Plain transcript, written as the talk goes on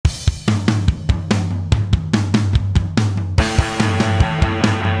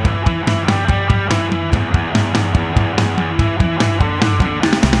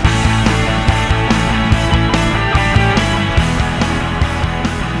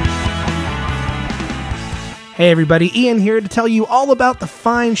Hey everybody, Ian here to tell you all about the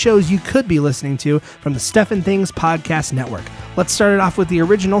fine shows you could be listening to from the Stuff and Things Podcast Network. Let's start it off with the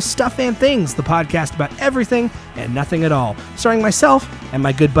original Stuff and Things, the podcast about everything and nothing at all, starring myself and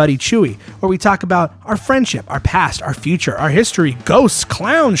my good buddy Chewy, where we talk about our friendship, our past, our future, our history, ghosts,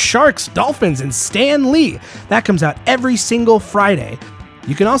 clowns, sharks, dolphins, and Stan Lee. That comes out every single Friday.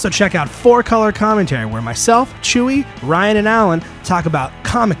 You can also check out 4Color Commentary, where myself, Chewy, Ryan, and Alan talk about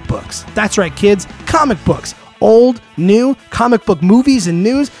comic books. That's right, kids, comic books. Old, new, comic book movies and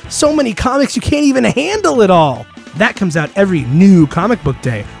news. So many comics you can't even handle it all. That comes out every new comic book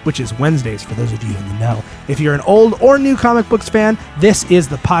day, which is Wednesdays for those of you in the know. If you're an old or new comic books fan, this is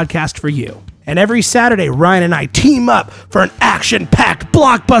the podcast for you. And every Saturday, Ryan and I team up for an action-packed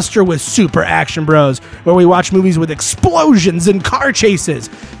blockbuster with Super Action Bros, where we watch movies with explosions and car chases.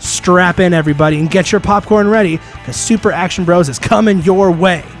 Strap in, everybody, and get your popcorn ready, because Super Action Bros is coming your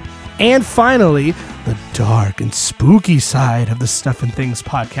way. And finally, the dark and spooky side of the Stuff and Things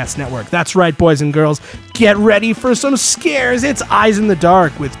Podcast Network. That's right, boys and girls. Get ready for some scares. It's Eyes in the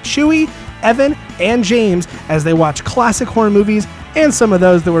Dark with Chewy, Evan, and James as they watch classic horror movies and some of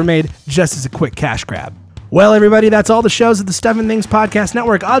those that were made just as a quick cash grab. Well, everybody, that's all the shows of the Stuff and Things Podcast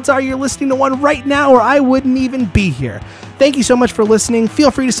Network. Odds are you're listening to one right now or I wouldn't even be here. Thank you so much for listening.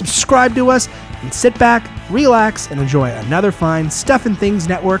 Feel free to subscribe to us and sit back, relax, and enjoy another fine Stuff and Things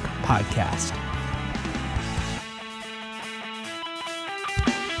Network podcast.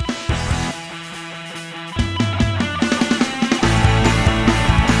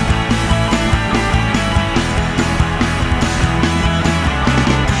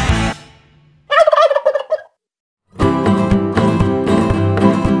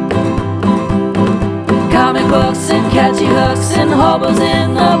 Catchy hooks and hobos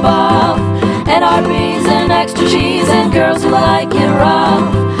in the buff, and RBs and extra cheese and girls who like it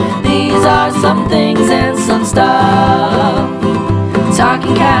rough. These are some things and some stuff.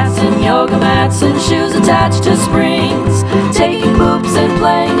 Talking cats and yoga mats and shoes attached to springs, taking poops and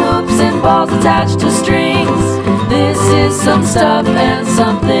playing hoops and balls attached to strings. This is some stuff and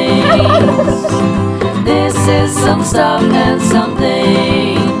some things. This is some stuff and some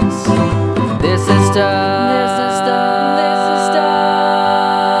things. This is stuff.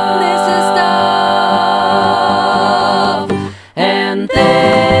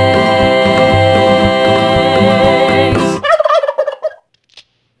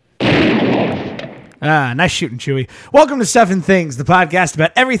 Nice shooting, Chewy. Welcome to Stuff and Things, the podcast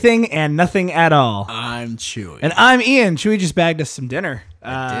about everything and nothing at all. I'm Chewy. And I'm Ian. Chewy just bagged us some dinner.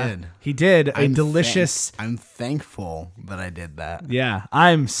 I did. He did. A delicious... I'm thankful that I did that. Yeah.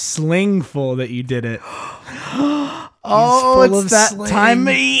 I'm slingful that you did it. Oh, it's that time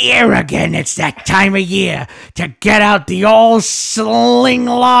of year again. It's that time of year to get out the old sling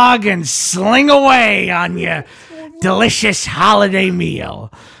log and sling away on your delicious holiday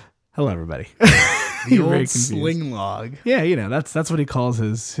meal. Hello, everybody. The old sling log. Yeah, you know, that's what he calls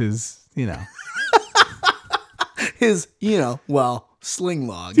his you know. His, sling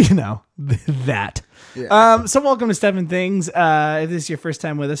log. You know, that. Yeah. So welcome to Stuff and Things. If this is your first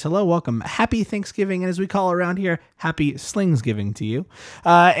time with us, hello, welcome. Happy Thanksgiving, and as we call around here, happy Slingsgiving to you.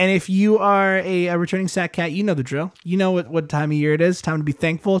 And if you are a returning Sack Cat, you know the drill. You know what time of year it is. Time to be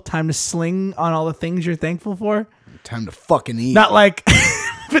thankful. Time to sling on all the things you're thankful for. Time to fucking eat. Not like...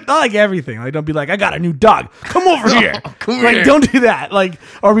 But not like everything. Like, don't be like, I got a new dog. Come over here. Come here. Don't do that. Like,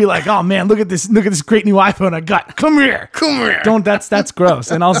 or be like, oh man, look at this great new iPhone I got. Come here. Don't. That's gross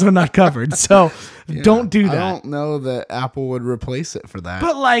and also not covered. So don't do that. I don't know that Apple would replace it for that.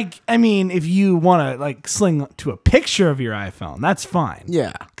 But like, I mean, if you want to like sling to a picture of your iPhone, that's fine.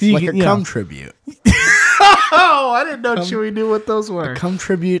 Yeah, like a cum tribute. Oh, I didn't know Chewy knew what those were. A cum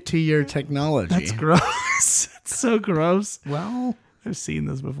tribute to your technology. That's gross. It's so gross. Well, I've seen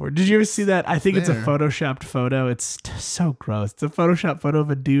this before. Did you ever see that? I think it's a photoshopped photo. It's so gross. It's a photoshopped photo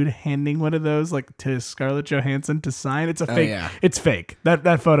of a dude handing one of those like to Scarlett Johansson to sign. It's a fake. Yeah. It's fake.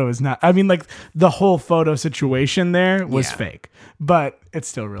 That photo is not. I mean, like the whole photo situation there was fake, but it's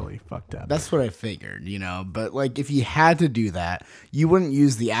still really fucked up. That's what I figured, But like, if you had to do that, you wouldn't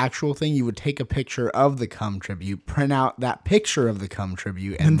use the actual thing. You would take a picture of the cum tribute, print out that picture of the cum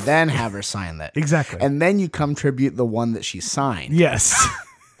tribute, and then have her sign that. Exactly. And then you cum tribute the one that she signed. Yes.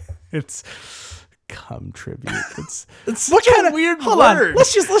 It's cum tribute. It's what kind of weird hold word. On.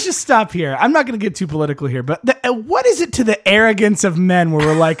 Let's just stop here. I'm not going to get too political here, but what is it to the arrogance of men where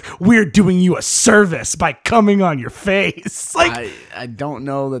we're like, we're doing you a service by coming on your face? Like, I don't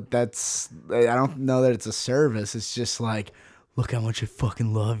know that's. I don't know that it's a service. It's just like, look how much I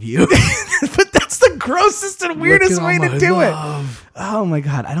fucking love you. But that's the grossest and weirdest way to do it. Oh my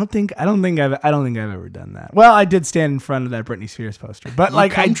God. I don't think I've ever done that. Well, I did stand in front of that Britney Spears poster, but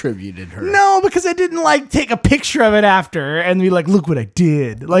like I contributed her. No, because I didn't like take a picture of it after and be like, look what I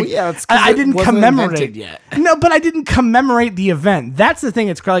did. Like, well, yeah, it's I didn't commemorate yet. No, but I didn't commemorate the event. That's the thing.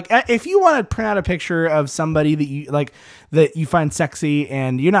 It's like, if you want to print out a picture of somebody that you like, that you find sexy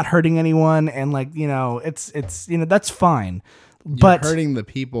and you're not hurting anyone and like, it's, that's fine. But you're hurting the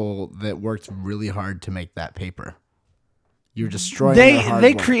people that worked really hard to make that paper. You're destroying their hard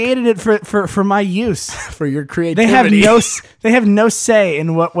They work. created it for my use. For your creativity. They have no say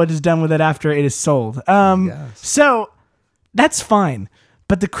in what is done with it after it is sold. So that's fine.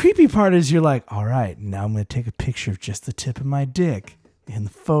 But the creepy part is you're like, all right, now I'm going to take a picture of just the tip of my dick in the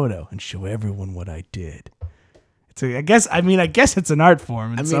photo and show everyone what I did. I guess it's an art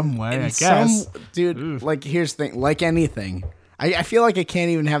form in some way. I guess, dude. Oof. Like here's the thing. Like anything, I feel like I can't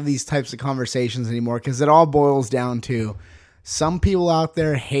even have these types of conversations anymore because it all boils down to some people out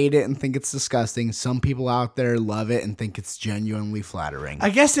there hate it and think it's disgusting. Some people out there love it and think it's genuinely flattering. I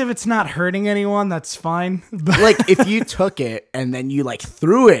guess if it's not hurting anyone, that's fine. Like if you took it and then you like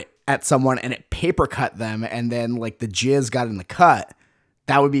threw it at someone and it paper cut them and then like the jizz got in the cut,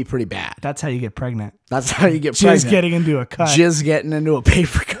 that would be pretty bad. That's how you get pregnant. That's how you get pregnant. Jizz getting into a cut. Jizz getting into a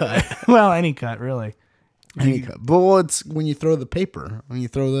paper cut. Well, any cut, really. Any cut. But it's when you throw the paper, when you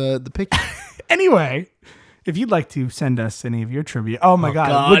throw the picture. Anyway, if you'd like to send us any of your tribute, oh my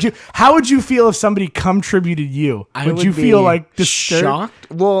God. How would you feel if somebody contributed you? Would you feel like disturbed?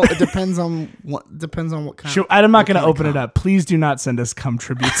 Shocked? Well, it depends on what kind. Sure, I'm not going to open it up. Please do not send us cum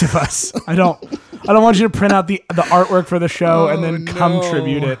tributes of us. I don't want you to print out the artwork for the show and then cum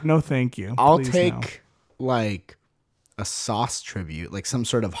tribute it. No, thank you. I'll take like a sauce tribute, like some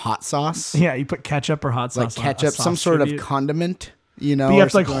sort of hot sauce. Yeah, you put ketchup or hot sauce. Like ketchup, some sort of condiment. But you have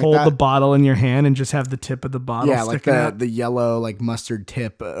to like hold the bottle in your hand and just have the tip of the bottle. Yeah, like the yellow like mustard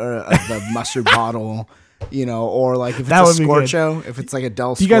tip of the mustard bottle. Or like if it's a Scorcho, if it's like a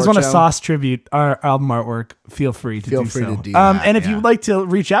Del Scorcho. If you guys want a sauce tribute, our album artwork, feel free to do that. And if you'd like to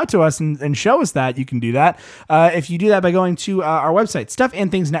reach out to us and show us that, you can do that. If you do that by going to our website,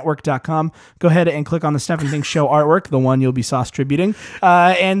 stuffandthingsnetwork.com, go ahead and click on the Stuff and Things Show artwork, the one you'll be sauce tributing.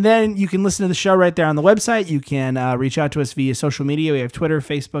 And then you can listen to the show right there on the website. You can reach out to us via social media. We have Twitter,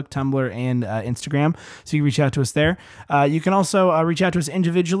 Facebook, Tumblr, and Instagram. So you can reach out to us there. You can also reach out to us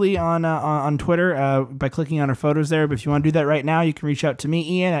individually on Twitter by clicking on our photos there. But if you want to do that right now, you can reach out to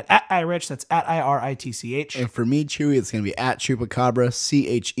me, Ian, at iRich. That's at IRITCH. And for me, Chewy, it's going to be at Chupacabra,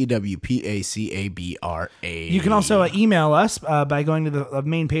 CHEWPACABRA. You can also email us by going to the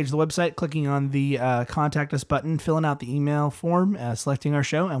main page of the website, clicking on the contact us button, filling out the email form, selecting our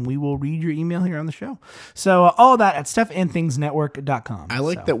show, and we will read your email here on the show. So all that at stuffandthingsnetwork.com. I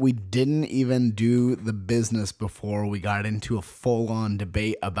like that we didn't even do the business before we got into a full-on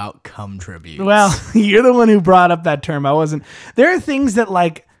debate about cum tributes. Well, you're the one who brought up that term. I wasn't. There are things that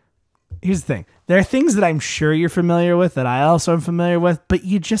like, here's the thing. There are things that I'm sure you're familiar with that I also am familiar with, but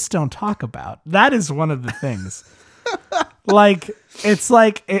you just don't talk about. That is one of the things. I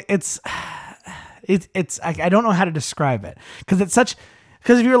don't know how to describe it because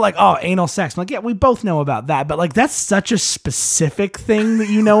if you're like, oh, anal sex, I'm like, yeah, we both know about that. But like, that's such a specific thing that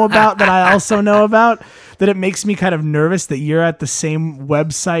you know about that I also know about that it makes me kind of nervous that you're at the same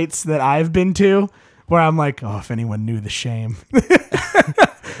websites that I've been to where I'm like, oh, if anyone knew the shame.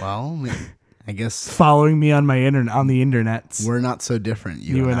 Well, I guess following me on on the internet. We're not so different,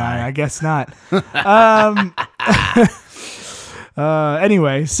 you and I guess not.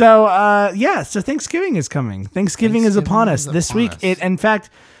 Anyway, so Thanksgiving is coming. Thanksgiving is upon us this week. In fact,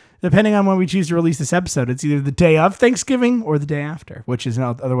 depending on when we choose to release this episode, it's either the day of Thanksgiving or the day after, which is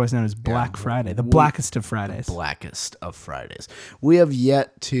otherwise known as Black Friday, the blackest of Fridays. Blackest of Fridays. We have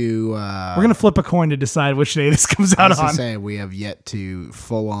yet to... we're going to flip a coin to decide which day this comes out on. We have yet to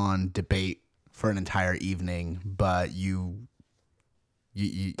full-on debate for an entire evening, but you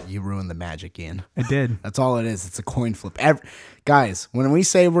ruined the magic, Ian. I did. That's all it is. It's a coin flip. Guys, when we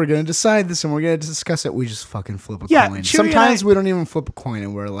say we're going to decide this and we're going to discuss it, we just fucking flip a coin. Sometimes we don't even flip a coin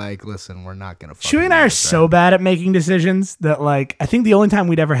and we're like, listen, we're not going to Chewy and I are so bad at making decisions that like, I think the only time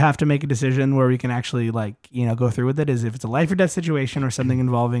we'd ever have to make a decision where we can actually go through with it is if it's a life or death situation or something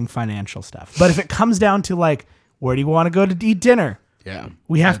involving financial stuff. But if it comes down to like, where do you want to go to eat dinner? Yeah,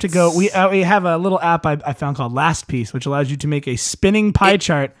 we have to go. We have a little app I found called Last Piece, which allows you to make a spinning pie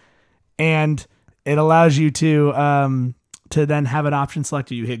chart, and it allows you to then have an option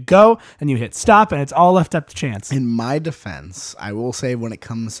selected. You hit go and you hit stop, and it's all left up to chance. In my defense, I will say when it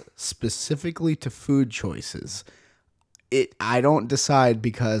comes specifically to food choices, I don't decide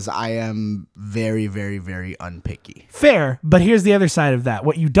because I am very, very, very unpicky. Fair, but here's the other side of that.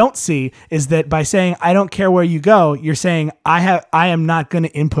 What you don't see is that by saying I don't care where you go, you're saying I am not going to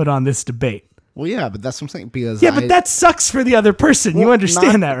input on this debate. Well, yeah, but that's what I'm saying because but that sucks for the other person. You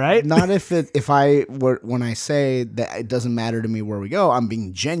understand that, right? Not when I say that it doesn't matter to me where we go, I'm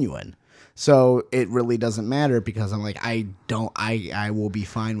being genuine. So it really doesn't matter because I'm like I will be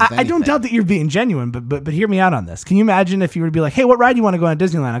fine with anything. I don't doubt that you're being genuine, but hear me out on this. Can you imagine if you were to be like, "Hey, what ride do you want to go on at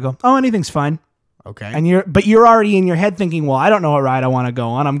Disneyland?" I go, "Oh, anything's fine." Okay. And you're already in your head thinking, "Well, I don't know what ride I want to go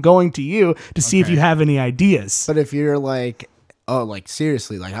on. I'm going to you to see if you have any ideas." But if you're like, "Oh, like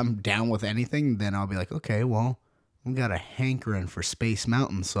seriously, like I'm down with anything," then I'll be like, "Okay, well, we got a hankering for Space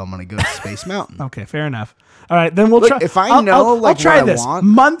Mountain, so I'm gonna go to Space Mountain." Okay, fair enough. All right, then we'll try. If I'll try what this I want,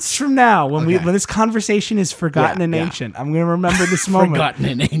 months from now when Okay. when this conversation is forgotten and ancient. I'm gonna remember this moment. forgotten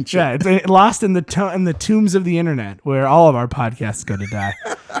and ancient. Yeah, it's lost in the tombs of the internet where all of our podcasts go to die.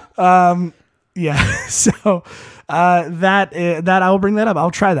 Yeah, so that I will bring that up.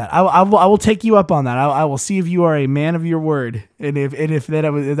 I'll try that. I will take you up on that. I will see if you are a man of your word, and if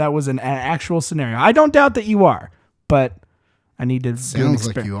that was an actual scenario. I don't doubt that you are, but I need to. Sounds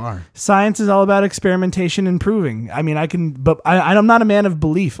like you are. Science is all about experimentation and proving. I mean, I'm not a man of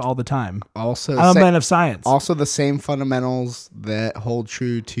belief all the time. Also, I'm a man of science. Also, the same fundamentals that hold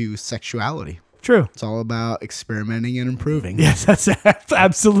true to sexuality. True. It's all about experimenting and improving. Yes, that's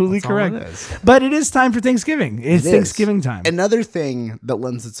absolutely That's all correct. it is. But it is time for Thanksgiving. It's It is. Thanksgiving time. Another thing that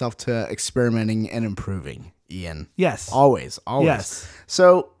lends itself to experimenting and improving, Ian. Yes. Always. Yes.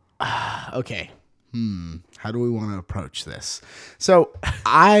 So, okay. How do we want to approach this? So,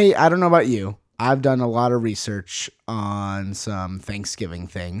 I don't know about you. I've done a lot of research on some Thanksgiving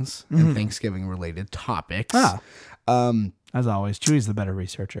things and Thanksgiving related topics. As always, Chewy's the better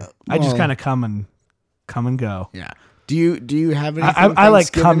researcher. I just kind of come and go. Yeah. Do you have anything? I like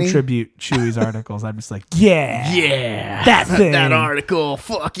Thanksgiving-y? contribute Chewy's articles. I'm just like, yeah, that thing. That article.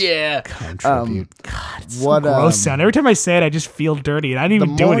 Fuck yeah. Contribute. God, it's what, so gross sound. Every time I say it, I just feel dirty, and I didn't The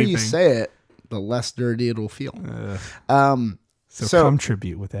even do more anything. you say it, the less dirty it'll feel. So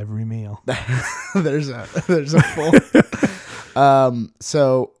contribute with every meal. there's a full.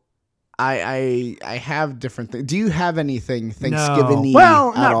 So I have different things. Do you have anything Thanksgiving-y?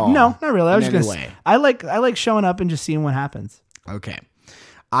 Well, at all not really. I was in just any gonna way? I like showing up and just seeing what happens. Okay.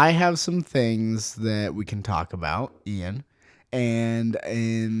 I have some things that we can talk about, Ian. And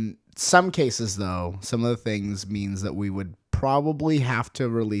in some cases, though, some of the things means that we would probably have to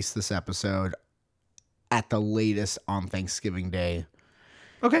release this episode at the latest on Thanksgiving Day,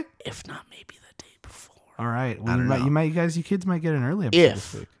 Okay. if not maybe the day before. All right. I don't know. You kids might get an early episode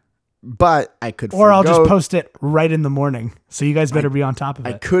this week. But I could Or I'll just forego- post it right in the morning. So you guys better be on top of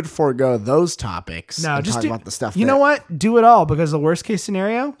I it. could forego those topics No, and just talk do, about the stuff. You know what? Do it all, because the worst case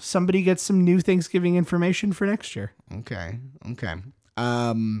scenario, somebody gets some new Thanksgiving information for next year. Okay.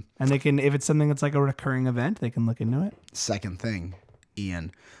 And they can, if it's something that's like a recurring event, they can look into it. Second thing,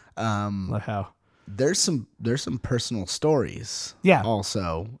 Ian. Like how? There's some personal stories. Yeah.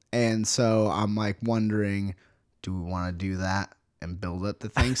 Also, and so I'm like wondering, do we want to do that and build up the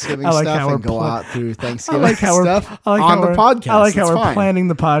Thanksgiving I like stuff how we're and go out through I Thanksgiving like how stuff we're on the podcast? I like how It's we're fine. planning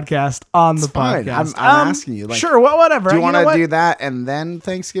the podcast on the fine. podcast. I'm asking you, like, sure, whatever. Do you want to know what? do that and then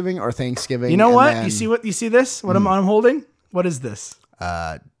Thanksgiving, or Thanksgiving? You know and what? then, You see this? What I'm holding? What is this?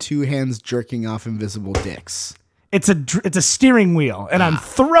 2 hands jerking off invisible dicks. It's a steering wheel, and I'm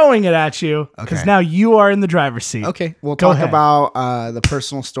throwing it at you because Okay. now you are in the driver's seat. Okay, we'll Go talk ahead. about the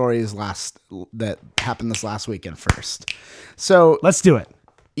personal stories that happened this last weekend first. So Let's do it.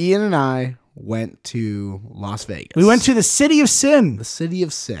 Ian and I went to Las Vegas. We went to the city of sin the city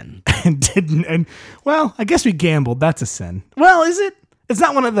of sin. and didn't. And well, I guess we gambled. That's a sin. Well, is it? It's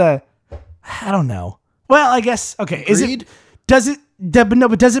not one of the. I don't know. Well, I guess. Okay. Is Greed? it? Does it? But no.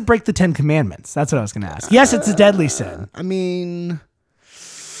 But does it break the 10 Commandments? That's what I was going to ask. Yes, it's a deadly sin. I mean,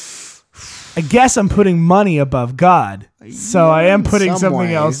 I guess I'm putting money above God, so I am in putting some something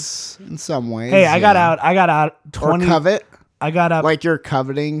ways, else. In some ways. Hey, I got yeah. out Or 20. covet. I got up. Like you're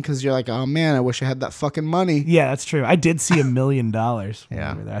coveting because you're like, oh man, I wish I had that fucking money. Yeah, that's true. I did see $1 million. when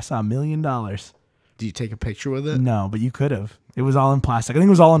Yeah. we were there. I saw $1 million. Do you take a picture with it? No, but you could have. It was all in plastic. I think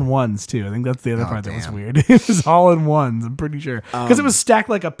it was all in ones too. I think that's the other part that was damn. weird. It was all in ones. I'm pretty sure because it was stacked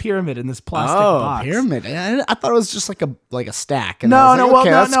like a pyramid in this plastic box. pyramid. I thought it was just like a stack. And No, I was no, like, well, okay,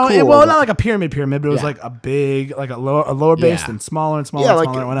 no, that's no. cool, Well, but- not like a pyramid, but it was Yeah. like a big, like a lower base Yeah. and smaller and smaller yeah, and like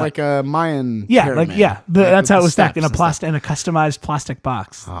smaller. and went up. like a Mayan. Yeah, pyramid. like yeah. That's with how it the was stacked in a steps and plastic in a customized plastic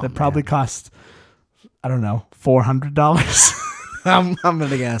box that probably cost, I don't know, $400. stuff. I'm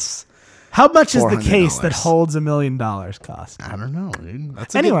gonna guess How much is the case $400. that holds $1 million cost? I don't know, dude.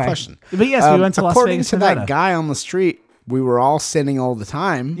 That's a Anyway, good question. but yes, we went to Las according Vegas, to Nevada. that guy on the street, we were all sitting all the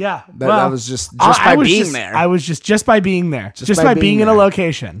time. Yeah, that was just I by was being just- there. I was just by being there, just by by being being in a there.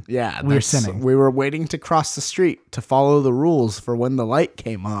 location. Yeah, we were that's- sinning. We were waiting to cross the street to follow the rules for when the light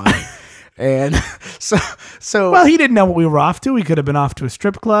came on, and so Well, he didn't know what we were off to. We could have been off to a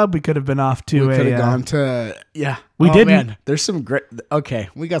strip club. We could have been off to we a. could have gone to we oh, didn't. Man, there's some great. Okay,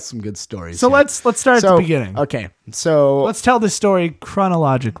 we got some good stories. So here. let's start at the beginning. Okay, so Let's tell this story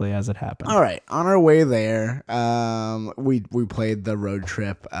chronologically as it happened. all right, on our way there, we played the road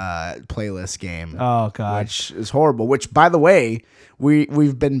trip playlist game. Oh God. Which is horrible. Which, by the way,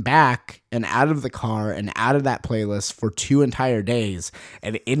 we've been back and out of the car and out of that playlist for 2 entire days,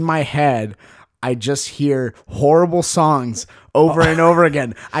 and in my head, I just hear horrible songs over and over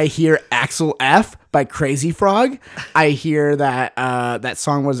again. I hear Axel F by Crazy Frog. I hear that that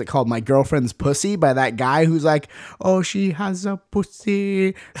song, what is it called? My Girlfriend's Pussy by that guy who's like, oh, she has a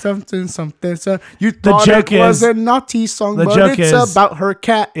pussy, something, something. So you thought joke it was is- a naughty song, the but joke it's is- about her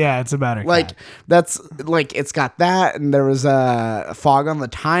cat. Yeah, it's about her. Like cat. that's like it's got that, and there was a Fog on the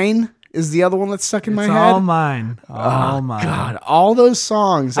Tyne is the other one that's stuck in my It's head. all mine. All mine. God, all those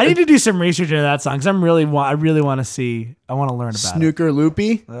songs. I need to do some research into that song because I really want to see. I want to learn about Snooker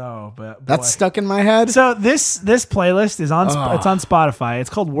Loopy. it. Oh, but That's stuck in my head. So this playlist is on it's on Spotify. It's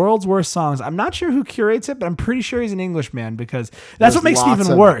called World's Worst Songs. I'm not sure who curates it, but I'm pretty sure he's an Englishman because that's There's what makes it lots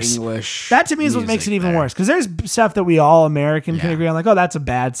even of worse. English That to me is what makes it music even there. worse because there's stuff that we all American can Yeah. agree on, like, oh, that's a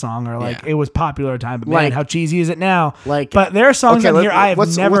bad song, or like Yeah. it was popular at the time, but man, Like- how cheesy is it now? Like- but there are songs on let- here I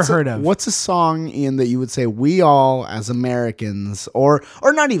have never heard of. What's a song, Ian, that you would say we all as Americans, or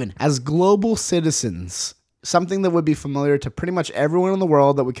not even as global citizens, something that would be familiar to pretty much everyone in the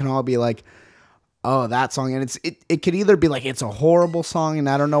world that we can all be like, oh, that song, and it could either be like it's a horrible song and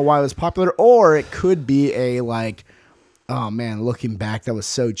I don't know why it was popular, or it could be a like, oh man, looking back, that was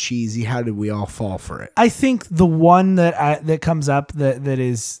so cheesy. How did we all fall for it? I think the one that comes up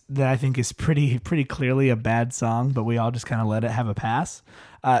that I think is pretty clearly a bad song, but we all just kind of let it have a pass.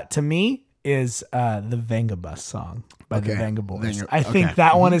 To me, is the Vengabus song by the Okay. Venga Boys. Venga- I think okay.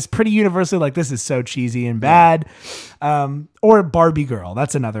 that one is pretty universally like, this is so cheesy and bad. Or Barbie Girl,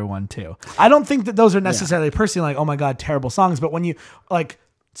 that's another one too. I don't think that those are necessarily personally like, oh my God, terrible songs, but when you like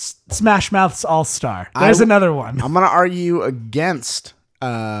Smash Mouth's All Star, there's another one. I'm gonna argue against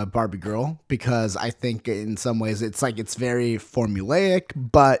Barbie Girl because I think in some ways it's very formulaic,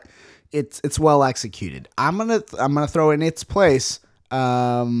 but it's well executed. I'm gonna throw in its place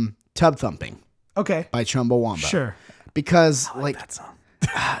Tub Thumping Okay, by Chumbawamba. sure. Because That song.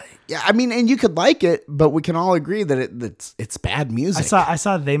 yeah, I mean, and you could like it, but we can all agree that it's bad music. I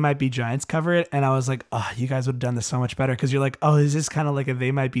saw They Might Be Giants cover it, and I was like, oh, you guys would have done this so much better, because you're like, oh, is this kind of like a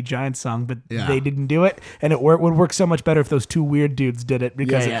They Might Be Giants song, but Yeah. they didn't do it, and it would work so much better if those two weird dudes did it,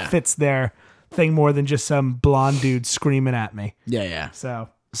 because Yeah. it fits their thing more than just some blonde dude screaming at me. yeah. So,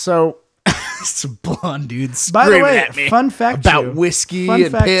 Some blonde dudes by the screaming way, at me fun fact about too. whiskey Fun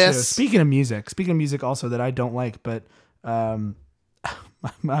and fact too. piss. Speaking of music also that I don't like, but I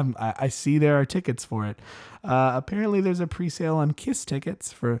see there are tickets for it. Apparently, there's a pre-sale on Kiss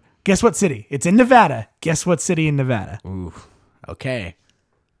tickets for. Guess what city? It's in Nevada. Guess what city in Nevada? Ooh, okay.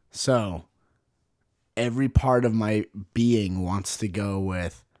 So, every part of my being wants to go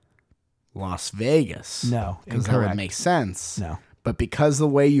with Las Vegas. No, because that would incorrect. make sense. No. But because the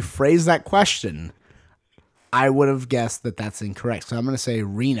way you phrase that question, I would have guessed that that's incorrect. So I'm going to say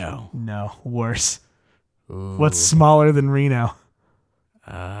Reno. No, worse. What's smaller than Reno?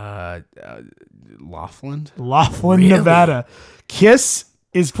 Laughlin? Laughlin, Really? Nevada. Kiss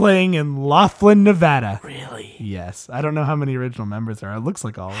is playing in Laughlin, Nevada. Really? Yes. I don't know how many original members there are. It looks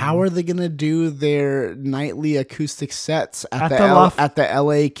like all of How them. are they going to do their nightly acoustic sets at At the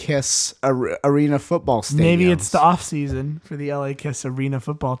LA Kiss Arena football stadium? Maybe it's the off season for the LA Kiss Arena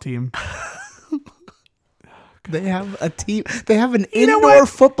football team. They have a team. They have an You know indoor what?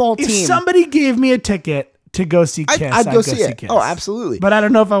 football If team. somebody gave me a ticket to go see Kiss, I'd go see it. Kiss. Oh, absolutely. But I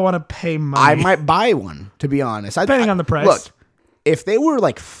don't know if I want to pay money. I might buy one, to be honest. Depending on the price. Look, if they were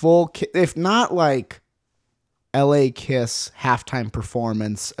like full, if not like LA Kiss halftime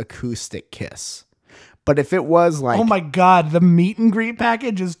performance acoustic Kiss, but if it was like, Oh my God, the meet and greet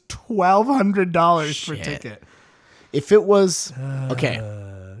package is $1,200 per Shit. ticket. if it was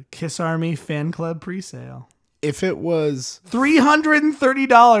okay, Kiss Army fan club presale. if it was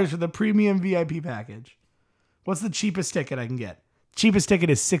 $330 for the premium VIP package. What's the cheapest ticket I can get? Cheapest ticket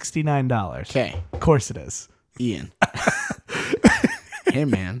is $69. okay, Of course it is. Ian. Hey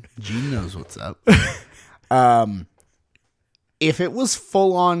man, Gene knows what's up. if it was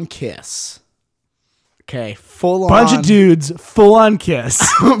full on Kiss, okay, full Bunch on of dudes, full on Kiss.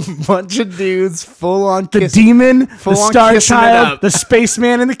 bunch of dudes, full on The Kiss. demon, the full-on Star kissing it Child, up. the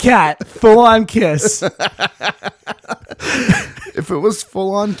spaceman, and the cat. Full on Kiss. If it was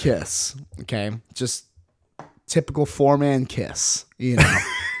full on Kiss, okay, just typical 4-man Kiss, you know,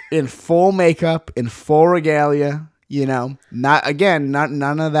 in full makeup, in full regalia, you know, not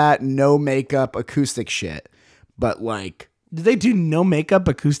none of that no makeup acoustic shit, but like Did they do no makeup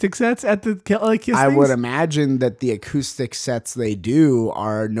acoustic sets at the Kiss I things? would imagine that the acoustic sets they do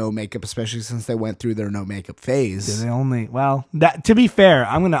are no makeup, especially since they went through their no makeup phase. They only that. To be fair,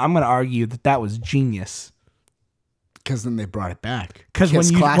 I'm gonna argue that was genius. Because then they brought it back. Because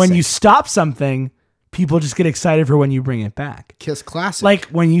Kiss when you stop something, people just get excited for when you bring it back. Kiss Classic. Like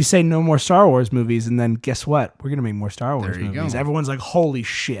when you say no more Star Wars movies, and then guess what? We're gonna make more Star Wars There you movies. go. Everyone's like, "Holy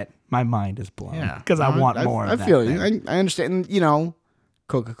shit, my mind is blown." Yeah. because I want more. I of that feel thing. you. I understand. You know,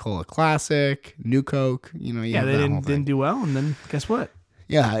 Coca-Cola Classic, New Coke. You know, Yeah, they didn't do well, and then guess what?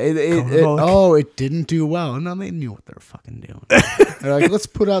 Yeah, Coca-Cola. it didn't do well. No, they knew what they were fucking doing. They're like, let's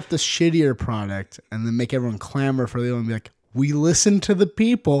put out the shittier product and then make everyone clamor for the other one and be like, we listen to the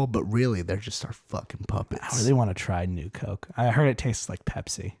people, but really they're just our fucking I puppets. really want to try New Coke. I heard it tastes like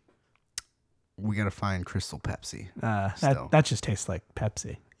Pepsi. We gotta find Crystal Pepsi. Still. That just tastes like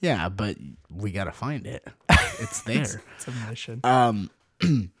Pepsi. Yeah, but we gotta find it. It's there. It's a mission.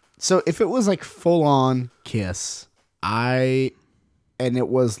 So if it was like full on Kiss, and it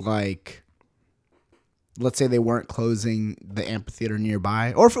was like, let's say they weren't closing the amphitheater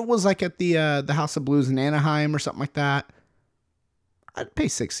nearby, or if it was like at the House of Blues in Anaheim or something like that, I'd pay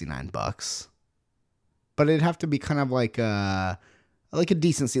 $69. But it'd have to be kind of like a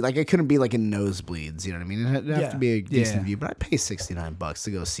decency. Like it couldn't be like in nosebleeds, you know what I mean? It'd have to be a decent view. But I'd pay $69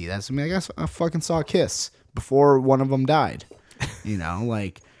 to go see that. So I mean, I guess I fucking saw Kiss before one of them died. You know,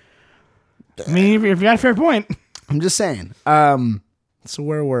 like. I mean, if you got a fair point. I'm just saying. So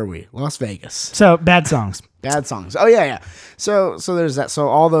where were we? Las Vegas. So bad songs. Bad songs. Oh yeah. So there's that. So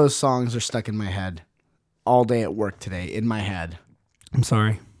all those songs are stuck in my head all day at work today in my head. I'm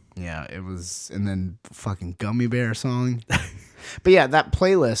sorry. Yeah, it was, and then fucking Gummy Bear song. But yeah, that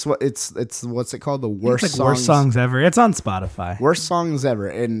playlist. It's what's it called? The worst It's like songs. worst songs ever. It's on Spotify. Worst songs ever.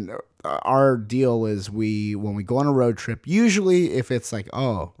 And our deal is when we go on a road trip, usually if it's like,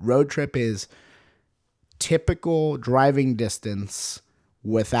 road trip is typical driving distance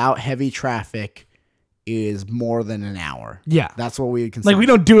without heavy traffic is more than an hour. Yeah. That's what we would consider. Like we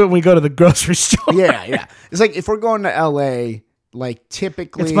don't do it when we go to the grocery store. Yeah. It's like if we're going to LA, like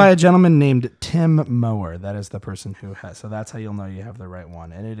typically It's by a gentleman named Tim Mower. That is the person who has. So that's how you'll know you have the right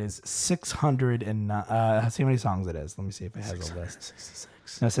one. And it is 609. Let's see how many songs it is. Let me see if it has a list. 66.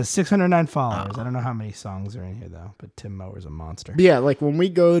 No, it says 609 followers. I don't know how many songs are in here though, but Tim Mower's a monster. Yeah, like when we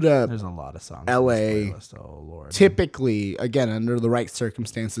go to There's a lot of songs. LA, on this playlist. Oh Lord. typically, again, under the right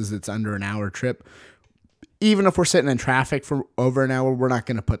circumstances, it's under an hour trip. Even if we're sitting in traffic for over an hour, we're not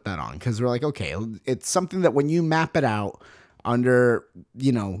going to put that on because we're like, okay, it's something that when you map it out under,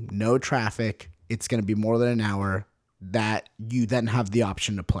 no traffic, it's going to be more than an hour that you then have the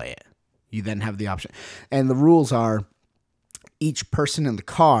option to play it. You then have the option. And the rules are each person in the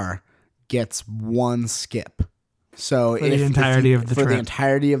car gets one skip. So For the entirety of the for trip. the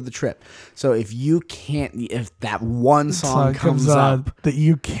entirety of the trip. So if that one song comes up that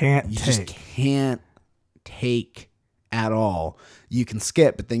you can't you take. just can't take at all, you can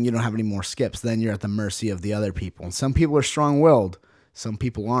skip, but then you don't have any more skips. Then you're at the mercy of the other people. And some people are strong-willed. Some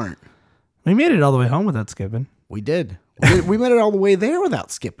people aren't. We made it all the way home without skipping. We did. We made it all the way there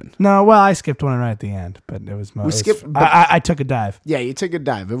without skipping. No, well, I skipped one right at the end, but it was. I took a dive. Yeah, you took a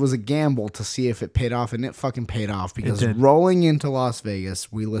dive. It was a gamble to see if it paid off, and it fucking paid off because It did. rolling into Las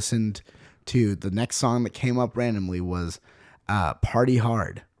Vegas, we listened to the next song that came up randomly was Party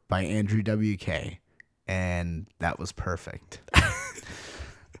Hard by Andrew WK, and that was perfect.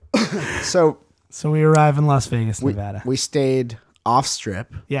 So we arrive in Las Vegas, Nevada. we stayed off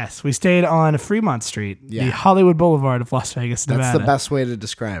strip. Yes, we stayed on Fremont Street, Yeah. the Hollywood Boulevard of Las Vegas, Nevada. That's the best way to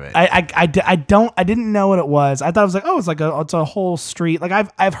describe it. I didn't know what it was. I thought it was like, it's a whole street. Like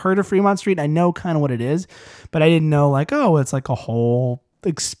I've heard of Fremont Street. I know kind of what it is, but I didn't know it's like a whole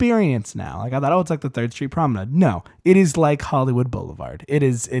experience now. Like I thought, it's like the 3rd Street Promenade. No, it is like Hollywood Boulevard. It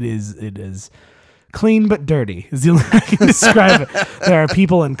is clean but dirty is the only way I can describe it. There are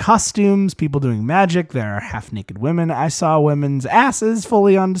people in costumes, people doing magic. There are half-naked women. I saw women's asses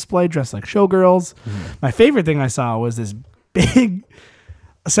fully on display, dressed like showgirls. My favorite thing I saw was this big.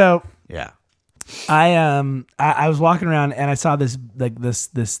 So Yeah. I was walking around and I saw this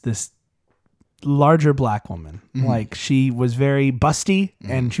larger black woman. Like she was very busty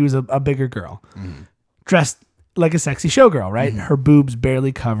and she was a bigger girl, dressed like a sexy showgirl, right? Her boobs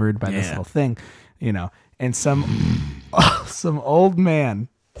barely covered by this little thing, you know. And some old man,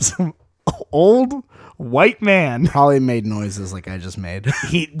 some old white man, Probably made noises like I just made.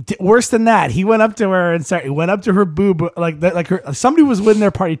 worse than that. He went up to her and went up to her boob somebody was with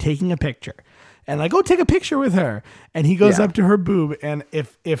their party taking a picture. And like, oh, take a picture with her. And he goes up to her boob, and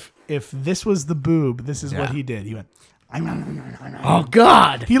if this was the boob, this is what he did. He went, Oh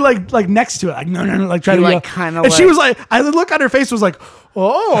God! he like next to it, like no, like trying He, to like, yell. kinda And she was like, I look on her face was like,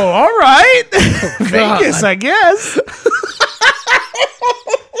 oh, all right, Vegas, I guess.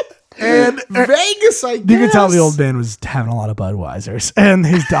 And Vegas, I guess. you could tell the old man was having a lot of Budweisers, and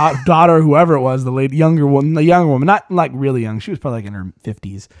his daughter, whoever it was, the younger woman, not like really young, she was probably like in her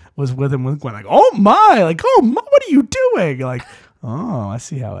 50s, was with him, going like, oh my, what are you doing? Like, oh, I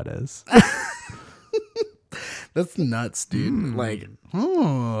see how it is. That's nuts, dude. Like,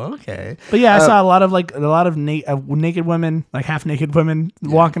 oh, okay. But yeah, I saw a lot of naked women, like half naked women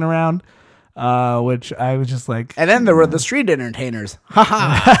walking around, which I was just like. And then there were the street entertainers. Ha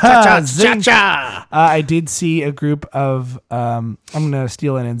ha! Cha-cha! I did see a group of. I'm gonna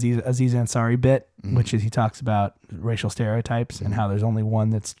steal an Aziz Ansari bit, which is he talks about racial stereotypes and how there's only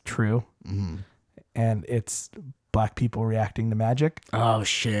one that's true, and it's black people reacting to magic. Oh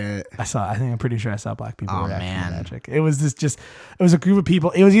shit! I'm pretty sure I saw black people reacting man. to magic. It was it was a group of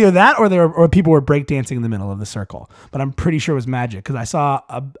people. It was either that or people were breakdancing in the middle of the circle. But I'm pretty sure it was magic because I saw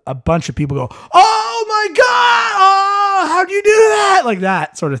a bunch of people go, "Oh my god! Oh, how'd you do that?" Like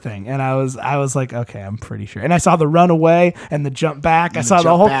that sort of thing. And I was like, okay, I'm pretty sure. And I saw the run away and the jump back. I saw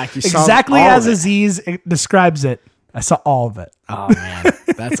the whole exactly as Aziz describes it. I saw all of it. Oh man,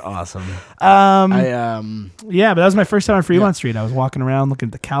 that's awesome. Yeah, but that was my first time on Fremont Street. I was walking around looking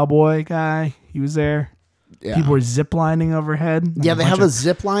at the cowboy guy. He was there. Yeah. People were ziplining overhead. Yeah, they have a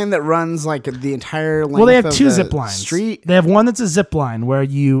zip line that runs like the entire length. Well, they have of two the zip lines. Street. They have one that's a zip line where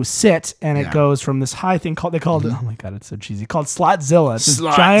you sit and it goes from this high thing called oh my god, it's so cheesy, called Slotzilla. It's this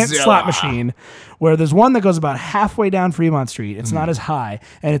giant slot machine where there's one that goes about halfway down Fremont Street. It's not as high,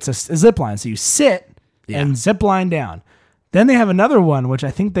 and it's a zip line. So you sit and zip line down. Then they have another one, which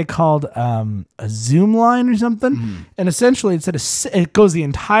I think they called a Zoom line or something. And essentially, it goes the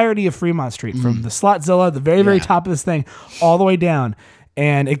entirety of Fremont Street from the Slotzilla, the very, very top of this thing, all the way down.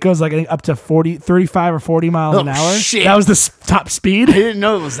 And it goes like I think up to 35 or 40 miles an hour. Shit. That was the top speed. I didn't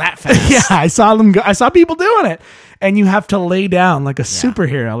know it was that fast. Yeah, I saw them go. I saw people doing it. And you have to lay down like a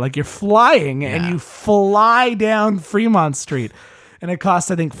superhero, like you're flying and you fly down Fremont Street. And it costs,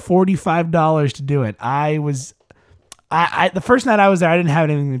 I think, $45 to do it. The first night I was there, I didn't have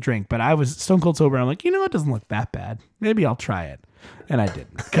anything to drink, but I was stone cold sober. I'm like, it doesn't look that bad. Maybe I'll try it. And I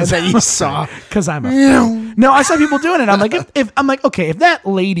didn't. Because you saw. Because I'm afraid. No, I saw people doing it. I'm like, if that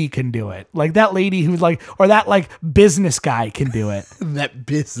lady can do it, like that lady who's like, or that like business guy can do it. That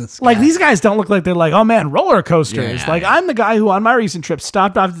business guy. Like these guys don't look like they're like, oh man, roller coasters. Yeah, like I'm the guy who on my recent trip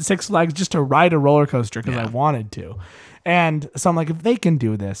stopped off at Six Flags just to ride a roller coaster because I wanted to. And so I'm like, if they can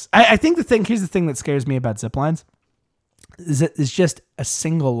do this, I think here's the thing that scares me about zip lines. It's just a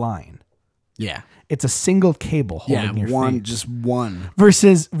single line. Yeah. It's a single cable holding your feet. Just one.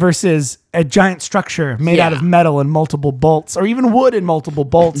 Versus a giant structure made out of metal and multiple bolts, or even wood and multiple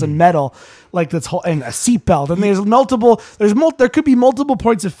bolts and metal, like that's and a seatbelt. And there could be multiple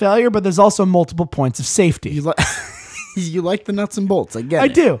points of failure, but there's also multiple points of safety. You like the nuts and bolts. I get it. I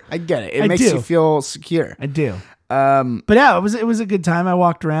do. I get it. It makes you feel secure. I do. But yeah, it was a good time. I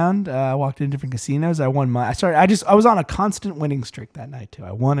walked around. I walked in different casinos. I won I was on a constant winning streak that night too.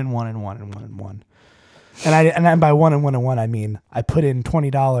 I won and won and won and won and won. And by won and won and won, I mean I put in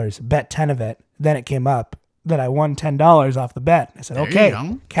 $20, bet 10 of it. Then it came up that I won $10 off the bet. I said,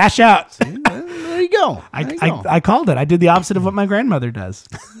 okay, cash out. See, there you go. I called it. I did the opposite of what my grandmother does.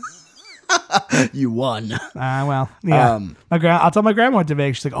 You won. Well, yeah. I'll tell my grandma what to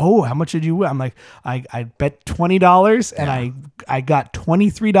Vegas. She's like, "Oh, how much did you win?" I'm like, I bet $20 and I got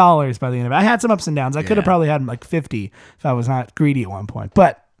 $23 by the end of it. I had some ups and downs. I could have probably had like 50 if I was not greedy at one point,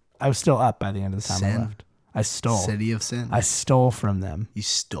 but I was still up by the end of the time I left. I stole. City of Sin. I stole from them. You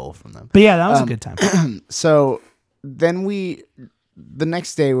stole from them. But yeah, that was a good time. So then the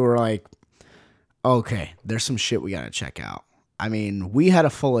next day we were like, okay, there's some shit we got to check out. I mean, we had a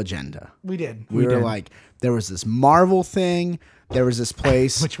full agenda. We did. We were like, there was this Marvel thing. There was this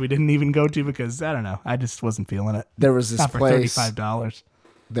place. Which we didn't even go to because, I don't know, I just wasn't feeling it. There was this Not for place $35.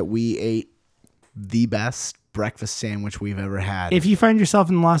 that we ate the best breakfast sandwich we've ever had. If you find yourself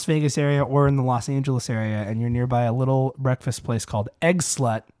in the Las Vegas area or in the Los Angeles area and you're nearby a little breakfast place called Egg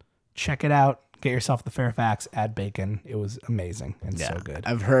Slut, check it out. Get yourself the Fairfax, add bacon. It was amazing and so good.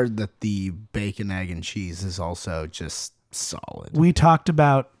 I've heard that the bacon, egg, and cheese is also just solid. We talked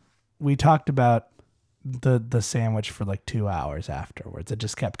about the sandwich for like 2 hours afterwards. It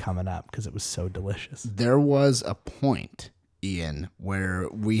just kept coming up because it was so delicious. There was a point, Ian, where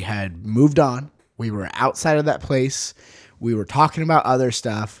we had moved on. We were outside of that place. We were talking about other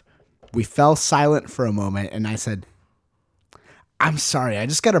stuff. We fell silent for a moment, and I said, I'm sorry, I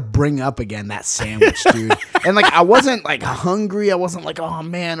just got to bring up again that sandwich, dude. And like, I wasn't like hungry. I wasn't like, oh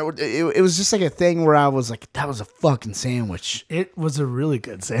man. It was just like a thing where I was like, that was a fucking sandwich. It was a really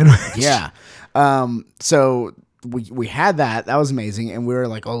good sandwich. Yeah. So we had that. That was amazing. And we were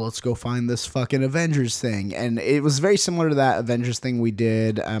like, oh, let's go find this fucking Avengers thing. And it was very similar to that Avengers thing we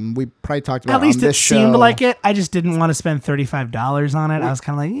did. We probably talked about At least on this it show. seemed like it. I just didn't want to spend $35 on it. I was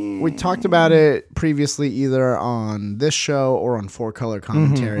kind of like, We talked about it previously either on this show or on Four Color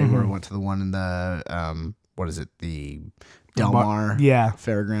Commentary, where we went to the one in the, what is it? The Del Mar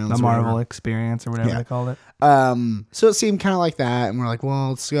Fairgrounds. The Marvel Experience or whatever they called it. So it seemed kind of like that. And we're like, well,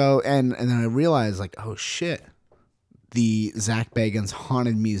 let's go. And then I realized like, oh shit, the Zach Bagans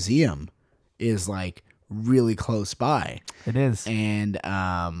Haunted Museum is like really close by. It is. And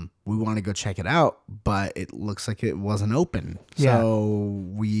we want to go check it out, but it looks like it wasn't open. Yeah. So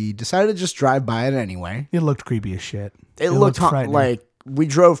we decided to just drive by it anyway. It looked creepy as shit. It looked frightening. like we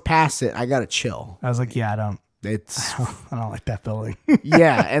drove past it. I got to chill. I was like, yeah, I don't like that building.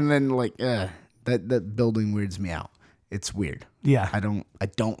 Yeah. And then like, that building weirds me out. It's weird. Yeah. I don't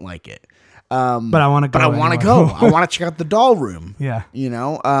like it. But I want to go. But I want to go. I want to check out the doll room. Yeah. You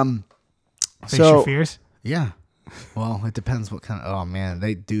know? Face your fears? Yeah. Well, it depends what kind of. Oh man,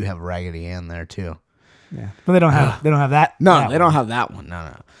 they do have Raggedy Ann there too. Yeah, but they don't have that. No, they don't have that one.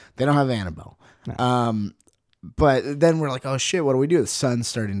 No, they don't have Annabelle. No. But then we're like, oh shit, what do we do? The sun's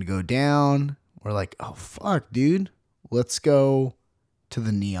starting to go down. We're like, oh fuck, dude, let's go to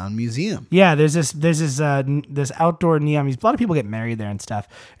the Neon Museum. Yeah, there's this outdoor neon museum. A lot of people get married there and stuff,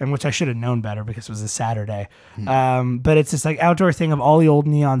 and which I should have known better because it was a Saturday. But it's this like outdoor thing of all the old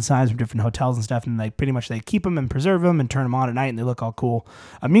neon signs from different hotels and stuff, and like pretty much they keep them and preserve them and turn them on at night, and they look all cool.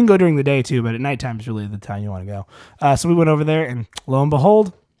 You can go during the day too, but at nighttime is really the time you want to go. So we went over there, and lo and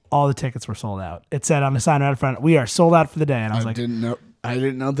behold, all the tickets were sold out. It said on the sign right in front, "We are sold out for the day," and I was like, I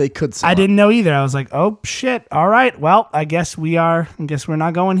didn't know they could sell. I didn't know either. I was like, oh shit. All right. Well, I guess we're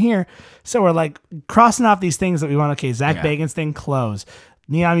not going here. So we're like crossing off these things that we want. Okay. Zach Bagans thing closed.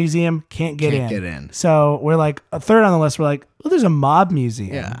 Neon Museum can't get in. So we're like a third on the list. We're like, well, there's a mob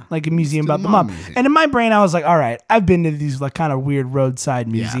museum. Yeah. Like a museum about the mob. And in my brain, I was like, all right, I've been to these like kind of weird roadside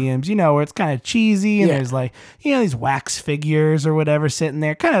museums, where it's kind of cheesy and there's like, these wax figures or whatever sitting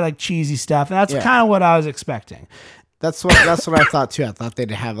there, kind of like cheesy stuff. And that's kind of what I was expecting. That's what I thought too. I thought they'd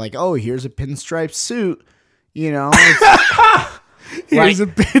have like, oh, here's a pinstripe suit, Here's a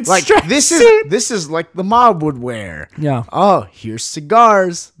pinstripe suit. This is like the mob would wear. Yeah. Oh, here's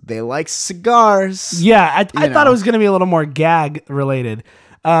cigars. They like cigars. Yeah, I thought it was going to be a little more gag related.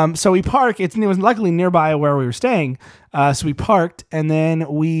 So we park. It was luckily nearby where we were staying. So we parked, and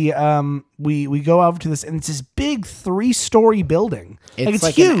then we go over to this, and it's this big 3-story building. It's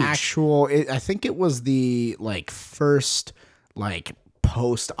like huge. An actual. I think it was the like first like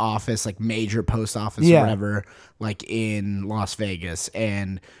post office, like major post office or whatever, like in Las Vegas,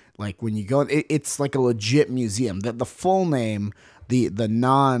 and like when you go, it's like a legit museum. The full name. The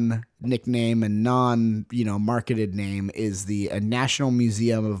non nickname and non marketed name is the National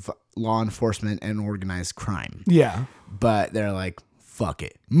Museum of Law Enforcement and Organized Crime. Yeah, but they're like, fuck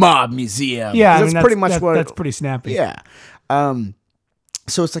it, Mob Museum. Yeah, that's pretty much what. That's pretty snappy. Yeah.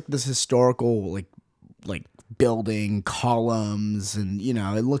 So it's like this historical like building columns, and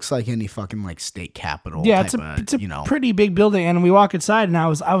it looks like any fucking like state capitol. Yeah, it's a pretty big building, and we walk inside, and I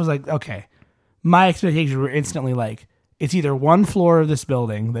was like, okay, my expectations were instantly like, it's either one floor of this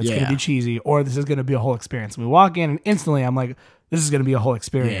building that's going to be cheesy, or this is going to be a whole experience. And we walk in, and instantly I'm like, this is going to be a whole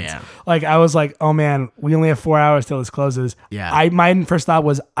experience. Yeah. Like, I was like, oh man, we only have 4 hours till this closes. Yeah. My first thought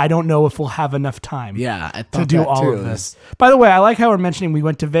was, I don't know if we'll have enough time to do all of this. By the way, I like how we're mentioning we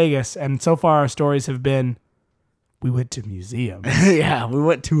went to Vegas, and so far our stories have been, we went to museums. Yeah, we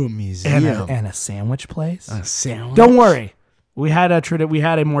went to a museum. And a sandwich place. A sandwich? Don't worry. We had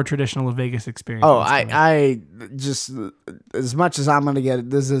a more traditional Vegas experience. Oh, I just as much as I'm gonna get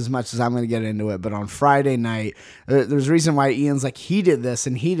this is as much as I'm gonna get into it. But on Friday night, there's a reason why Ian's like he did this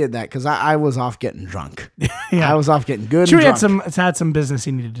and he did that because I was off getting drunk. I was off getting good. Sure, and drunk. had some business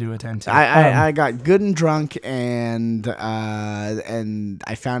he needed to attend to. I got good and drunk, and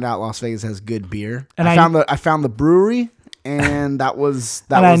I found out Las Vegas has good beer. And I found the brewery. and that was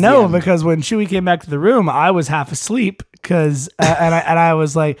and I the know end. because when Chewy came back to the room, I was half asleep because and I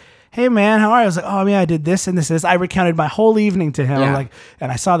was like, "Hey man, how are you?" I was like, "Oh yeah, I did this and this and this." I recounted my whole evening to him. Yeah. Like,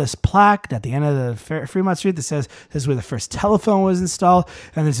 and I saw this plaque at the end of the Fremont Street that says this is where the first telephone was installed.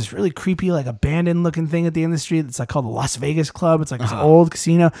 And there's this really creepy, like abandoned looking thing at the end of the street. It's like called the Las Vegas Club. It's like this old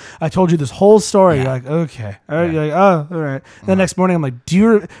casino. I told you this whole story. You're like, okay. You're like, oh, all right. The next morning, I'm like,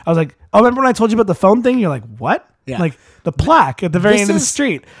 I was like, oh, remember when I told you about the phone thing? You're like, what? Yeah. Like the plaque at the very end of the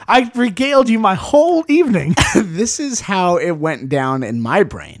street. I regaled you my whole evening. This is how it went down in my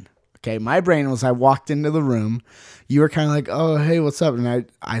brain. Okay, my brain was I walked into the room. You were kind of like, oh, hey, what's up? And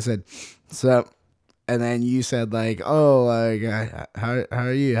I said, what's up? And then you said like, oh, like, how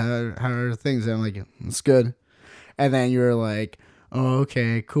are you? How are things? And I'm like, it's good. And then you were like, oh,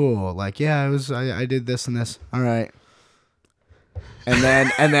 okay, cool. Like, yeah, I did this and this. All right. And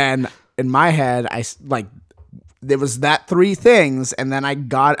then in my head, there was that 3 things. And then I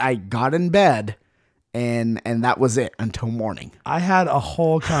got in bed. And that was it until morning. I had a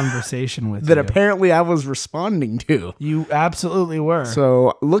whole conversation with That you. apparently I was responding to. You absolutely were.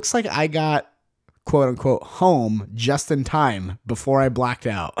 So looks like I got quote unquote home just in time before I blacked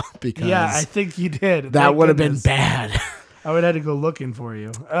out because yeah, I think you did. that Thank would have been goodness. bad. I would have had to go looking for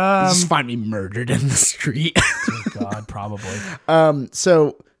you. Just find me murdered in the street. God, probably.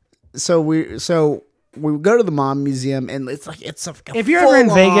 So we go to the Mom Museum and it's like If you're ever in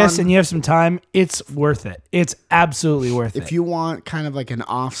full-on- Vegas and you have some time, it's worth it. It's absolutely worth it. if you want kind of like an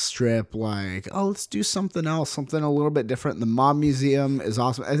off strip, like, oh, let's do something else, something a little bit different. The Mob Museum is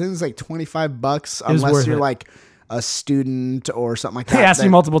awesome. I think it's like $25 unless worth you're it. like a student or something like that. They asked me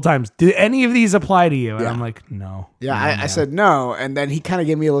Then- multiple times, do any of these apply to you? And Yeah. I'm like, no. Yeah, No, I said no. And then he kind of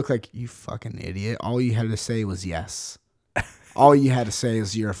gave me a look like, you fucking idiot. All you had to say was yes. All you had to say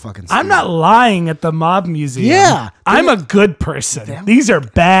is you're a fucking student. I'm not lying at the Mob Museum. Yeah. I'm a good person. These are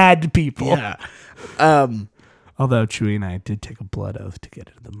bad people. Yeah. Although Chewy and I did take a blood oath to get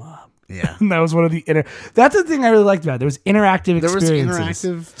into the mob. Yeah. And that was one of the that's the thing I really liked about it. There was interactive There was experiences.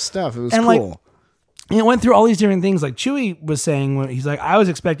 interactive stuff. It was And, cool. like, and it went through all these different things. Like Chewy was saying, when he's like, I was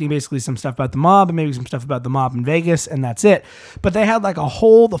expecting basically some stuff about the mob and maybe some stuff about the mob in Vegas, and that's it. But they had like a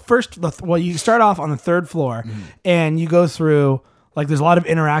whole, you start off on the 3rd floor and you go through, like, there's a lot of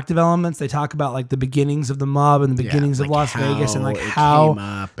interactive elements. They talk about like the beginnings of the mob and the beginnings of like Las Vegas and like how it how came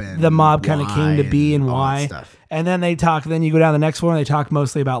up and the mob kind of why came to be and and all that why. stuff. And then then you go down the next floor and they talk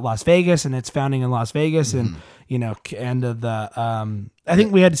mostly about Las Vegas and its founding in Las Vegas and, you know, and the, I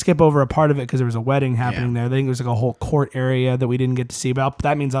think we had to skip over a part of it because there was a wedding happening there. I think it was like a whole court area that we didn't get to see about.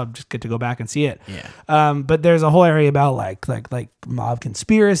 That means I'll just get to go back and see it. Yeah. But there's a whole area about like mob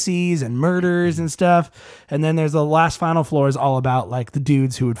conspiracies and murders and stuff. And then there's the last final floor is all about like the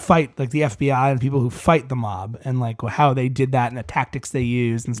dudes who would fight, like the FBI and people who fight the mob and like how they did that and the tactics they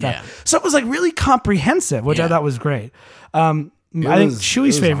used and stuff. Yeah. So it was like really comprehensive, which I Yeah. thought was great. I think was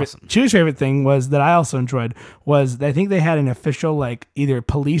Chewy's favorite thing was that I also enjoyed was I think they had an official like either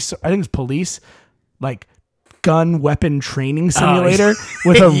police, I think it was police, like gun weapon training simulator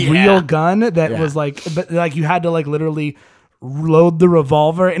with a Yeah. real gun that Yeah. was like, but like you had to like literally load the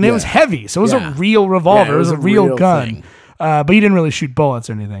revolver and it was heavy, so it was Yeah. a real revolver. Yeah, it was a real gun, thing. but you didn't really shoot bullets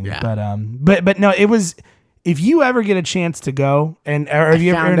or anything. Yeah. But no, it was. If you ever get a chance to go or if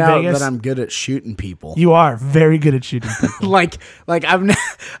you ever Found in out Vegas, that I'm good at shooting people. you are very good at shooting people. like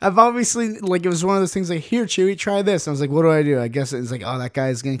I've obviously, like, it was one of those things like, here, Chewy, try this. And I was like, what do? I guess it's like, oh, that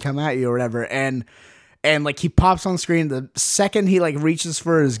guy's gonna come at you or whatever. And like he pops on screen the second he like reaches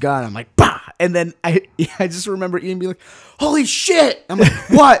for his gun, I'm like, bah! And then I just remember Ian being like, holy shit! I'm like,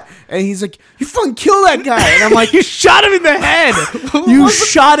 what? And he's like, you fucking kill that guy. And I'm like, You shot him in the head. You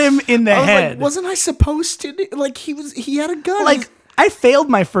shot him in the I was head. like, wasn't I supposed to? Like he had a gun. Like I failed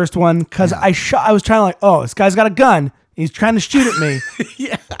my first one because I was trying to like, oh, this guy's got a gun. He's trying to shoot at me.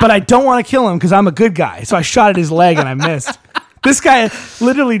 But I don't want to kill him because I'm a good guy. So I shot at his leg and I missed. This guy,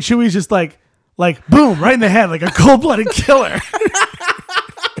 literally, Chewy's just like boom, right in the head, like a cold-blooded killer.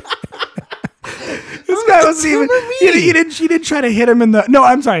 This guy was even. You didn't try to hit him in the. No,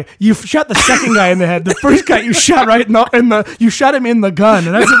 I'm sorry. You shot the second guy in the head. The first guy you shot right in the. You shot him in the gun,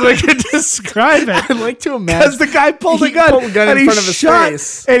 and that's the way I could describe it. I'd like to imagine Because the guy pulled a He gun, pulled a gun and in he front of his shot,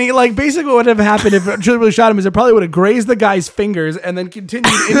 face. and he like basically what would have happened if it really shot him is it probably would have grazed the guy's fingers and then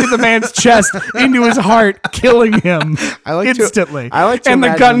continued into the man's chest, into his heart, killing him I like to- instantly. I like to and the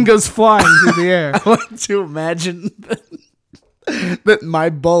imagine- gun goes flying through the air. I like to imagine that my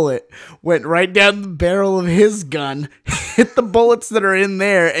bullet went right down the barrel of his gun, hit the bullets that are in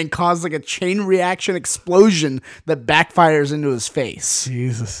there and cause like a chain reaction explosion that backfires into his face.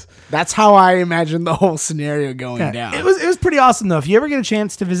 Jesus. That's how I imagine the whole scenario going down. It was pretty awesome though. If you ever get a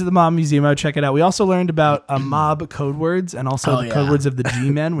chance to visit the Mob Museum, I would check it out. We also learned about mob code words and also the code words of the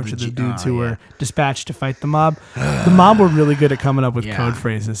G-men, which are the dudes who were dispatched to fight the mob. The mob were really good at coming up with code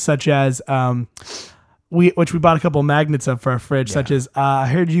phrases, such as which we bought a couple of magnets of for our fridge, such as I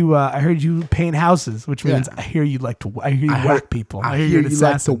heard you paint houses, which means I hear you whack people. I hear you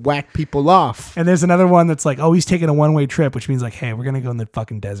like to whack people off. And there's another one that's like, oh, he's taking a one-way trip, which means like, hey, we're gonna go in the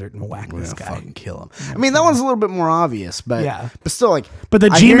fucking desert and whack this guy, fucking kill him. I mean, that one's a little bit more obvious, but still, like, but the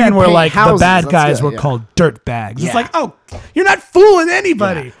G-men were like houses, the bad guys were called dirt bags. It's like, oh, you're not fooling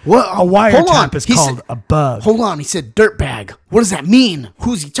anybody. Yeah. Well, a wiretap is called a bug. Hold on, he said dirt bag. What does that mean?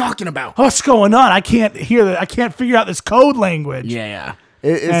 Who's he talking about? What's going on? I can't hear that. I can't figure out this code language. Yeah.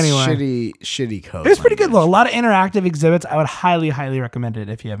 It's shitty code. It's pretty good though. A lot of interactive exhibits. I would highly recommend it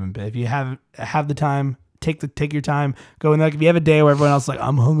if you haven't been. If you have the time, take your time. Go in there. Like, if you have a day where everyone else is like,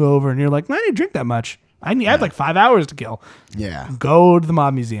 I'm hungover, and you're like, I didn't drink that much. I had like 5 hours to kill. Yeah. Go to the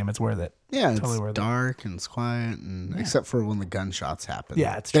Mob Museum. It's worth it. Yeah, totally it's worth dark and it's quiet, and except for when the gunshots happen.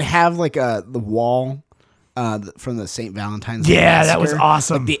 Yeah, they have like the wall from the St. Valentine's. Yeah, that was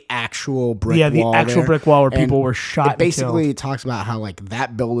awesome. Like the actual brick wall. Yeah, the actual brick wall where people were shot. It basically talks about how like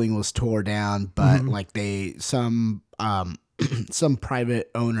that building was tore down, but like some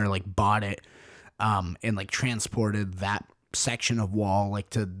private owner like bought it and like transported that section of wall like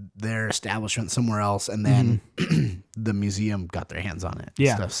to their establishment somewhere else, and then the museum got their hands on it.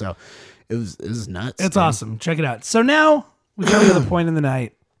 Yeah, stuff. So it was nuts. It's awesome. Check it out. So now we come to the point in the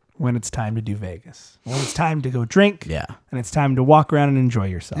night when it's time to do Vegas. When it's time to go drink. Yeah, and it's time to walk around and enjoy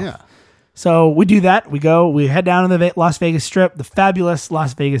yourself. Yeah. So we do that. We head down to the Las Vegas Strip, the fabulous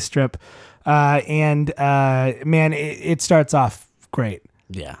Las Vegas Strip, and man, it starts off great.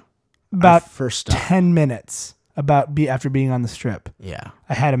 Yeah, about first 10 minutes. After being on the Strip,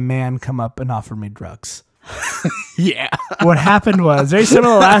 I had a man come up and offer me drugs. What happened was very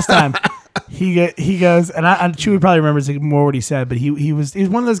similar to last time. He goes, and Chewy probably remembers more what he said, but he was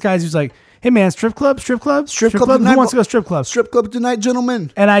one of those guys who's like, "Hey man, strip club. Who wants to go strip club? Strip club tonight,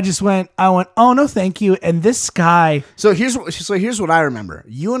 gentlemen." And I went, "Oh no, thank you." And this guy. So here's what I remember.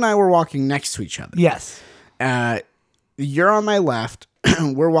 You and I were walking next to each other. Yes. You're on my left.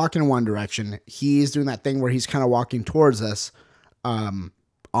 We're walking in one direction. He's doing that thing where he's kind of walking towards us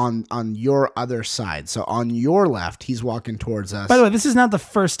on your other side. So on your left, he's walking towards us. By the way, this is not the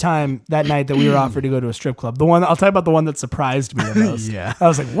first time that night that we were offered to go to a strip club. I'll tell you about the one that surprised me the most. Yeah. I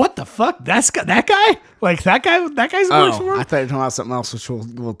was like, what the fuck? That guy? Like that guy's works for him? I thought you were talking about something else, which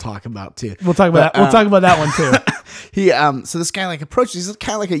we'll talk about too. We'll talk about that. We'll talk about that one too. So this guy like approaches, he's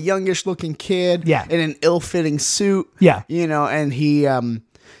kind of like a youngish looking kid. Yeah. In an ill-fitting suit. Yeah. And he,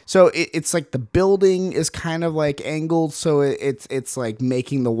 so it's like the building is kind of like angled, so it's like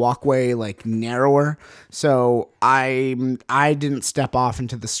making the walkway like narrower. So I didn't step off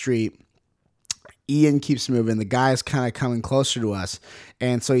into the street. Ian keeps moving. The guy's kind of coming closer to us,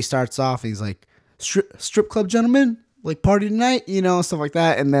 and so he starts off. And he's like, "Strip club gentlemen, like party tonight, stuff like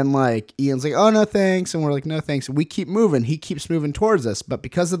that." And then like Ian's like, "Oh no, thanks," and we're like, "No thanks." And we keep moving. He keeps moving towards us, but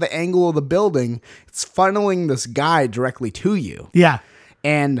because of the angle of the building, it's funneling this guy directly to you. Yeah.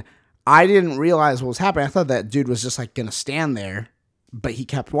 And I didn't realize what was happening. I thought that dude was just like going to stand there, but he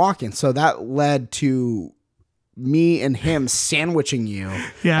kept walking. So that led to me and him sandwiching you,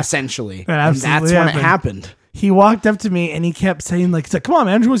 essentially. And that's when it happened. He walked up to me and he kept saying like, "Come on,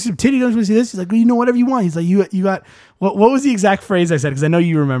 man, don't you want to see some titty? Don't you want to see this?" He's like, "Well, whatever you want." He's like, "You got what was the exact phrase I said? Because I know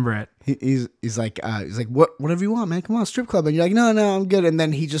you remember it." He's like, whatever you want, man. Come on, strip club. And you're like, no, I'm good. And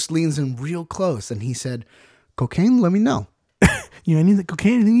then he just leans in real close and he said, "Cocaine, let me know." Need the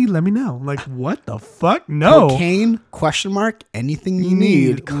cocaine? Anything you need, let me know. I'm like, what the fuck? No. Cocaine, ? Anything you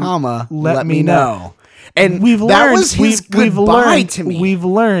need, comma, let me know. And that was his goodbye to me. We've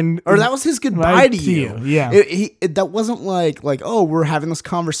learned. Or that was his goodbye to you. Yeah. That wasn't like, oh, we're having this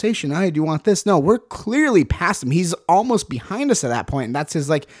conversation. Hey, do you want this? No, we're clearly past him. He's almost behind us at that point. And that's his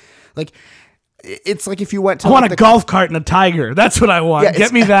like, it's like if you went to I want a golf cart and a tiger. That's what I want. Yeah,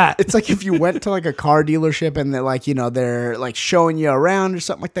 get me that. It's like if you went to like a car dealership and they're like, they're like showing you around or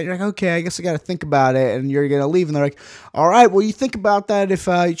something like that. You're like, okay, I guess I got to think about it. And you're going to leave. And they're like, all right, well, you think about that. If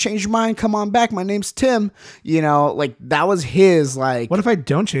you change your mind, come on back. My name's Tim. Like that was his like. What if I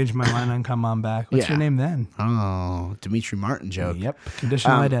don't change my mind and come on back? What's your name then? Oh, Dimitri Martin joke. Yep.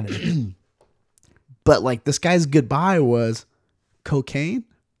 Conditional identity. But like this guy's goodbye was cocaine.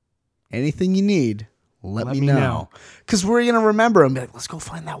 Anything you need, let me know. Because we're going to remember and be like, let's go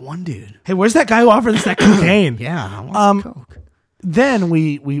find that one dude. Hey, where's that guy who offered us that cocaine? Yeah, I want some coke. Then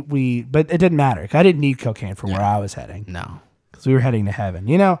but it didn't matter. I didn't need cocaine for where I was heading. No. Because we were heading to heaven.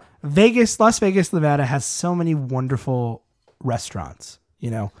 You know, Las Vegas, Nevada has so many wonderful restaurants.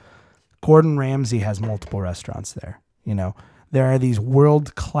 You know, Gordon Ramsay has multiple restaurants there. You know, there are these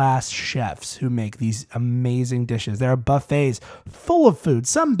world-class chefs who make these amazing dishes. There are buffets full of food,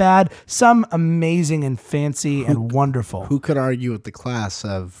 some bad, some amazing and fancy and wonderful. Who could argue with the class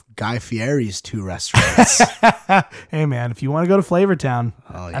of Guy Fieri's 2 restaurants? Hey, man, if you want to go to Flavortown,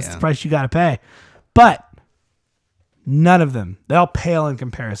 Oh, that's yeah. the price you got to pay. But none of them, they all pale in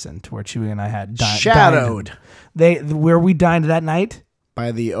comparison to where Chewy and I had Shadowed dined. Where we dined that night?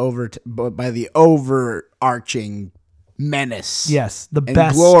 by the overarching menace. Yes, the and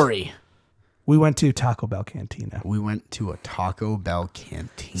best. glory. We went to Taco Bell Cantina. We went to a Taco Bell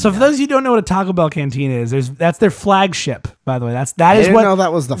cantina. So for those of you who don't know what a Taco Bell Cantina is, that's their flagship, by the way. That is didn't what know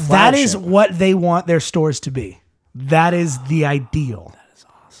that was the That is flagship. what they want their stores to be. That is the ideal. That is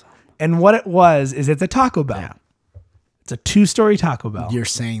awesome. And what it was is it's a Taco Bell. Yeah. It's a 2-story Taco Bell. You're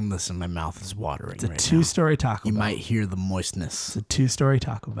saying this and my mouth is watering It's a right 2-story Taco now. You Bell. might hear the moistness. It's a 2-story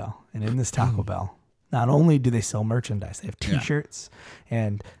Taco Bell. And in this Taco Bell, not only do they sell merchandise, they have T-shirts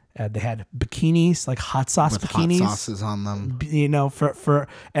and they had bikinis, like hot sauce With bikinis. hot sauces on them. You know,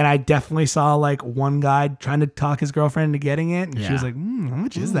 and I definitely saw like one guy trying to talk his girlfriend into getting it, and she Yeah. was like, "How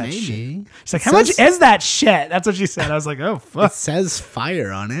much is that shit?" Maybe. She's like, "How much is that shit?" That's what she said. I was like, "Oh It fuck, says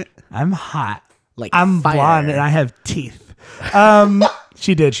fire on it. I'm hot, Like I'm fire. blonde, and I have teeth."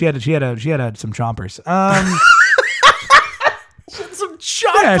 She did. She had some chompers. Some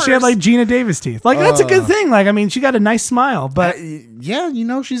choppers. Yeah, she had like Gina Davis teeth. Like that's a good thing. Like I mean, she got a nice smile, but Yeah, you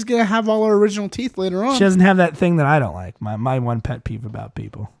know she's gonna have all her original teeth later on. she doesn't have that thing that I don't like. My one pet peeve about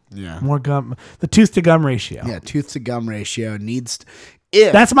people. Yeah. More gum. The tooth to gum ratio. Yeah, tooth to gum ratio needs.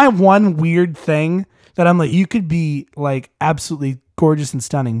 If That's my one weird thing that I'm like, you could be like absolutely gorgeous and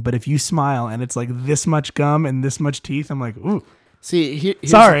stunning, but if you smile and it's like this much gum and this much teeth, I'm like, ooh. see, here's the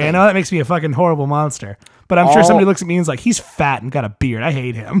Sorry, I thing. know that makes me a fucking horrible monster. But I'm sure somebody looks at me and is like, he's fat and got a beard. I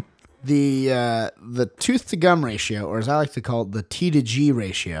hate him. The tooth to gum ratio, or as I like to call it, the T to G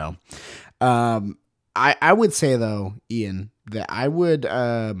ratio. I would say though, Ian, that I would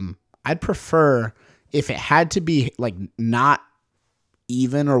I'd prefer if it had to be like not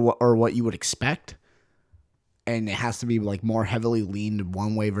even or what you would expect, and it has to be like more heavily leaned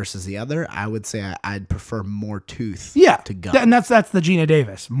one way versus the other. I would say I'd prefer more tooth to gum. And that's the Gina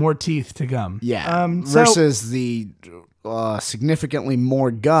Davis. More teeth to gum. Yeah. So- versus the significantly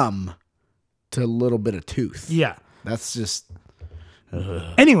more gum to a little bit of tooth. Yeah. That's just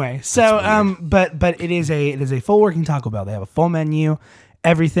Anyway, so but it is a full working Taco Bell. They have a full menu,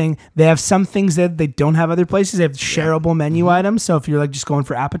 everything. They have some things that they don't have other places. They have shareable menu items. So if you're like just going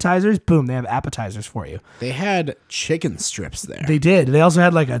for appetizers, boom, they have appetizers for you. they had chicken strips there. They did. They also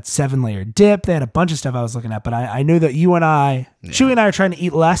had like a 7-layer dip. They had a bunch of stuff I was looking at, but I knew that you and Chewy and I are trying to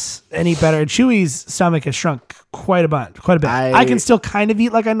eat less and eat better. And Chewy's stomach has shrunk quite a bit. I can still kind of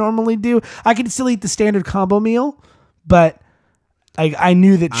eat like I normally do. I can still eat the standard combo meal, but I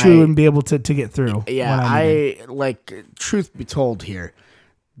knew that Chewy wouldn't be able to get through. Yeah, what I needed. I like truth be told here.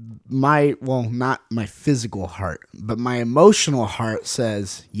 Not my physical heart, but my emotional heart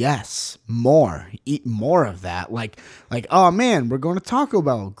says yes, more, eat more of that. Like, oh man, we're going to Taco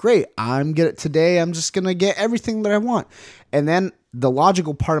Bell. Great, I'm today. I'm just gonna get everything that I want, and then the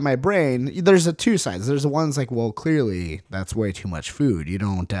logical part of my brain, there's two sides. There's the one's like, well, clearly that's way too much food. You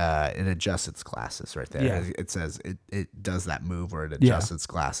don't. It adjusts its glasses right there. Yeah. It says it does that move where it adjusts its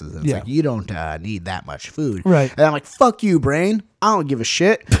glasses. And it's Yeah. like you don't need that much food. Right. And I'm like, fuck you, brain. I don't give a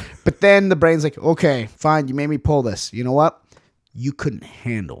shit. But then the brain's like, okay, fine. You made me pull this. You know what? You couldn't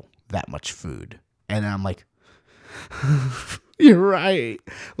handle that much food. And I'm like, you're right.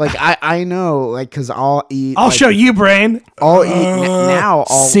 Like, I know, like, because I'll eat. I'll like, show you, brain. I'll eat now.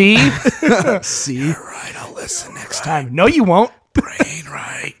 See? See? Right, I'll listen next time. No, you won't. Brain,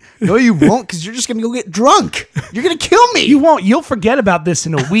 right. No, you won't, because you're just going to go get drunk. You're going to kill me. You won't. You'll forget about this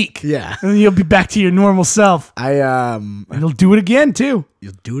in a week. Yeah. And then you'll be back to your normal self. And And you'll do it again, too.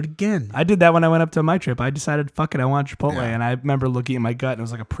 you'll do it again. I did that when I went up to my trip. I decided, fuck it, I want Chipotle. Yeah. And I remember looking at my gut, and it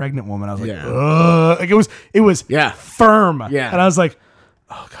was like a pregnant woman. I was like, Yeah. ugh. Like it was Yeah. firm. Yeah. And I was like,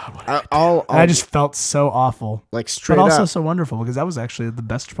 Oh God, what did I do? I'll I just felt so awful, like straight but also up. so wonderful because that was actually the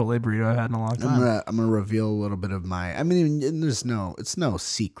best Chipotle burrito I've had in a long time. I'm gonna reveal a little bit of my. I mean, it's no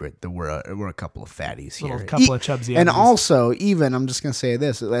secret that we're a couple of fatties here, Little couple of chubsy and uggies. also even I'm just gonna say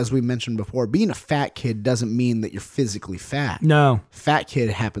this, as we mentioned before, being a fat kid doesn't mean that you're physically fat. No, Fat kid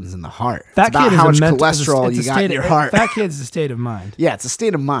happens in the heart. fat it's about kid is how a much mental, cholesterol it's a you got state in your of, heart. Fat kid's a state of mind. Yeah, it's a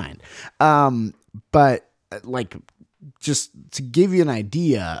state of mind. But like, just to give you an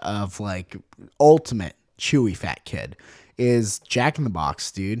idea of like ultimate chewy fat kid is Jack in the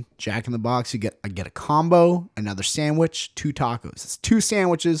Box, dude. Jack in the Box, I get a combo, another sandwich, 2 tacos. It's 2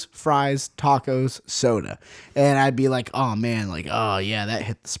 sandwiches, fries, tacos, soda. And I'd be like, oh man, like, oh yeah, that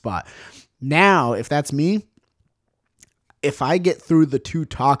hit the spot. Now, if that's me, if I get through the 2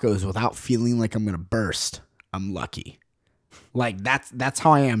 tacos without feeling like I'm gonna burst, I'm lucky. Like that's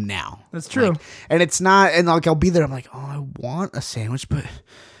how I am now. That's true. Like, and it's not, and like I'll be there. I'm like, oh, I want a sandwich, but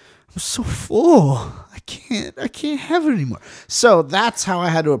I'm so full. I can't have it anymore. So that's how I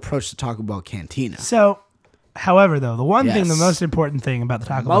had to approach the Taco Bell Cantina. So, however, though, the one thing, the Yes. most important thing about the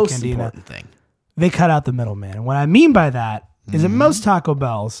Taco Bell Most Cantina, important thing. they cut out the middleman. And what I mean by that is that most Taco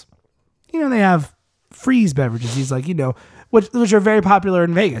Bells, they have freeze beverages. These which are very popular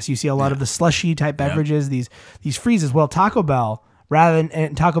in Vegas. You see a lot of the slushy type beverages, these freezes. Well, Taco Bell,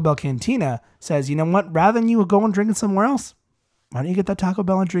 and Taco Bell Cantina says, you know what? Rather than you go and drink it somewhere else, why don't you get that Taco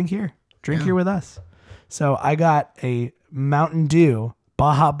Bell and drink here? Drink here with us. So I got a Mountain Dew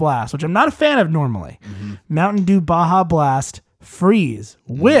Baja Blast, which I'm not a fan of normally. Mountain Dew Baja Blast freeze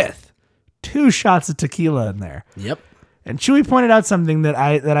with 2 shots of tequila in there. Yep. And Chewy pointed out something that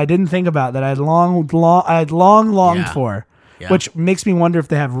I didn't think about, that I had long longed for, which makes me wonder if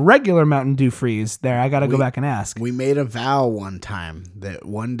they have regular Mountain Dew freeze there. I got to go back and ask. We made a vow one time that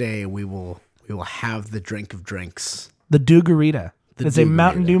one day we will have the drink of drinks. The Dew-Garita. It's a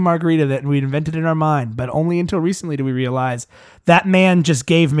Mountain Dew-Garita. Dew margarita that we invented in our mind, but only until recently do we realize that man just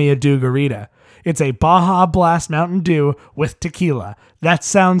gave me a Dew-Garita. It's a Baja Blast Mountain Dew with tequila. That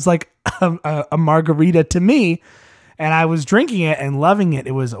sounds like a margarita to me. And I was drinking it and loving it.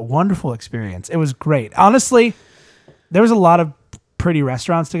 It was a wonderful experience. It was great. Honestly, there was a lot of pretty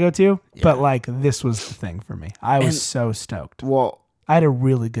restaurants to go to, but like this was the thing for me. I was so stoked. Well, I had a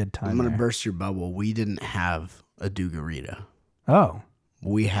really good time. I'm going to there. burst your bubble. We didn't have a Dew-Garita. Oh.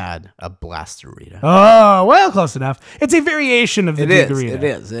 We had a Blasterita. Oh, well, close enough. It's a variation of the Dew-Garita.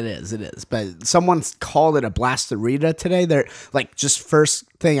 It is. But someone called it a Blasterita today. They're like, just first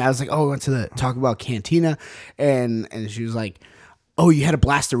thing, I was like, oh, I went to the Taco Bell Cantina, and she was like, oh, you had a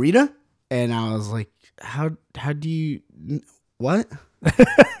Blasterita? And I was like, how do you, what?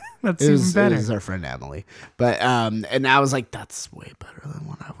 That's even better. It was our friend Emily. But, and I was like, that's way better than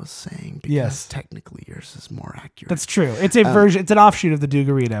what I was saying, because technically yours is more accurate. That's true. It's a version. It's an offshoot of the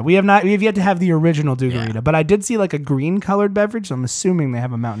Dew-Garita. We have yet to have the original Dew-Garita, but I did see like a green colored beverage. So I'm assuming they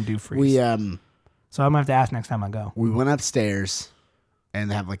have a Mountain Dew freeze. So I'm gonna have to ask next time I go. We went upstairs,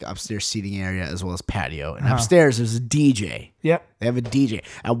 and they have like upstairs seating area as well as patio. And upstairs there's a DJ. Yep. They have a DJ.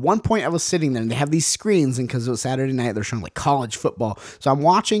 At one point I was sitting there, and they have these screens, and because it was Saturday night, they're showing like college football. So I'm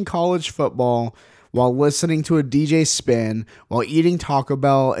watching college football while listening to a DJ spin, while eating Taco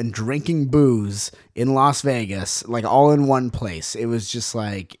Bell and drinking booze in Las Vegas, like all in one place. It was just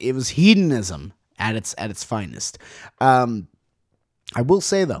like, it was hedonism at its finest. I will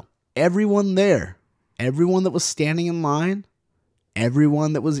say though, everyone there, everyone that was standing in line,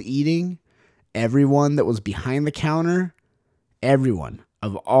 everyone that was eating, everyone that was behind the counter, everyone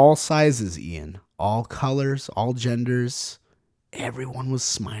of all sizes, Ian, all colors, all genders, everyone was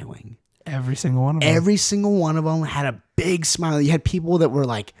smiling. Every single one of them. Every single one of them had a big smile. You had people that were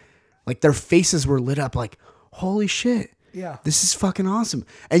like their faces were lit up like, holy shit. Yeah. This is fucking awesome.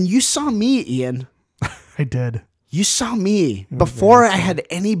 And you saw me, Ian. I did. You saw me before I had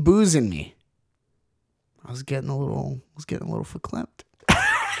any booze in me. I was getting a little verklempt.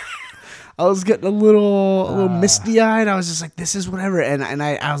 I was getting a little misty-eyed. I was just like, this is whatever. And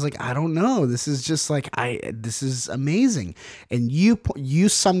I was like, I don't know. This is just like, this is amazing. And you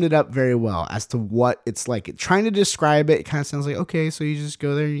summed it up very well as to what it's like. Trying to describe it, it kind of sounds like, okay, so you just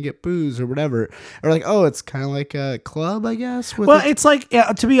go there and you get booze or whatever. Or like, oh, it's kind of like a club, I guess. It's like,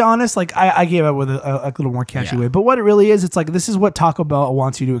 to be honest, like I gave up with a little more catchy way. But what it really is, it's like, this is what Taco Bell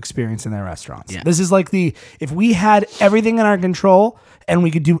wants you to experience in their restaurants. Yeah. This is like if we had everything in our control and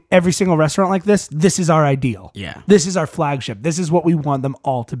we could do every single restaurant like this is our ideal. Yeah. This is our flagship. This is what we want them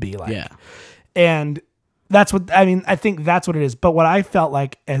all to be like. Yeah. And that's what, I think that's what it is. But what I felt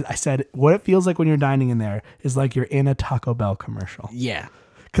like, as I said, what it feels like when you're dining in there is like you're in a Taco Bell commercial. Yeah.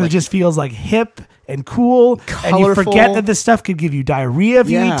 because it just feels like hip and cool, and you Colorful. forget that this stuff could give you diarrhea if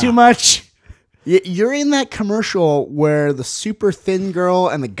you Yeah. eat too much. You're in that commercial where the super thin girl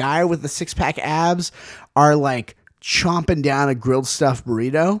and the guy with the 6-pack abs are like chomping down a grilled stuffed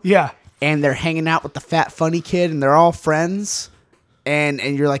burrito. Yeah. And they're hanging out with the fat funny kid and they're all friends. And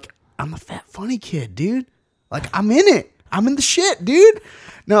you're like, I'm a fat funny kid, dude. Like, I'm in it. I'm in the shit, dude.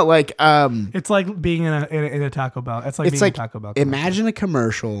 No, like, It's like being in a Taco Bell. It's like it's being like, in a Taco Bell. commercial. imagine a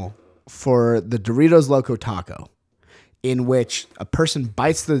commercial for the Doritos Loco Taco in which a person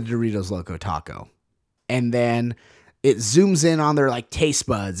bites the Doritos Loco Taco and then it zooms in on their like taste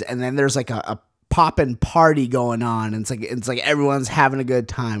buds and then there's like a poppin' party going on and it's like everyone's having a good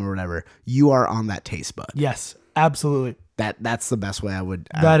time or whatever. You are on that taste bud. Yes, absolutely. That's the best way I would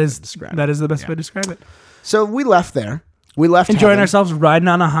describe that it. is the best way to describe it. So we left there. We left Enjoying heaven. ourselves, riding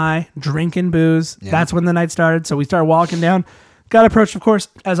on a high, drinking booze. Yeah. That's when the night started. So we started walking down. Got approached, of course,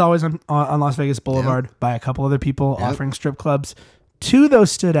 as always on Las Vegas Boulevard by a couple other people offering strip clubs. Two, though,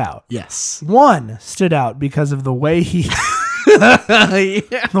 stood out. Yes. One stood out because of the way he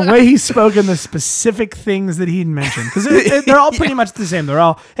the way he spoke and the specific things that he'd mentioned. Because they're all pretty much the same. They're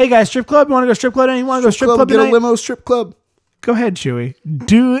all, hey guys, strip club. You want to go strip club? You want to go strip club Get tonight? a limo strip club. Go ahead, Chewy.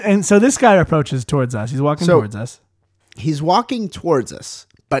 And so this guy approaches towards us. He's walking towards us. He's walking towards us,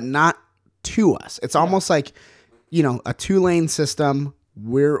 but not to us. It's almost like, you know, a 2-lane system.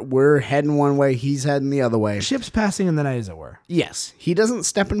 We're heading one way, he's heading the other way. Ships passing in the night, as it were. Yes, he doesn't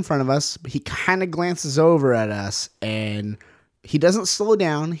step in front of us, but he kind of glances over at us and he doesn't slow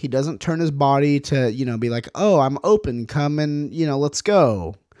down. He doesn't turn his body to, you know, be like, oh, I'm open. Come and, you know, let's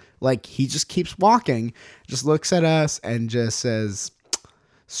go. Like, he just keeps walking, just looks at us and just says,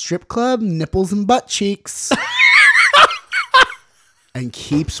 strip club, nipples and butt cheeks. And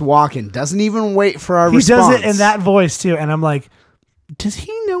keeps walking. Doesn't even wait for our response. He does it in that voice, too. And I'm like, does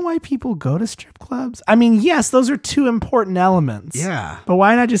he know why people go to strip clubs? I mean, yes, those are two important elements. Yeah. But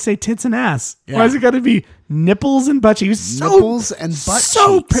why not just say tits and ass? Yeah. Why is it got to be nipples and butt cheeks? Nipples and butt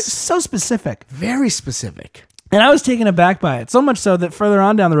cheeks. So specific. Very specific. And I was taken aback by it. So much so that further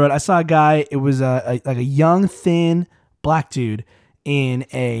on down the road, I saw a guy. It was like a young, thin black dude in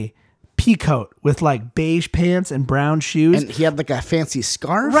a pea coat with like beige pants and brown shoes. And he had like a fancy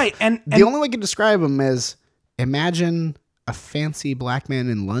scarf. Right. And the only way I can describe him is imagine a fancy black man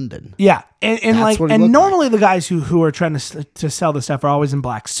in London. yeah. And like, what he and looked normally the guys who are trying to sell this stuff are always in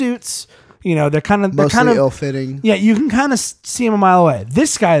black suits. You know, they're kind of ill-fitting. Yeah, you can kind of see him a mile away.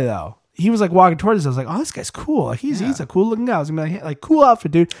 This guy though, he was like walking towards us. I was like, oh, this guy's cool. Like he's a cool looking guy. I was gonna be like cool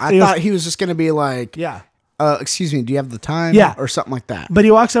outfit, dude. I thought he was just going to be like, yeah. Excuse me, do you have the time? Yeah. Or something like that. But he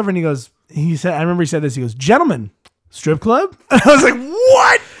walks over and he said, I remember he said this. He goes, gentlemen, strip club? And I was like,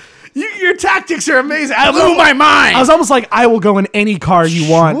 what? Your tactics are amazing. I blew my mind. I was almost like, I will go in any car you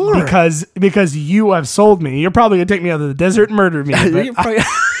want because you have sold me. You're probably going to take me out of the desert and murder me. You probably-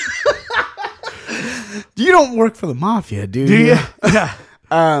 You don't work for the mafia, dude. Do you? Yeah.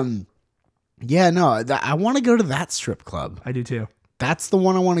 Yeah, no, I want to go to that strip club. I do too. That's the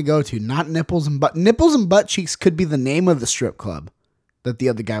one I want to go to, not nipples and butt. Nipples and butt cheeks could be the name of the strip club that the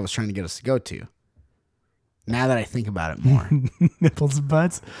other guy was trying to get us to go to. Now that I think about it more. Nipples and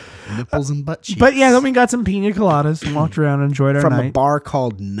butts. Nipples and butt cheeks. But yeah, then we got some pina coladas and walked around and enjoyed our from night. a bar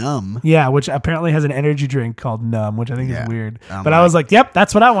called Numb. Yeah, which apparently has an energy drink called Numb, which I think Yeah. is weird. I'm But I was like, yep,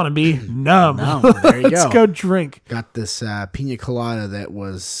 that's what I want to be. Numb. Numb. There you Let's go drink. Got this pina colada that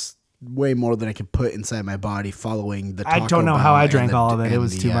was way more than I could put inside my body following the Taco I don't know Bell how I and drank the- all of it. It and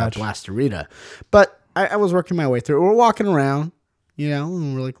was the, too much. Blastarita. But I was working my way through. We're walking around, you know,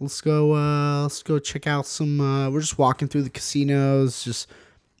 and we're like, let's go check out some, we're just walking through the casinos, just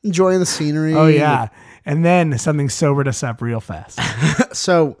enjoying the scenery. Oh, yeah. And then something sobered us up real fast.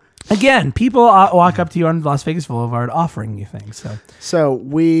 So Again, people walk up to you on Las Vegas Boulevard offering you things. So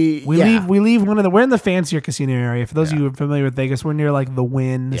we leave one of the. We're in the fancier casino area. For those of you who are familiar with Vegas, we're near like the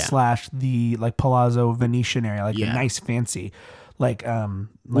Wynn / the like Palazzo Venetian area, like the nice fancy, like we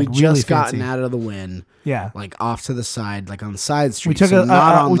really just fancy. gotten out of the Wynn. Yeah, like off to the side, like on the side street. We took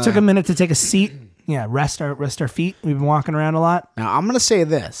took a minute to take a seat. Yeah, rest our feet. We've been walking around a lot. Now I'm gonna say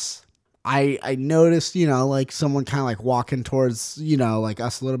this. I noticed, like someone kind of like walking towards, like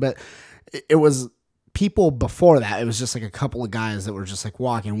us a little bit. It was people before that. It was just like a couple of guys that were just like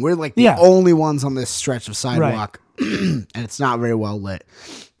walking. We're like the only ones on this stretch of sidewalk, and it's not very well lit.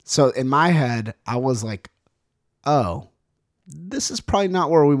 So in my head, I was like, oh, this is probably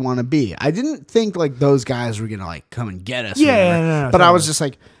not where we want to be. I didn't think like those guys were going to like come and get us. Yeah, but I was just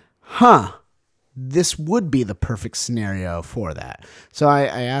like, huh. this would be the perfect scenario for that. So I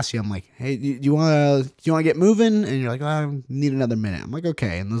asked you, I'm like, hey, do you want to get moving? And you're like, I need another minute. I'm like,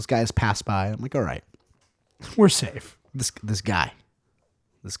 okay. And those guys pass by. I'm like, all right, We're safe. this guy,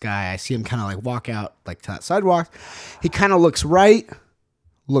 I see him kind of like walk out like to that sidewalk. He kind of looks right,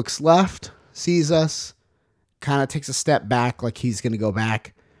 looks left, sees us, kind of takes a step back like he's going to go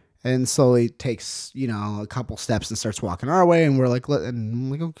back, and slowly takes, a couple steps and starts walking our way. And we're like,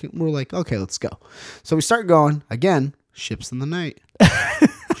 okay, let's go. So we start going again. Ships in the night.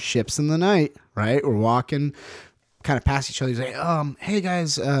 Ships in the night, right? We're walking kind of past each other. He's like, hey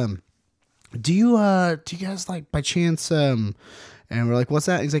guys, do you guys like by chance, and we're like, what's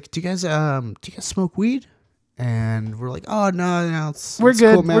that? He's like, do you guys smoke weed? And we're like, oh no, We're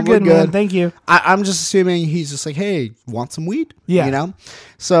good. Cool, man. We're good, man. Thank you. I'm just assuming he's just like, hey, want some weed? Yeah.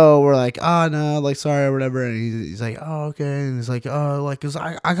 So we're like, oh no, like sorry or whatever. And he's like, oh okay. And he's like, oh, like, cause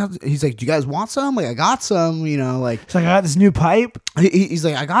I got. He's like, do you guys want some? Like, I got some. Like. It's like, I got this new pipe. He's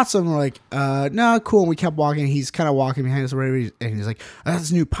like, I got some. We're like, no, cool. And we kept walking. He's kind of walking behind us, whatever. And he's like, I got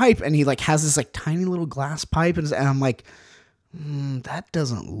this new pipe. And he like has this like tiny little glass pipe, and I'm like, that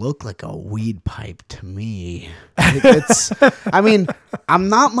doesn't look like a weed pipe to me. I mean, I'm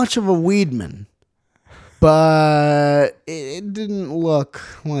not much of a weedman, but it didn't look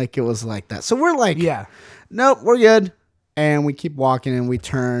like it was like that. So we're like, Yeah. nope, we're good. And we keep walking and we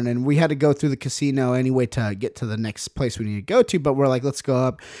turn, and we had to go through the casino anyway to get to the next place we need to go to. But we're like, let's go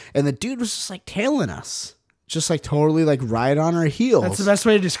up. And the dude was just like tailing us. Just like totally like right on our heels. That's the best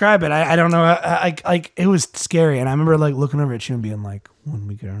way to describe it. I don't know. Like it was scary, and I remember like looking over at you and being like, when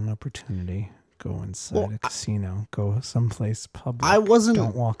we get an opportunity, go inside a casino, go someplace public.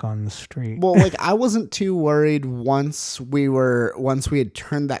 Don't walk on the street. Well, like I wasn't too worried once we had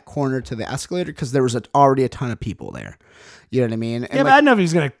turned that corner to the escalator, because there was already a ton of people there. You know what I mean? And yeah, but I don't know if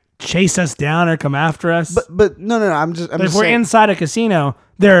he's gonna chase us down or come after us. But no. I'm just if we're saying, inside a casino,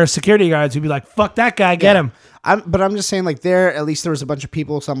 there are security guards who'd be like, "Fuck that guy, get him." I'm just saying, like, at least there was a bunch of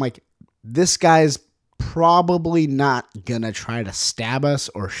people. So I'm like, this guy's probably not gonna try to stab us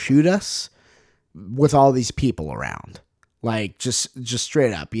or shoot us with all these people around. Like, just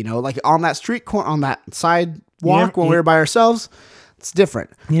straight up, like on that street corner, on that sidewalk when we were by ourselves. It's different.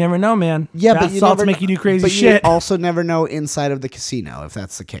 You never know, man. Yeah, Bath but you salts never make you do crazy but shit. You also never know inside of the casino if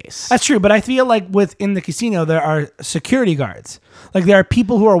that's the case. That's true, but I feel like within the casino there are security guards. Like there are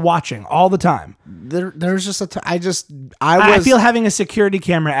people who are watching all the time. There's just I feel having a security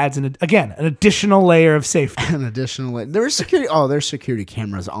camera adds an additional layer of safety. An additional layer. There's security. Oh, there's security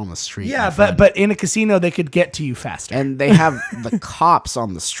cameras on the street. Yeah, but in a casino they could get to you faster. And they have the cops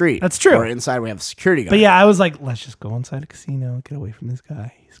on the street. That's true. Or inside we have a security guard. But yeah, I was like, let's just go inside a casino, get away from this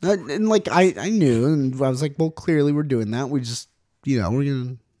guy. And like I knew, and I was like, well, clearly we're doing that. We just,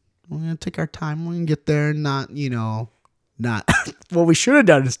 we're gonna take our time. We're gonna get there, and not. What we should have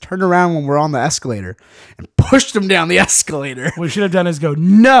done is turn around when we're on the escalator and push them down the escalator. What we should have done is go,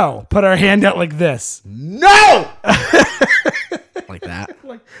 no, put our hand out like this. No! Like that.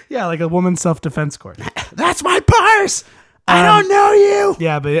 Like a woman's self-defense course. That's my purse! I don't know you!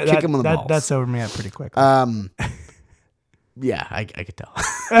 Yeah, but Kick him in the balls. that sobered me up pretty quick. Yeah, I could tell.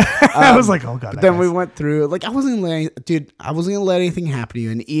 I was like, oh god. But then we went through, like, I wasn't gonna let anything happen to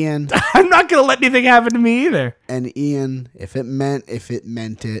you. And Ian, I'm not gonna let anything happen to me either. And Ian, if it meant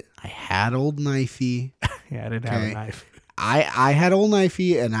it, I had old knifey. Yeah, I didn't have a knife. I had old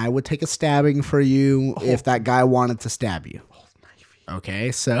knifey, and I would take a stabbing for you if that guy wanted to stab you.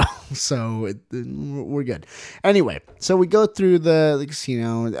 Okay, so we're good. Anyway, so we go through the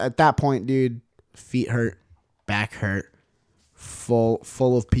casino. At that point, dude, feet hurt, back hurt.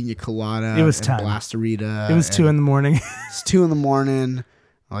 Full of pina colada. It was and time. Blastarita. It was 2 a.m. It's 2 a.m.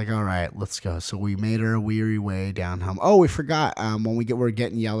 Like, all right, let's go. So we made our weary way down home. Oh, we forgot. When we were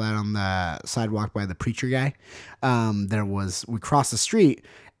getting yelled at on the sidewalk by the preacher guy. We crossed the street,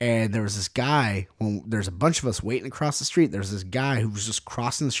 and there was this guy. When there's a bunch of us waiting across the street, there's this guy who was just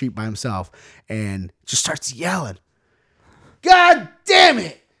crossing the street by himself and just starts yelling, "God damn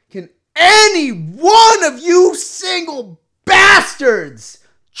it! Can any one of you single bastards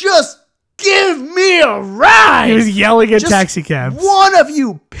just give me a ride?" He was yelling at taxi cabs. One of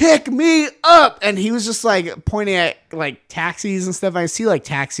you pick me up. And he was just like pointing at like taxis and stuff. I see like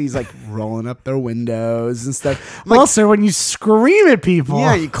taxis like rolling up their windows and stuff. Well, sir, when you scream at people,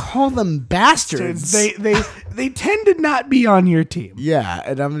 yeah, you call them bastards. They tend to not be on your team. Yeah,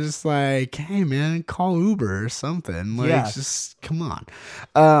 and I'm just like, hey man, call Uber or something. Like, just come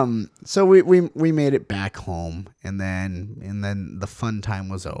on. So we made it back home, and then the fun time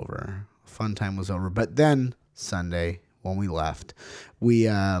was over. But then Sunday when we left, we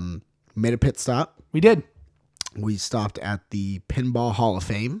made a pit stop. We did. We stopped at the Pinball Hall of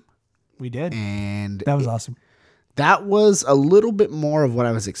Fame. We did. And That was awesome. that was a little bit more of what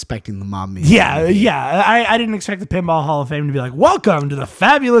I was expecting the Mob Museum. Yeah. I didn't expect the Pinball Hall of Fame to be like, welcome to the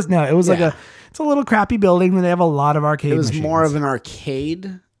fabulous. No, it was it's a little crappy building where they have a lot of arcade It was machines. more of an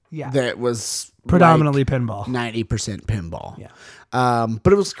arcade that was predominantly pinball. 90% pinball. Yeah.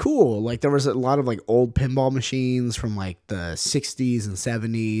 But it was cool. Like there was a lot of like old pinball machines from like the 60s and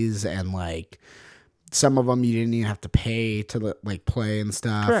 70s, and like some of them you didn't even have to pay to like play and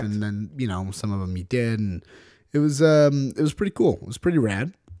stuff. Correct. And then, you know, some of them you did, and it was pretty cool. It was pretty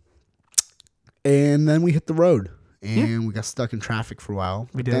rad. And then we hit the road. And we got stuck in traffic for a while.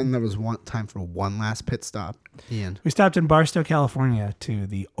 We did. Then there was time for one last pit stop. And We stopped in Barstow, California to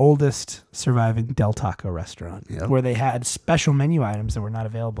the oldest surviving Del Taco restaurant, where they had special menu items that were not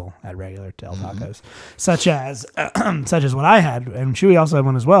available at regular Del Tacos, such as what I had, and Chewy also had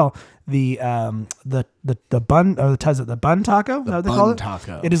one as well. The bun, or the bun taco. Is that what they call bun it?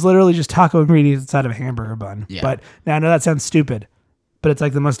 taco. It is literally just taco ingredients inside of a hamburger bun. Yeah. But now I know that sounds stupid, but it's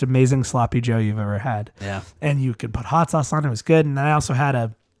like the most amazing sloppy Joe you've ever had. Yeah. And you could put hot sauce on it. It was good. And then I also had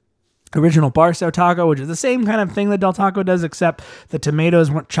a original Barstow taco, which is the same kind of thing that Del Taco does, except the tomatoes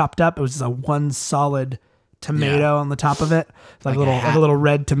weren't chopped up. It was just a one solid tomato on the top of it. It's like a little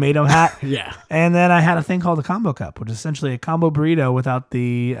red tomato hat. Yeah. And then I had a thing called a combo cup, which is essentially a combo burrito without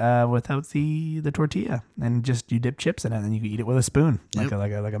the tortilla. And just you dip chips in it, and then you can eat it with a spoon, like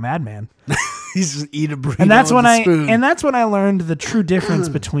a madman. He's just eat a burrito. And that's with when a spoon. that's when I learned the true difference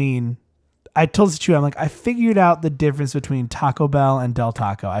between. I told this to you. I'm like, I figured out the difference between Taco Bell and Del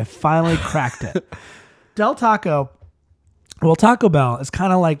Taco. I finally cracked it. Del Taco, well, Taco Bell is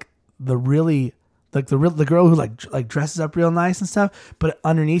kind of like the girl who like dresses up real nice and stuff, but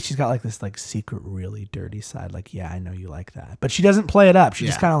underneath she's got like this like secret really dirty side. Like, yeah, I know you like that, but she doesn't play it up. She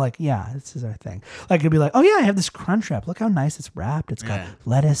just kind of like, yeah, this is our thing. Like it'd be like, oh yeah, I have this crunch wrap. Look how nice it's wrapped. It's got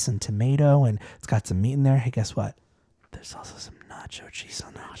lettuce and tomato, and it's got some meat in there. Hey, guess what? There's also some nacho cheese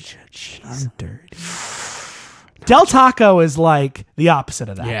on nacho cheese. I'm dirty. Del Taco is like the opposite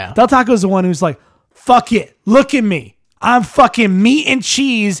of that. Yeah. Del Taco is the one who's like, fuck it, look at me. I'm fucking meat and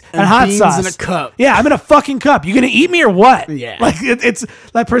cheese and hot beans sauce in a cup. Yeah, I'm in a fucking cup. You gonna eat me or what? Yeah. Like it's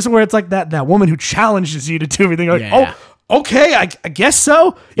that person where it's like that woman who challenges you to do everything. Like, Yeah. oh, okay, I guess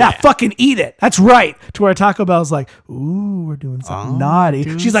so. Yeah, fucking eat it. That's right. To where Taco Bell's like, ooh, we're doing something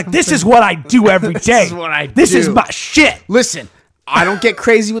naughty. She's like, this is what I do every day. is what I This is do. my shit. Listen, I don't get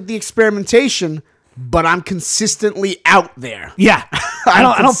crazy with the experimentation, but I'm consistently out there. Yeah. I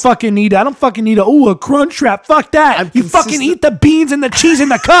don't fucking need a crunch wrap. Fuck that. You fucking eat the beans and the cheese in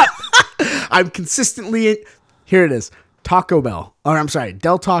the cup. I'm consistently here it is. Taco Bell. Or I'm sorry,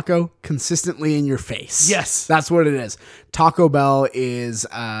 Del Taco, consistently in your face. Yes. That's what it is. Taco Bell is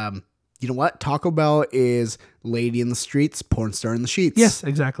you know what? Taco Bell is lady in the streets, porn star in the sheets. Yes,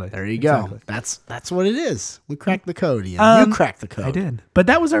 exactly. There you go. That's what it is. We cracked the code, Ian. You cracked the code. I did. But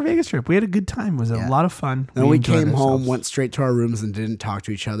that was our Vegas trip. We had a good time. It was a lot of fun. Then we enjoyed came home, ourselves. went straight to our rooms, and didn't talk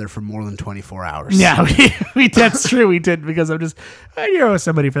to each other for more than 24 hours. Yeah, that's true. We did, because I'm just, you're with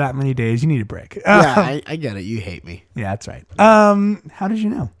somebody for that many days. You need a break. Yeah, I get it. You hate me. Yeah, that's right. How did you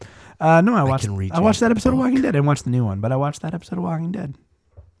know? No, I watched that episode of Walking Dead. I didn't watch the new one, but I watched that episode of Walking Dead.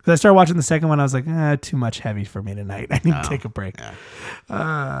 Because I started watching the second one, I was like, too much heavy for me tonight. I need to take a break.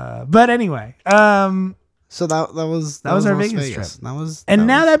 Yeah. But anyway, so that was our Las Vegas trip.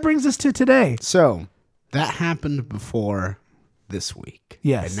 Now that brings us to today. So that happened before this week.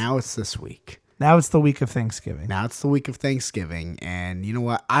 Yes. And now it's this week. Now it's the week of Thanksgiving. Now it's the week of Thanksgiving, and you know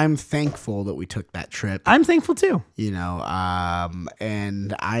what? I'm thankful that we took that trip. I'm thankful too. You know,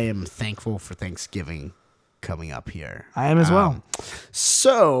 and I am thankful for Thanksgiving coming up here. I am as well.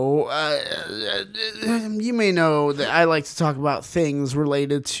 So, you may know that I like to talk about things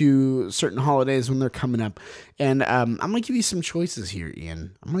related to certain holidays when they're coming up, and I'm gonna give you some choices here,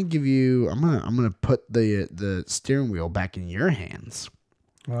 Ian. I'm gonna put the steering wheel back in your hands.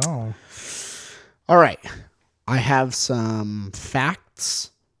 Oh. All right, I have some facts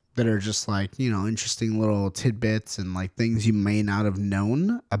that are just like, you know, interesting little tidbits and like things you may not have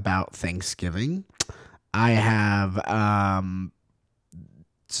known about Thanksgiving. I have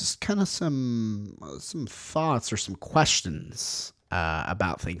just kind of some thoughts or some questions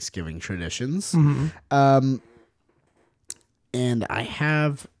about Thanksgiving traditions. Mm-hmm. And I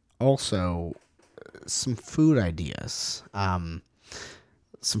have also some food ideas.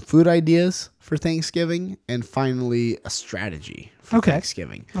 Some food ideas for Thanksgiving, and finally a strategy for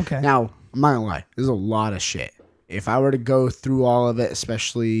Thanksgiving. Okay. Now, I'm not gonna lie, there's a lot of shit if I were to go through all of it,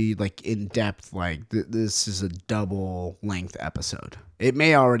 especially like in depth, like this is a double length episode. It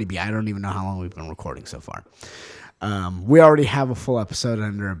may already be. I don't even know how long we've been recording so far. We already have a full episode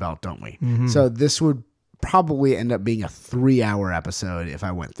under our belt, don't we? Mm-hmm. So this would probably end up being a 3-hour episode if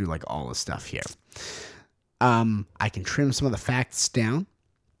I went through like all the stuff here. I can trim some of the facts down.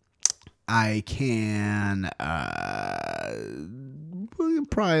 I can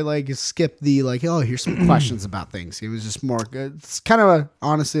probably like skip the like, oh, here's some questions about things. It was just more good. It's kind of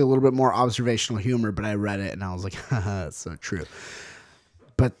honestly a little bit more observational humor, but I read it and I was like, haha, that's so true.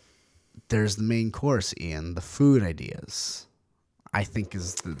 But there's the main course, Ian, the food ideas. I think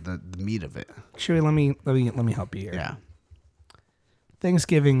is the meat of it. Sure, let me help you here. Yeah.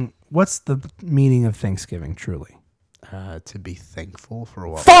 Thanksgiving, what's the meaning of Thanksgiving truly? To be thankful for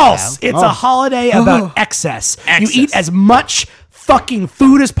what False! It's a holiday about excess. You eat as much fucking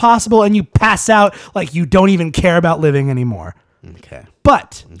food as possible and you pass out like you don't even care about living anymore. Okay.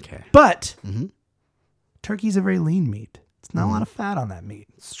 But Mm-hmm. turkey's a very lean meat. It's not a lot of fat on that meat.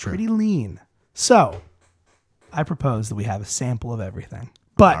 It's true. Pretty lean. So, I propose that we have a sample of everything.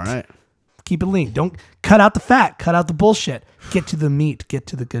 But All right. keep it lean. Don't cut out the fat. Cut out the bullshit. Get to the meat. Get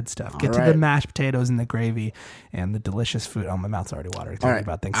to the good stuff. Get to the mashed potatoes and the gravy and the delicious food. Oh, my mouth's already watering talking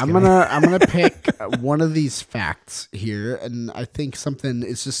about Thanksgiving. I'm gonna pick one of these facts here, and I think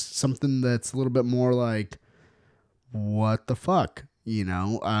it's just something that's a little bit more like, what the fuck, you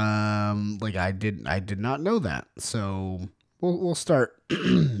know? Like I did not know that, so we'll start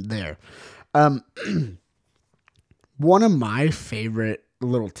there. One of my favorite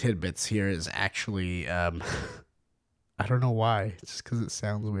little tidbits here is actually, I don't know why, just because it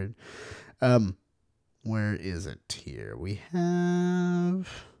sounds weird. Where is it here? We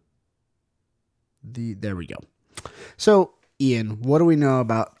have there we go. So, Ian, what do we know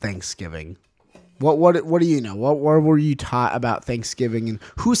about Thanksgiving? What do you know? What were you taught about Thanksgiving, and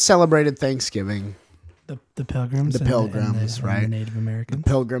who celebrated Thanksgiving? The Pilgrims. The Pilgrims, right? And the Native Americans. The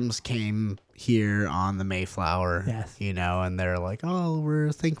Pilgrims came here on the Mayflower, yes. You know, and they're like, oh,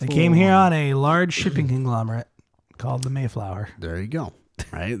 we're thankful. They came here on a large shipping conglomerate called the Mayflower. There you go.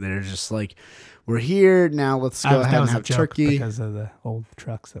 Right? They're just like, we're here now. Let's go ahead and have turkey because of the old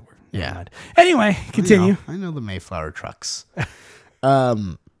trucks that were. Yeah. Anyway, continue. I know the Mayflower trucks.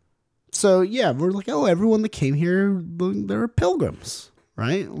 So yeah, we're like, oh, everyone that came here, they're pilgrims,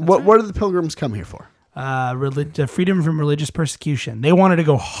 right? What did the Pilgrims come here for? Freedom from religious persecution. They wanted to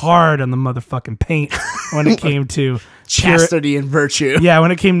go hard on the motherfucking paint when it came to chastity and virtue. Yeah,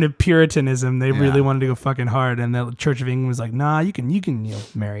 when it came to Puritanism, they really wanted to go fucking hard. And the Church of England was like, nah, you can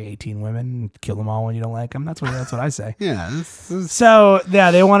marry 18 women and kill them all when you don't like them. That's what I say. Yeah. So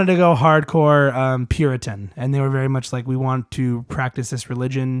yeah, they wanted to go hardcore Puritan, and they were very much like, we want to practice this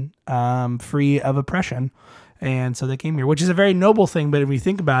religion free of oppression. And so they came here, which is a very noble thing. But if you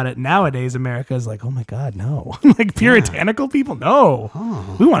think about it, nowadays, America is like, oh my God, no. Like puritanical people? No.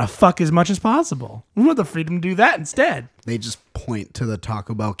 Oh. We want to fuck as much as possible. We want the freedom to do that instead. They just point to the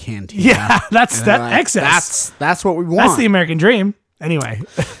Taco Bell canteen. Yeah, that's that like, excess. That's what we want. That's the American dream. Anyway.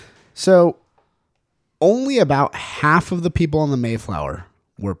 So only about half of the people on the Mayflower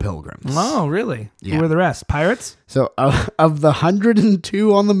were pilgrims. Oh, really? Yeah. Who were the rest? Pirates? So of the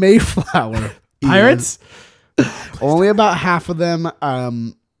 102 on the Mayflower. Pirates? Only about half of them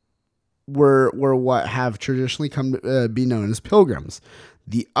were what have traditionally come to be known as pilgrims.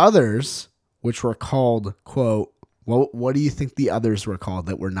 The others, which were called, quote, what do you think the others were called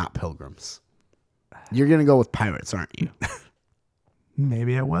that were not pilgrims? You're going to go with pirates, aren't you?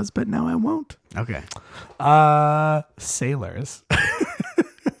 Maybe I was, but now I won't. Okay. Sailors.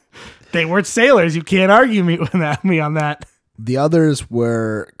 They weren't sailors. You can't argue me on that. The others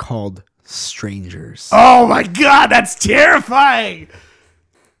were called strangers. Oh my God, that's terrifying.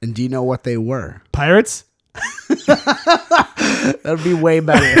 And do you know what they were? Pirates? That would be way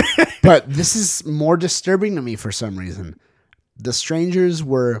better. But this is more disturbing to me for some reason. The strangers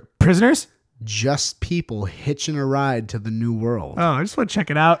were prisoners? Just people hitching a ride to the new world. Oh, I just want to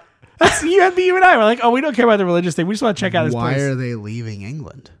check it out. That's you and I. We're like, oh, we don't care about the religious thing. We just want to check out this place. Why are they leaving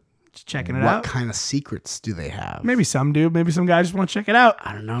England? Just checking it out. What kind of secrets do they have? Maybe some do. Maybe some guys just want to check it out.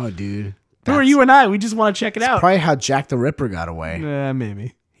 I don't know, dude. Who are you and I? We just want to check it out. Probably how Jack the Ripper got away.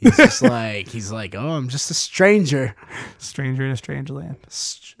 Maybe. He's just like, oh, I'm just a stranger. Stranger in a strange land.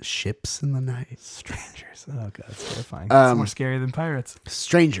 Ships in the night. Strangers. Oh, God, that's terrifying. It's more scary than pirates.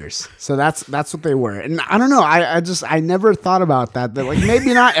 Strangers. So that's what they were. And I don't know. I never thought about that. That like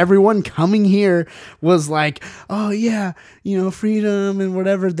maybe not everyone coming here was like, oh, yeah, freedom and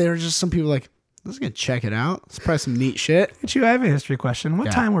whatever. They were just some people like, let's go check it out. It's probably some neat shit. I have a history question.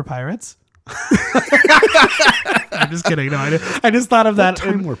 What time were pirates? I'm just kidding. No, I just thought of that.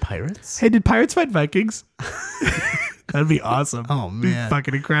 Time were pirates? Hey, did pirates fight Vikings? That'd be awesome. Oh, It'd be man.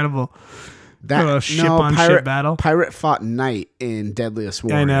 fucking incredible. That Ship on ship battle. Pirate fought knight in Deadliest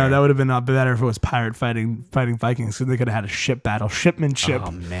Warrior. I know that would have been better if it was pirate fighting Vikings, because they could have had a ship battle, shipmanship,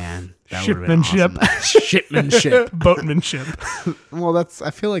 Oh man, that would've been shipmanship, awesome. Shipmanship. boatmanship. Well, I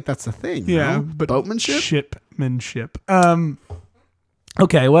feel like that's the thing. Yeah, no? but boatmanship. shipmanship.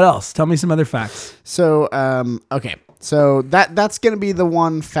 Okay, what else? Tell me some other facts. So, okay, so that's gonna be the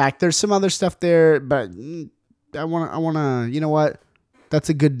one fact. There's some other stuff there, but I wanna. You know what? That's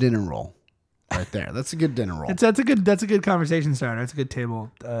a good dinner roll, right there. That's a good dinner roll. That's a good conversation starter. That's a good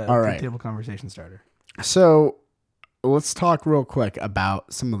table. All right. Good table conversation starter. So, let's talk real quick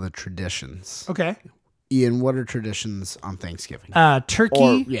about some of the traditions. Okay. Ian, what are traditions on Thanksgiving? Turkey.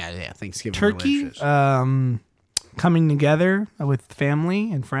 Or, yeah, Thanksgiving. Turkey. related. Coming together with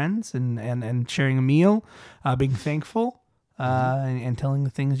family and friends and sharing a meal, being thankful, and telling the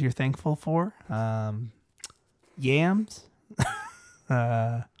things you're thankful for. Yams.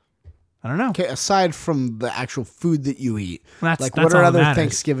 I don't know. Okay, aside from the actual food that you eat, That's what all are that other matters.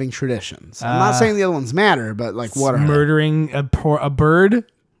 Thanksgiving traditions? I'm not saying the other ones matter, but like what are they? Murdering a bird.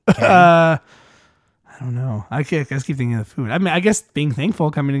 I don't know. I just keep thinking of the food. I mean, I guess being thankful,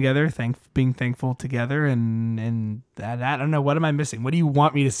 coming together, being thankful together, and that. I don't know. What am I missing? What do you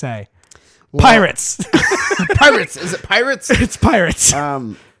want me to say? Well, Pirates. Pirates. Is it pirates? It's pirates.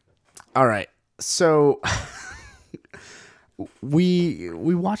 All right. So we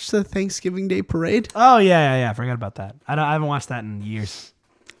watched the Thanksgiving Day parade. Oh yeah. I forgot about that. I haven't watched that in years.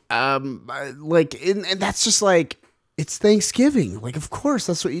 And that's just like, it's Thanksgiving. Like, of course,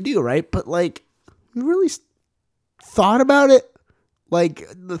 that's what you do, right? But like, you really thought about it? Like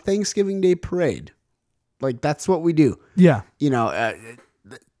the Thanksgiving Day parade. Like, that's what we do. Yeah. You know,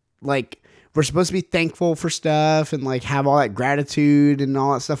 like, we're supposed to be thankful for stuff and like have all that gratitude and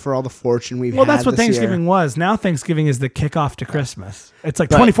all that stuff for all the fortune we've had. Well, that's what this Thanksgiving year. was. Now Thanksgiving is the kickoff to Christmas. It's like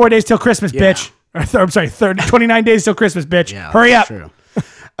 24 days till Christmas, bitch. Or, I'm sorry, 29 days till Christmas, bitch. Yeah, Hurry up. True.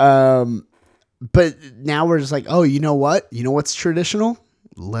 But now we're just like, oh, you know what? You know what's traditional?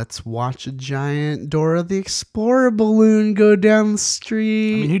 Let's watch a giant Dora the Explorer balloon go down the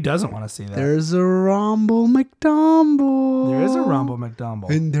street. I mean, who doesn't want to see that? There's a Rumble McDumble. There is a Rumble McDumble.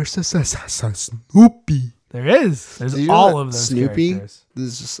 And there's a Snoopy. There is. There's Did you know all that of those Snoopy, characters. this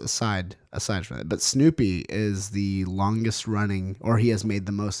is just aside from that, but Snoopy is the longest running, or he has made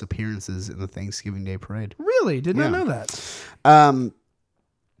the most appearances in the Thanksgiving Day parade. Really? Did not know that.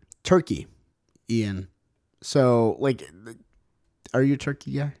 Turkey, Ian. So, like, are you a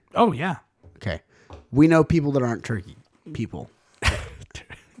turkey guy? Oh, yeah. Okay. We know people that aren't turkey people.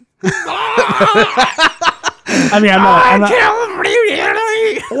 I mean, I'm not.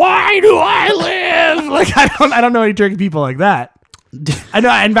 Why do I live? Like, I don't know any turkey people like that. I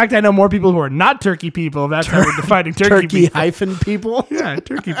know. In fact, I know more people who are not turkey people. That's how we're defining turkey people. hyphen people. Yeah,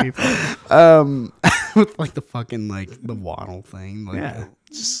 turkey people. With like the fucking like the waddle thing. Like, Yeah.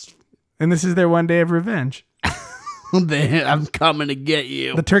 just And this is their one day of revenge. I'm coming to get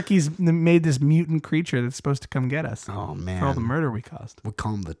you. The turkeys made this mutant creature that's supposed to come get us Oh man, for all the murder we caused. we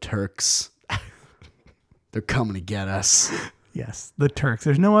call them the Turks. They're coming to get us. Yes, the Turks.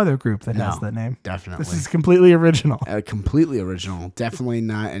 There's no other group that has No, that name. Definitely. This is completely original. Completely original. Definitely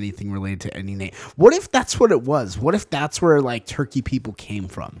not anything related to any name. What if that's what it was? What if that's where like turkey people came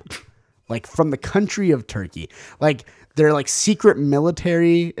from? Like from the country of Turkey. Like their like secret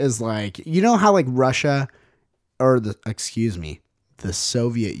military is like, you know how like Russia or the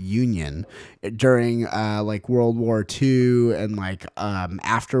Soviet Union during like World War II and like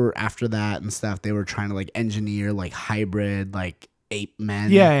after that and stuff, they were trying to like engineer like hybrid like ape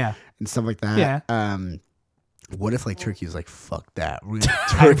men Yeah. and stuff like that. Yeah. What if like Turkey was like, fuck that, we're gonna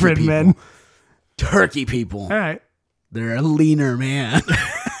Hybrid men. turkey people, All right. they're a leaner man.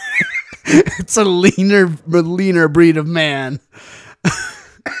 It's a leaner breed of man.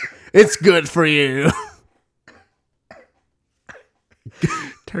 It's good for you.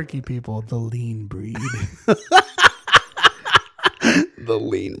 Turkey people, the lean breed. The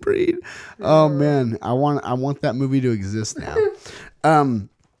lean breed. Oh man, I want that movie to exist now.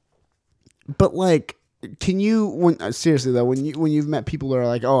 But like, can you seriously though, when you've met people that are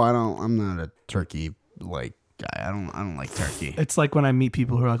like, oh, I'm not a turkey like guy. I don't like turkey. It's like when I meet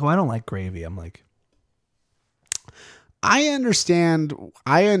people who are like, oh, I don't like gravy. I'm like, I understand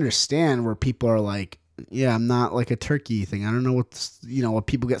where people are like, yeah, I'm not like a turkey thing. I don't know what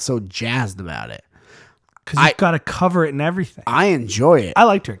people get so jazzed about it. Because you've got to cover it and everything. I enjoy it. I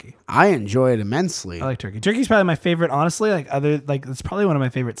like turkey. I enjoy it immensely. I like turkey. Turkey's probably my favorite, honestly. It's probably one of my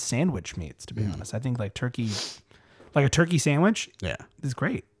favorite sandwich meats, to be honest. I think like turkey, like a turkey sandwich, is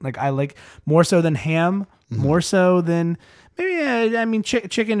great. Like I like more so than ham, more so than maybe. I mean,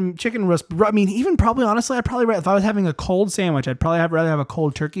 chicken roast. I mean, even probably honestly, I'd probably if I was having a cold sandwich, I'd probably rather have a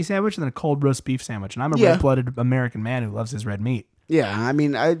cold turkey sandwich than a cold roast beef sandwich. And I'm a red-blooded American man who loves his red meat. Yeah, I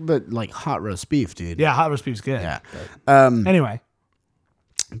mean, but like hot roast beef, dude. Yeah, hot roast beef's good. Yeah. Anyway.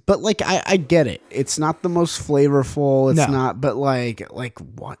 But like I get it. It's not the most flavorful. It's not. But like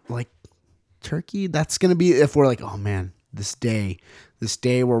what? Like turkey? That's gonna be if we're like, oh man, this day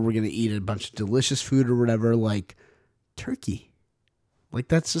where we're gonna eat a bunch of delicious food or whatever. Like turkey. Like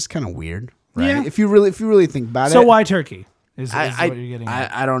that's just kind of weird, right? Yeah. If you really think about it. So why turkey? Is what you're getting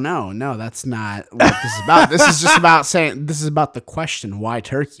at. I don't know. No, that's not what this is about. This is just about saying this is about the question, why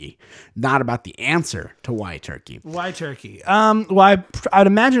turkey? Not about the answer to why turkey. Why turkey? I'd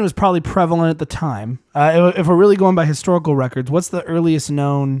imagine it was probably prevalent at the time. If we're really going by historical records, what's the earliest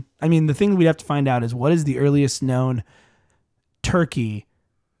known? I mean, the thing we'd have to find out is what is the earliest known turkey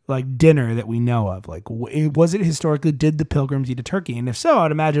like dinner that we know of? Like, was it historically? Did the Pilgrims eat a turkey? And if so,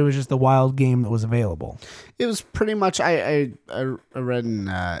 I'd imagine it was just the wild game that was available. It was pretty much. I read in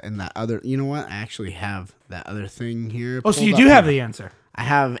that other. You know what? I actually have that other thing here. Oh, so you do have the answer. I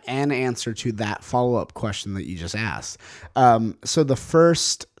have an answer to that follow-up question that you just asked. So the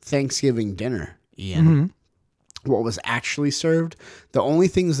first Thanksgiving dinner, Ian, what was actually served? The only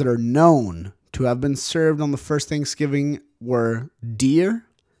things that are known to have been served on the first Thanksgiving were deer,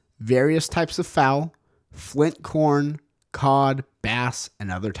 various types of fowl, flint corn, cod, bass, and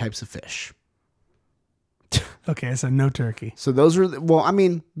other types of fish. Okay, so no turkey. So those are,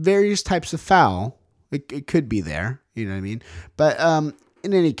 various types of fowl. It could be there, you know what I mean? But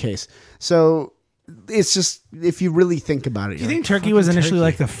in any case, so it's just, if you really think about it. Do you think turkey was initially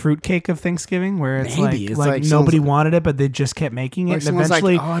like the fruitcake of Thanksgiving, where it's Maybe. like nobody wanted it, but they just kept making it, and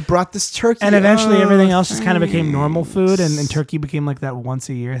eventually, I brought this turkey, and eventually everything else just kind of became normal food, and turkey became like that once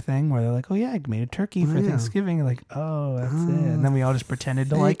a year thing, where they're like, oh yeah, I made a turkey for Thanksgiving, you're like, oh, that's it, and then we all just pretended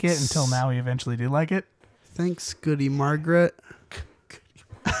to like it until now we eventually do like it. Thanks, Goody Margaret.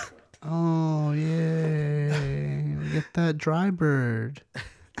 Oh yay! Get that dry bird.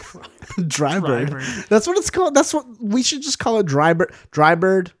 Dry bird. That's what it's called. That's what we should just call it. Dry bird. Dry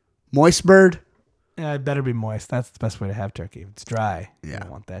bird. Moist bird. Yeah, it better be moist. That's the best way to have turkey. If it's dry, you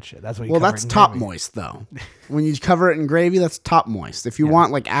don't want that shit. That's what. You that's top moist though. When you cover it in gravy, that's top moist. If you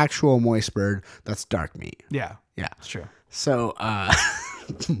want like actual moist bird, that's dark meat. Yeah, yeah, it's true. So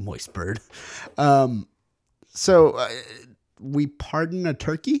moist bird. We pardon a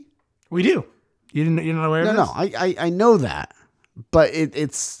turkey. We do. You're not aware of this? No, I know that, but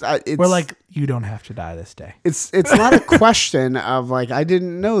it's we're like, you don't have to die this day. It's not a question of like I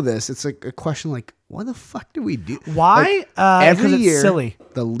didn't know this. It's like a question like, what the fuck do we do? Why? Like, every year, it's silly.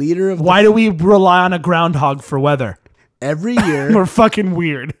 The leader of why do we rely on a groundhog for weather? Every year, we're fucking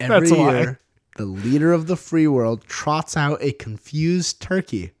weird. That's why. The leader of the free world trots out a confused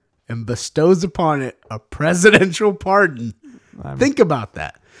turkey and bestows upon it a presidential pardon. Think about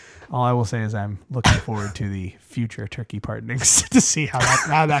that. All I will say is I'm looking forward to the future turkey pardonings to see how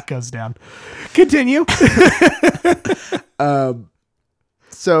that goes down. Continue.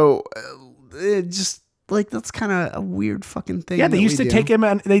 It just like that's kind of a weird fucking thing. Yeah, they used to take him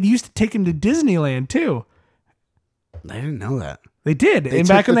to Disneyland too. I didn't know that. They did. And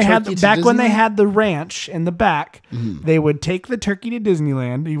back when they had the ranch in the back, they would take the turkey to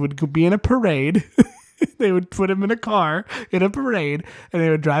Disneyland. He would be in a parade. They would put him in a car in a parade, and they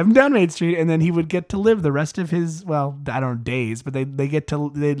would drive him down Main Street, and then he would get to live the rest of his, days, but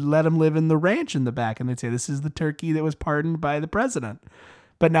they'd let him live in the ranch in the back, and they'd say, this is the turkey that was pardoned by the president.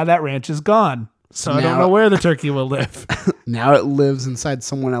 But now that ranch is gone, so I don't know where the turkey will live. Now it lives inside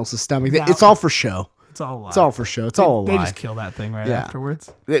someone else's stomach. It's all for show. It's all a lie. It's all for show. It's all a lie. They just kill that thing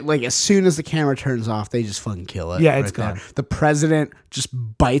afterwards. Like as soon as the camera turns off, they just fucking kill it. Yeah, it's gone. There. The president just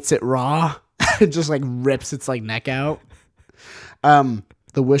bites it raw. It just like rips its like neck out. The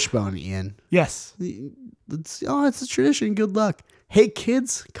wishbone, Ian. Yes. It's a tradition. Good luck. Hey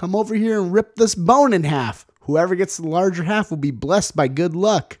kids, come over here and rip this bone in half. Whoever gets the larger half will be blessed by good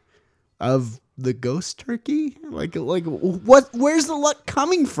luck of the ghost turkey. Like what? Where's the luck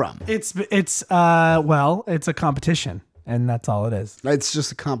coming from? It's a competition, and that's all it is. It's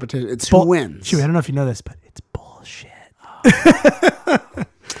just a competition. It's who wins. Shoot, I don't know if you know this, but it's bullshit.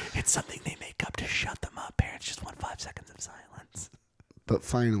 It's something they make up to shut them up. Parents just want 5 seconds of silence. But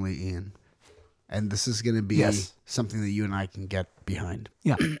finally, Ian, and this is going to be something that you and I can get behind.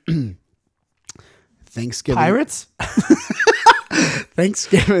 Yeah. Thanksgiving. Pirates?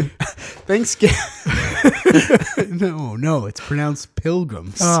 Thanksgiving. No, it's pronounced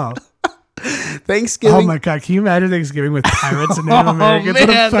pilgrims. Oh. Thanksgiving. Oh my God. Can you imagine Thanksgiving with pirates and Native Americans? What a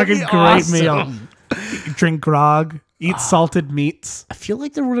man, fucking that'd great be meal. awesome. Drink grog, eat salted meats, I feel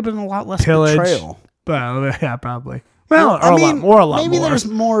like there would have been a lot less pillage. betrayal. Well, yeah, probably. Well, I mean, a lot maybe more. there's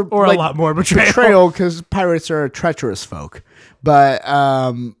more, Or like, a lot more betrayal. because pirates are a treacherous folk. But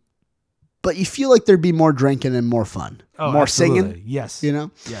you feel like there'd be more drinking and more fun, more absolutely. singing. Yes. You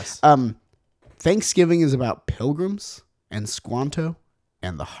know. Yes. Thanksgiving is about pilgrims and Squanto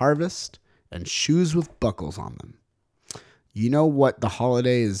and the harvest and shoes with buckles on them. You know what the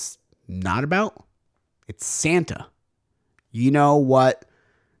holiday is not about? It's Santa. You know what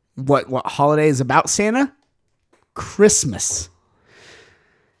holiday is about, Santa? Christmas.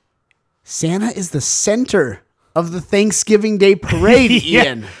 Santa is the center of the Thanksgiving Day parade, Yeah.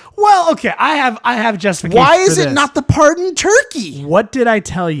 Ian. Well, okay. I have justification. Why is for it this. not the pardoned turkey? What did I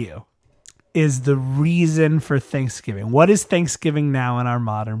tell you is the reason for Thanksgiving? What is Thanksgiving now in our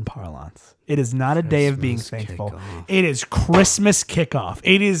modern parlance? It is not a day of being thankful. kickoff. It is Christmas kickoff.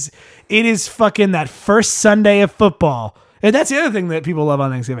 It is fucking that first Sunday of football. And that's the other thing that people love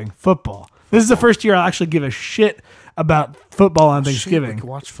on Thanksgiving, football. This is the first year I'll actually give a shit about football on Shit, Thanksgiving. we could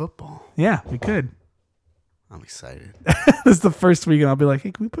watch football. Yeah, we could. I'm excited. This is the first week, and I'll be like,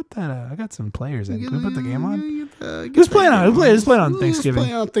 "Hey, can we put that? I got some players in. Can we put the game on? Who's playing on? Who's playing on Thanksgiving?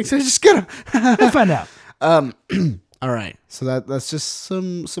 Playing on Thanksgiving. Just gonna. We'll find out." All right. So that's just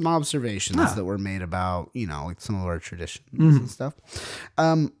some observations that were made about, like some of our traditions and stuff.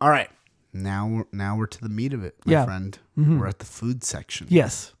 All right. Now we're to the meat of it, my friend. We're at the food section.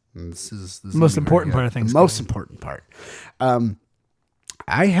 Yes. And this is The most important part of The Thanksgiving. most important part.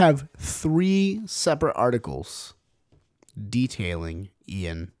 I have 3 separate articles detailing,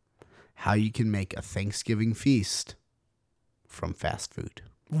 Ian, how you can make a Thanksgiving feast from fast food.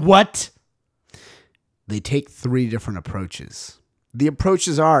 What? They take 3 different approaches. The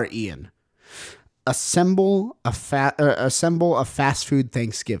approaches are, Ian, assemble a fast food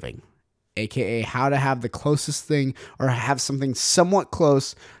Thanksgiving, aka how to have the closest thing or have something somewhat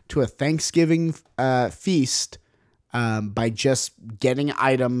close to a Thanksgiving feast by just getting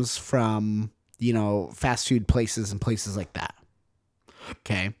items from, fast food places and places like that.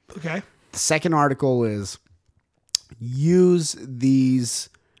 Okay. Okay. The second article is use these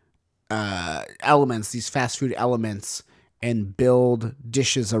elements, these fast food elements, and build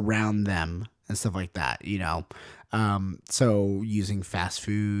dishes around them and stuff like that, So using fast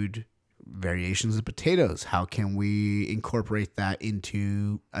food variations of potatoes, how can we incorporate that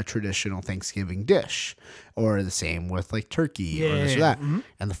into a traditional Thanksgiving dish? Or the same with like turkey or this or that. Mm-hmm.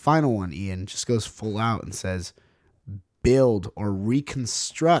 And the final one, Ian, just goes full out and says, build or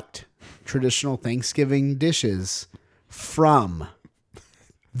reconstruct traditional Thanksgiving dishes from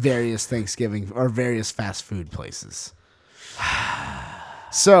various Thanksgiving or various fast food places.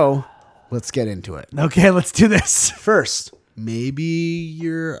 So let's get into it. Okay, let's do this. First, maybe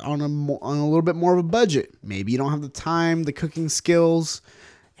you're on a little bit more of a budget. Maybe you don't have the time, the cooking skills.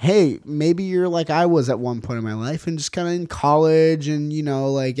 Hey, maybe you're like I was at one point in my life and just kind of in college and,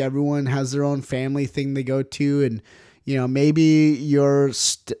 like everyone has their own family thing they go to. And, maybe you're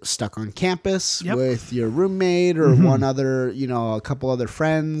stuck on campus with your roommate or one other, a couple other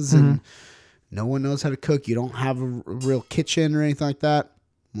friends and no one knows how to cook. You don't have a real kitchen or anything like that.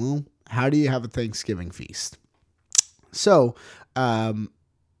 Well, how do you have a Thanksgiving feast? So,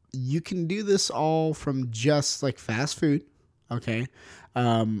 you can do this all from just like fast food. Okay.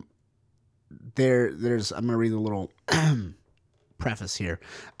 There's, I'm going to read a little preface here.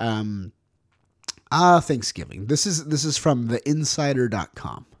 Thanksgiving. This is from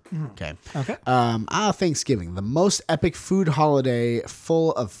theinsider.com. Okay. Thanksgiving, the most epic food holiday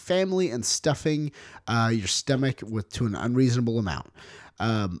full of family and stuffing your stomach to an unreasonable amount.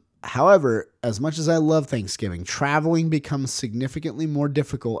 However, as much as I love Thanksgiving, traveling becomes significantly more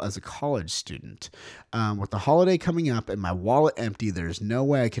difficult as a college student. With the holiday coming up and my wallet empty, there's no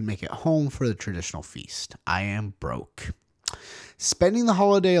way I can make it home for the traditional feast. I am broke. Spending the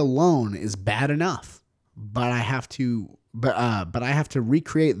holiday alone is bad enough, but I have to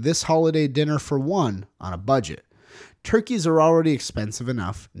recreate this holiday dinner for one on a budget. Turkeys are already expensive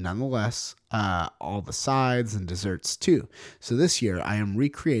enough, nonetheless, all the sides and desserts too. So this year, I am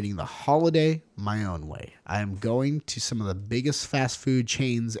recreating the holiday my own way. I am going to some of the biggest fast food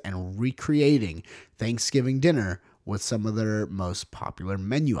chains and recreating Thanksgiving dinner with some of their most popular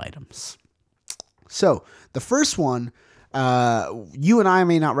menu items. So the first one, you and I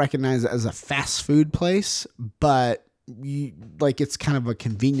may not recognize it as a fast food place, but it's kind of a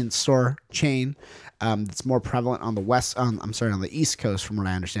convenience store chain. That's more prevalent on the on the East Coast, from what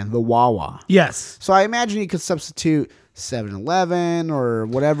I understand, the Wawa. Yes. So I imagine you could substitute 7-Eleven or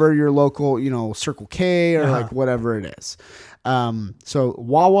whatever your local, Circle K or like whatever it is. So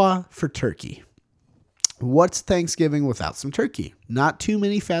Wawa for turkey. What's Thanksgiving without some turkey? Not too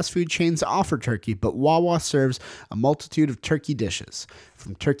many fast food chains offer turkey, but Wawa serves a multitude of turkey dishes.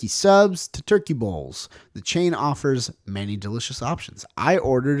 From turkey subs to turkey bowls, the chain offers many delicious options. I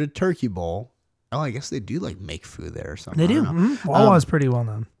ordered a turkey bowl. Oh, I guess they do make food there or something. They do. Wawa's pretty well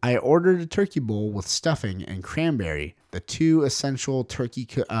known. I ordered a turkey bowl with stuffing and cranberry, the two essential turkey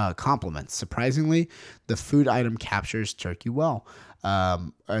complements. Surprisingly, the food item captures turkey well,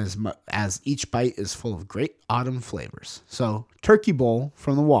 as each bite is full of great autumn flavors. So, turkey bowl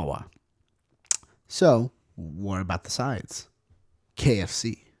from the Wawa. So, what about the sides?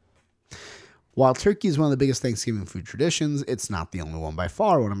 KFC. While turkey is one of the biggest Thanksgiving food traditions, it's not the only one by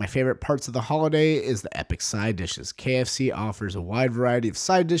far. One of my favorite parts of the holiday is the epic side dishes. KFC offers a wide variety of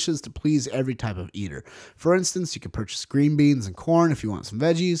side dishes to please every type of eater. For instance, you can purchase green beans and corn if you want some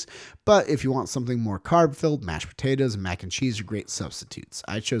veggies, but if you want something more carb-filled, mashed potatoes and mac and cheese are great substitutes.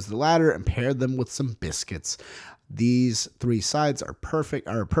 I chose the latter and paired them with some biscuits. These three sides are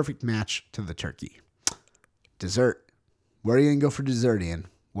a perfect match to the turkey. Dessert. Where are you going to go for dessert, Ian?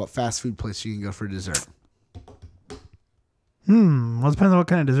 What fast food place you can go for dessert? Well, it depends on what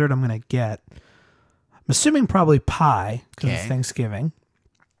kind of dessert I'm going to get. I'm assuming probably pie, because it's Thanksgiving.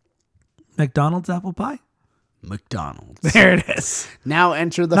 McDonald's apple pie? McDonald's. There it is. Now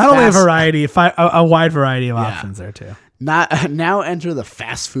enter the only a variety, a wide variety of options there too. Now enter the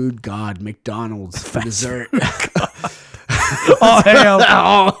fast food god, McDonald's, for dessert. All hail.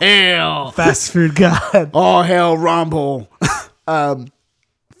 All hail. Fast food god. All hail Rumble. For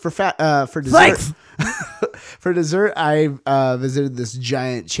dessert, for dessert, I visited this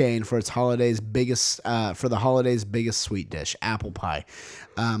giant chain for the holiday's biggest sweet dish, apple pie.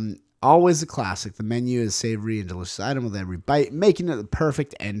 Always a classic. The menu is savory and delicious item with every bite, making it the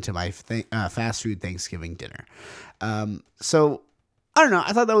perfect end to my fast food Thanksgiving dinner. So I don't know.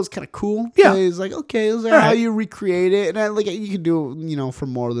 I thought that was kind of cool. Yeah, it's like, okay, is that how you recreate it? And you can do it, for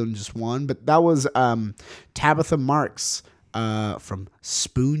more than just one. But that was Tabitha Marks. From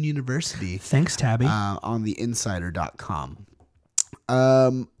Spoon University. Thanks, Tabby. On theinsider.com.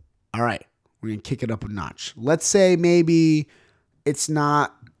 All right. We're going to kick it up a notch. Let's say maybe it's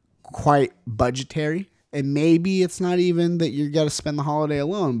not quite budgetary, and maybe it's not even that you got to spend the holiday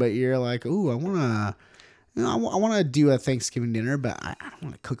alone, but you're like, ooh, I want to do a Thanksgiving dinner, but I don't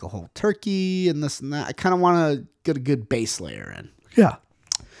want to cook a whole turkey and this and that. I kind of want to get a good base layer in. Yeah.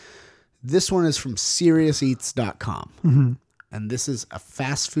 This one is from SeriousEats.com. Mm-hmm. And this is a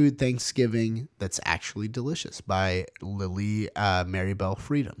fast food Thanksgiving that's actually delicious by Lily Maribel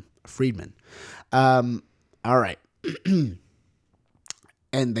Friedman. All right.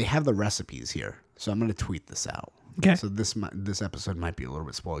 And they have the recipes here. So I'm going to tweet this out. Okay. So this episode might be a little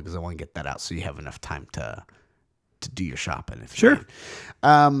bit spoiled because I want to get that out so you have enough time to do your shopping. Sure.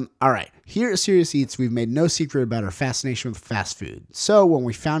 All right. Here at Serious Eats, we've made no secret about our fascination with fast food. So when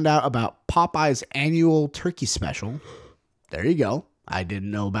we found out about Popeye's annual turkey special, there you go. I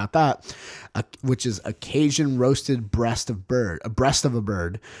didn't know about that, which is a Cajun roasted breast of a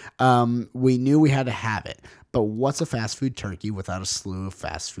bird. We knew we had to have it. But what's a fast food turkey without a slew of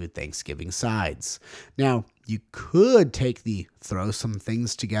fast food Thanksgiving sides? Now, you could take the throw some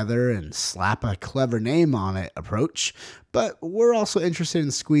things together and slap a clever name on it approach, but we're also interested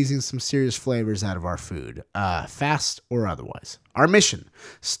in squeezing some serious flavors out of our food, fast or otherwise. Our mission: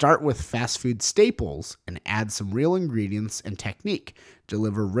 start with fast food staples and add some real ingredients and technique.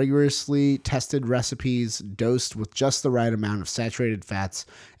 Deliver rigorously tested recipes dosed with just the right amount of saturated fats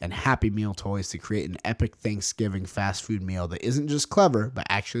and Happy Meal toys to create an epic Thanksgiving fast food meal that isn't just clever, but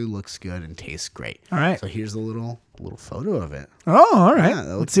actually looks good and tastes great. All right. So here's a little photo of it. Oh, all right.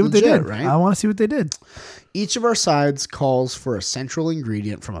 Yeah, let's see what they did. Right? I want to see what they did. Each of our sides calls for a central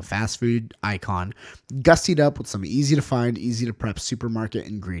ingredient from a fast food icon, gussied up with some easy to find, easy to prep supermarket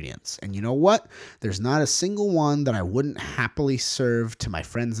ingredients. And you know what? There's not a single one that I wouldn't happily serve to my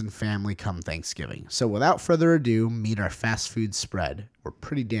friends and family come Thanksgiving. So without further ado, meet our fast food spread. We're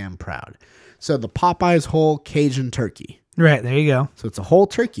pretty damn proud. So the Popeye's whole Cajun turkey. Right, there you go. So it's a whole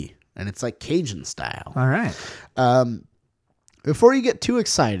turkey, and it's like Cajun style. All right. Before you get too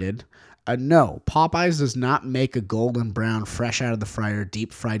excited, No, Popeyes does not make a golden brown, fresh out of the fryer,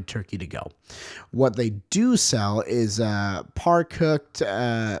 deep fried turkey to go. What they do sell is par cooked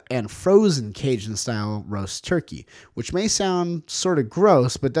and frozen Cajun style roast turkey, which may sound sort of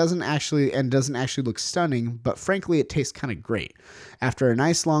gross, but doesn't actually look stunning. But frankly, it tastes kind of great. After a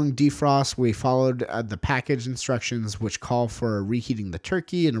nice long defrost, we followed the package instructions, which call for reheating the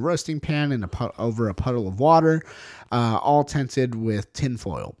turkey in a roasting pan over a puddle of water, all tinted with tin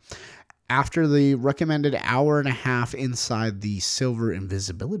foil. After the recommended hour and a half inside the silver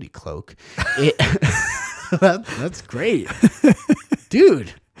invisibility cloak, that's great,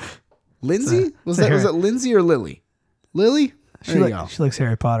 dude. Lindsay was it Lindsay or Lily? Lily. She likes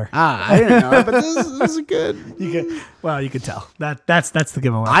Harry Potter. I didn't know, but this is good. You could tell that's the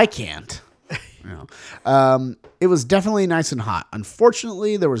giveaway. I can't. It was definitely nice and hot.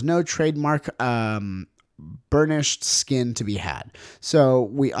 Unfortunately, there was no trademark burnished skin to be had. So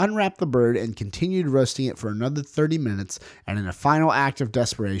we unwrapped the bird and continued roasting it for another 30 minutes. And in a final act of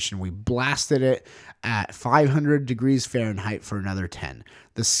desperation, we blasted it at 500 degrees Fahrenheit for another 10.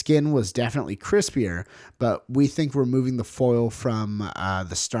 The skin was definitely crispier, but we think removing the foil from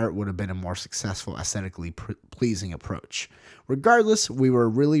the start would have been a more successful, aesthetically pleasing approach. Regardless, we were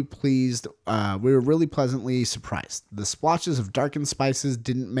really pleased. We were really pleasantly surprised. The splotches of darkened spices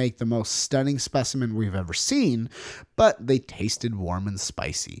didn't make the most stunning specimen we've ever seen, but they tasted warm and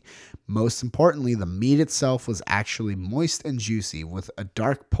spicy. Most importantly, the meat itself was actually moist and juicy with a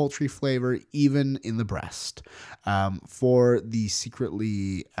dark poultry flavor even in the breast. For the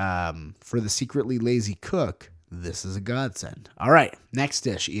secretly lazy cook, this is a godsend. All right, next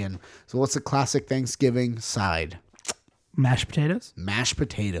dish, Ian. So what's a classic Thanksgiving side? Mashed potatoes? Mashed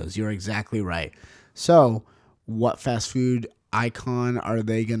potatoes. You're exactly right. So, what fast food icon are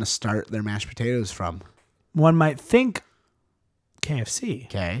they going to start their mashed potatoes from? One might think KFC.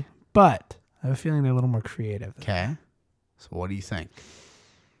 Okay. But I have a feeling they're a little more creative. Okay. So, what do you think?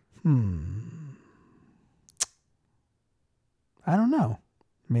 I don't know.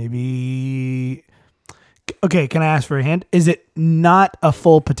 Maybe. Okay, can I ask for a hint? Is it not a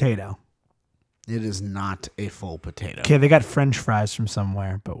full potato? It is not a full potato. Okay, they got French fries from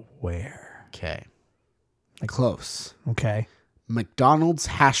somewhere, but where? Okay. Close. Okay. McDonald's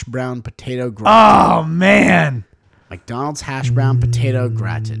hash brown potato gratin. Oh, man. McDonald's hash brown potato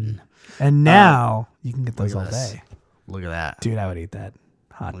gratin. And now you can get those all day. Look at that. Dude, I would eat that.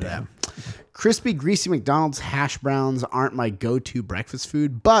 Hot damn. Crispy, greasy McDonald's hash browns aren't my go-to breakfast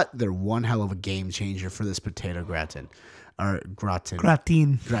food, but they're one hell of a game changer for this potato gratin. Or gratin.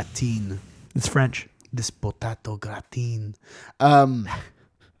 Gratin. It's French. This potato gratin. Le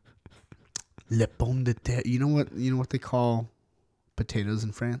pomme de terre. You know what they call potatoes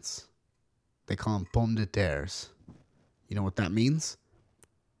in France? They call them pommes de terres. You know what that means?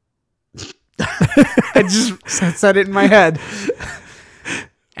 I just said it in my head.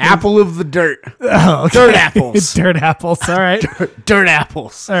 Apple of the dirt. Oh, okay. Dirt apples. Dirt apples. All right. Dirt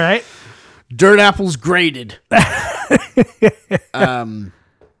apples. All right. Dirt apples grated.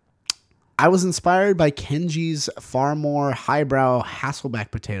 I was inspired by Kenji's far more highbrow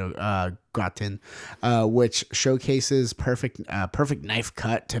Hasselback potato gratin, which showcases perfect knife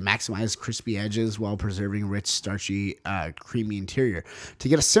cut to maximize crispy edges while preserving rich, starchy, creamy interior. To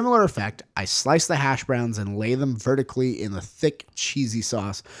get a similar effect, I slice the hash browns and lay them vertically in the thick, cheesy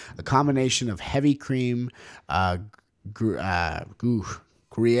sauce, a combination of heavy cream, Gruyere,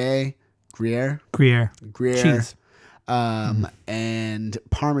 Cheese. And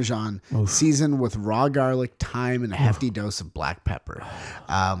Parmesan, seasoned with raw garlic, thyme, and a hefty dose of black pepper.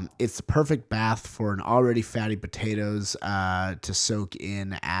 It's the perfect bath for an already fatty potatoes to soak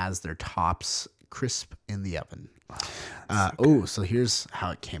in as their tops crisp in the oven. So here's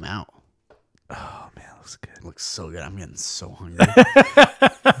how it came out. Oh man, looks good. It looks so good. I'm getting so hungry.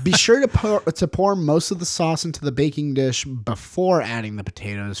 Be sure to pour most of the sauce into the baking dish before adding the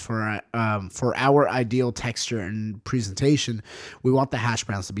potatoes for our ideal texture and presentation. We want the hash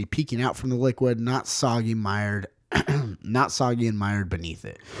browns to be peeking out from the liquid, not soggy and mired beneath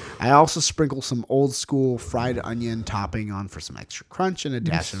it. I also sprinkle some old school fried onion topping on for some extra crunch and a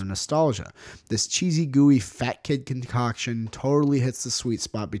dash of nostalgia. This cheesy, gooey fat kid concoction totally hits the sweet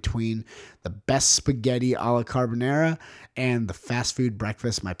spot between the best spaghetti a la carbonara and the fast food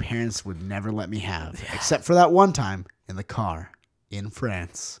breakfast my parents would never let me have, except for that one time in the car in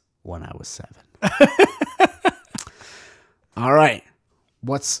France when I was 7. All right.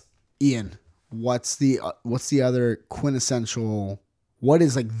 What's the other quintessential, what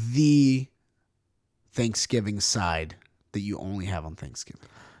is like the Thanksgiving side that you only have on Thanksgiving?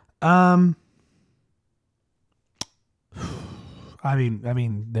 I I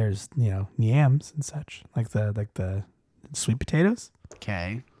mean, there's yams and such, like the sweet potatoes.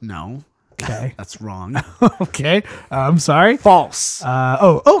 Okay. No. Okay. That's wrong. Okay. I'm sorry. False.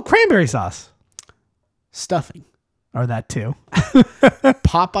 Cranberry sauce. Stuffing. Or that too.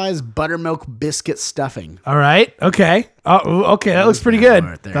 Popeye's buttermilk biscuit stuffing. All right. Okay. Oh, okay. That looks pretty good.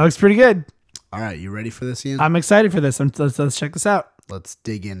 Right there. That looks pretty good. All right. You ready for this, Ian? I'm excited for this. Let's check this out. Let's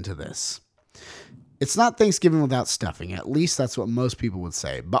dig into this. It's not Thanksgiving without stuffing. At least that's what most people would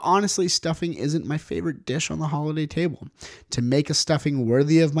say. But honestly, stuffing isn't my favorite dish on the holiday table. To make a stuffing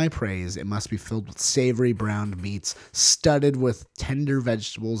worthy of my praise, it must be filled with savory browned meats, studded with tender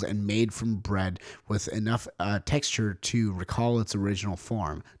vegetables, and made from bread with enough texture to recall its original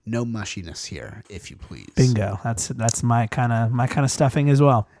form. No mushiness here, if you please. Bingo. That's my kind of stuffing as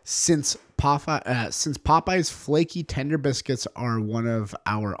well. Since Popeye's flaky tender biscuits are one of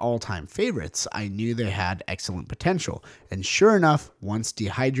our all-time favorites, I knew they had excellent potential. And sure enough, once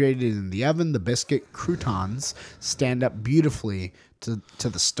dehydrated in the oven, the biscuit croutons stand up beautifully to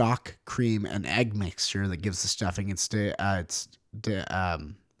the stock, cream, and egg mixture that gives the stuffing its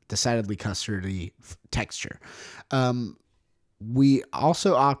decidedly custardy texture. We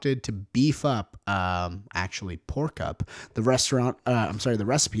also opted to beef up, pork up the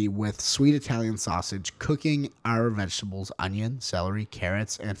recipe with sweet Italian sausage, cooking our vegetables, onion, celery,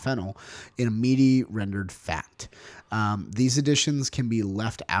 carrots, and fennel in a meaty rendered fat. These additions can be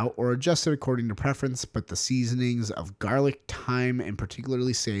left out or adjusted according to preference, but the seasonings of garlic, thyme, and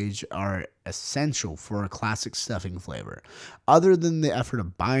particularly sage are essential for a classic stuffing flavor. Other than the effort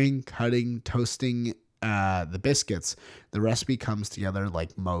of buying, cutting, toasting, the biscuits, the recipe comes together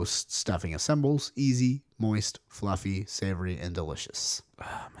like most stuffing assembles: easy, moist, fluffy, savory, and delicious.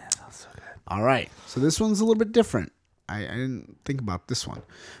 Oh man, that's so good. All right, so this one's a little bit different. I didn't think about this one.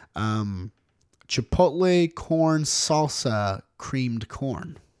 Chipotle corn salsa creamed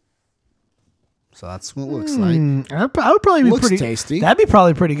corn. So that's what it looks like. I would probably be Looks pretty tasty. That'd be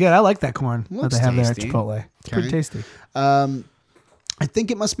probably pretty good. I like that corn Looks that they have tasty. there at Chipotle. It's pretty Okay. tasty. I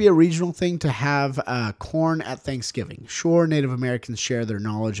think it must be a regional thing to have corn at Thanksgiving. Sure, Native Americans share their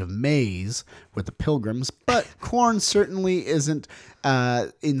knowledge of maize with the Pilgrims, but corn certainly isn't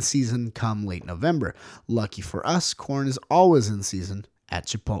in season come late November. Lucky for us, corn is always in season at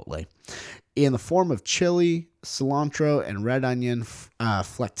Chipotle, in the form of chili, cilantro, and red onion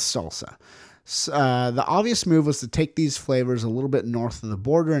flecked salsa. The obvious move was to take these flavors a little bit north of the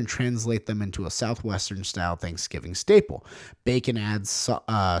border and translate them into a Southwestern style Thanksgiving staple. Bacon adds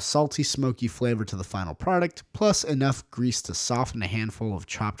salty, smoky flavor to the final product, plus enough grease to soften a handful of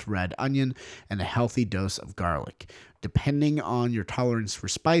chopped red onion and a healthy dose of garlic. Depending on your tolerance for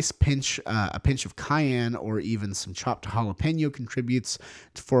spice, a pinch of cayenne or even some chopped jalapeno contributes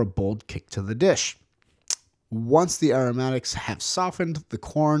for a bold kick to the dish. Once the aromatics have softened, the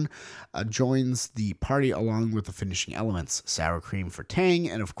corn joins the party along with the finishing elements: sour cream for tang,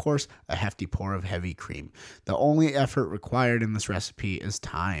 and of course, a hefty pour of heavy cream. The only effort required in this recipe is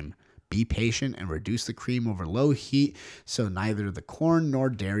time. Be patient and reduce the cream over low heat so neither the corn nor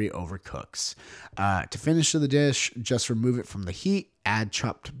dairy overcooks. To finish the dish, just remove it from the heat, add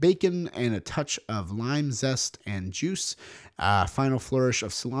chopped bacon and a touch of lime zest and juice, final flourish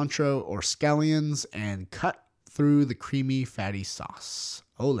of cilantro or scallions, and cut through the creamy, fatty sauce.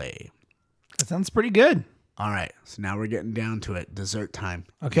 Ole. That sounds pretty good. All right, so now we're getting down to it. Dessert time.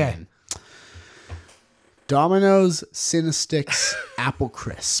 Okay. Again. Domino's Cinnastix Apple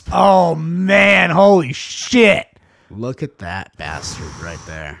Crisp. Oh man, holy shit. Look at that bastard right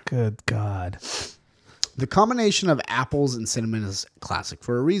there. Good God. The combination of apples and cinnamon is classic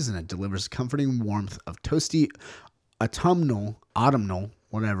for a reason. It delivers comforting warmth of toasty autumnal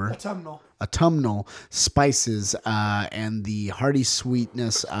spices and the hearty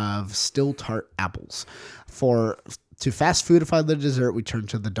sweetness of still tart apples. To fast foodify the dessert, we turn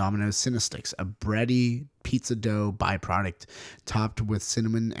to the Domino's Cinnastix, a bready pizza dough byproduct topped with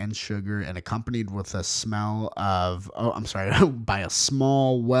cinnamon and sugar and accompanied with a by a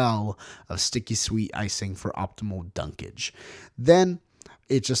small well of sticky sweet icing for optimal dunkage. Then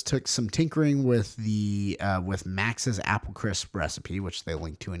it just took some tinkering with with Max's Apple Crisp recipe, which they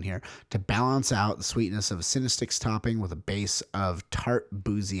link to in here, to balance out the sweetness of a Cinnastix topping with a base of tart,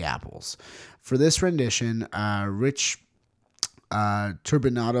 boozy apples. For this rendition, rich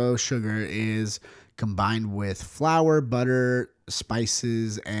turbinado sugar is combined with flour, butter,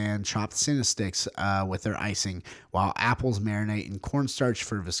 spices, and chopped cinna sticks with their icing, while apples marinate in cornstarch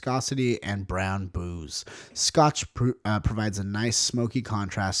for viscosity and brown booze. Scotch provides a nice smoky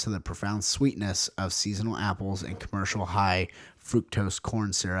contrast to the profound sweetness of seasonal apples and commercial high fructose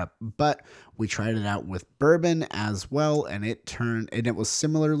corn syrup, but we tried it out with bourbon as well, and it was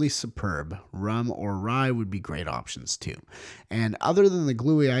similarly superb. Rum or rye would be great options too. And other than the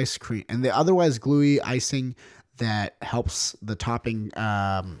gluey ice cream and the otherwise gluey icing that helps the topping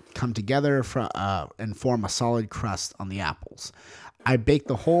come together and form a solid crust on the apples. I bake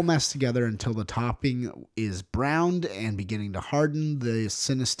the whole mess together until the topping is browned and beginning to harden. The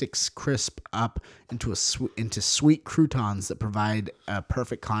cinna sticks crisp up into sweet croutons that provide a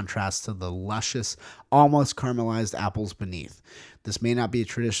perfect contrast to the luscious, almost caramelized apples beneath. This may not be a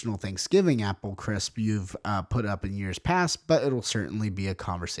traditional Thanksgiving apple crisp you've put up in years past, but it'll certainly be a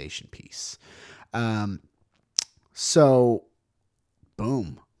conversation piece. So,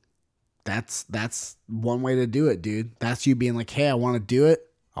 boom. That's one way to do it, dude. That's you being like, hey, I want to do it.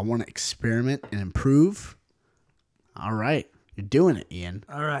 I want to experiment and improve. All right. You're doing it, Ian.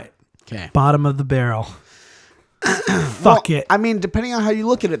 All right. Okay. Bottom of the barrel. Fuck it. I mean, depending on how you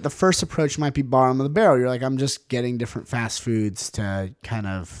look at it, the first approach might be bottom of the barrel. You're like, I'm just getting different fast foods to kind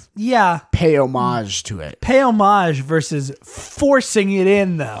of pay homage to it. Pay homage versus forcing it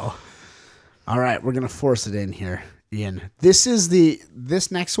in, though. All right. We're going to force it in here. Ian, this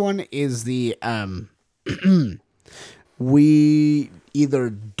next one is the we either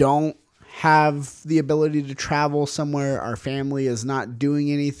don't have the ability to travel somewhere, our family is not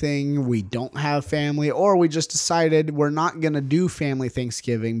doing anything, we don't have family, or we just decided we're not going to do family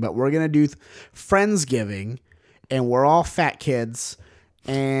Thanksgiving, but we're going to do Friendsgiving, and we're all fat kids,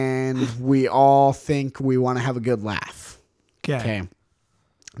 and we all think we want to have a good laugh. Okay.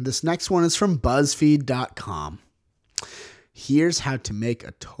 This next one is from BuzzFeed.com. Here's how to make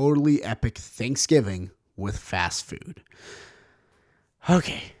a totally epic Thanksgiving with fast food.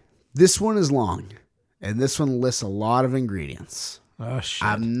 Okay, this one is long, and this one lists a lot of ingredients. Oh, shit.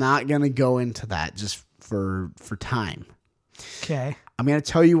 I'm not going to go into that just for time. Okay. I'm going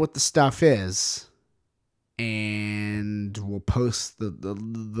to tell you what the stuff is, and we'll post the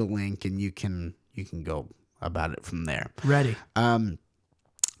link, and you can go about it from there. Ready.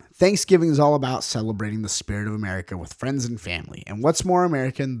 Thanksgiving is all about celebrating the spirit of America with friends and family. And what's more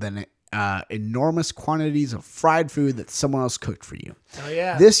American than enormous quantities of fried food that someone else cooked for you? Oh,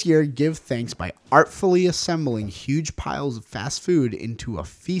 yeah. This year, give thanks by artfully assembling huge piles of fast food into a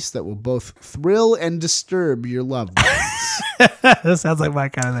feast that will both thrill and disturb your loved ones. That sounds like my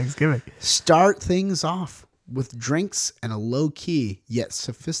kind of Thanksgiving. Start things off with drinks and a low-key yet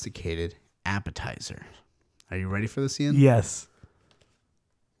sophisticated appetizer. Are you ready for this, Ian? Yes.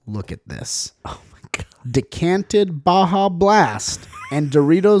 Look at this. Oh my God. Decanted Baja Blast and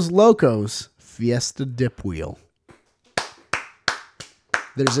Doritos Locos Fiesta Dip Wheel.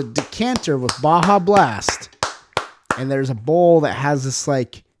 There's a decanter with Baja Blast, and there's a bowl that has this,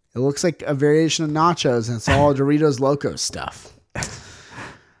 like, it looks like a variation of nachos, and it's all Doritos Locos stuff.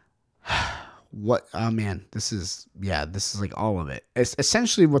 What? Oh man, this is like all of it. It's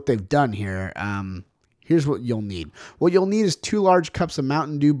essentially what they've done here. Here's what you'll need. What you'll need is 2 large cups of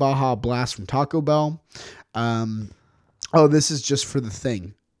Mountain Dew Baja Blast from Taco Bell. This is just for the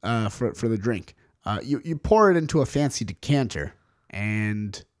thing, for the drink. You pour it into a fancy decanter,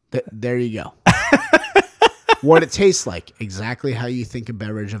 and there you go. What it tastes like, exactly how you think a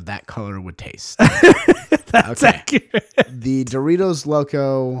beverage of that color would taste. That's accurate. The Doritos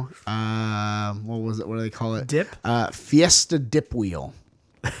Loco, what was it? What do they call it? Dip? Fiesta Dip Wheel.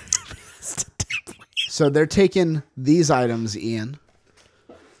 So they're taking these items, Ian,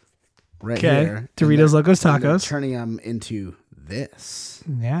 right here. Doritos Locos Tacos. Turning them into this.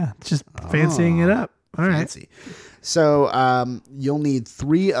 Yeah, just fancying it up. All Fancy. Right. So you'll need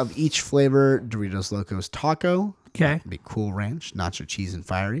 3 of each flavor Doritos Locos Taco. Okay. Be Cool Ranch, Nacho Cheese, and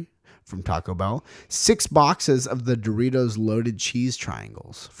Fiery from Taco Bell. 6 boxes of the Doritos Loaded Cheese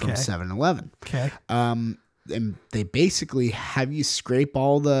Triangles from 7-Eleven. Okay. And they basically have you scrape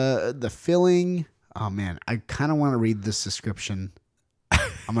all the filling. Oh, man, I kind of want to read this description.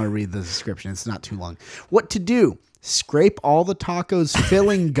 I'm going to read the description. It's not too long. What to do? Scrape all the tacos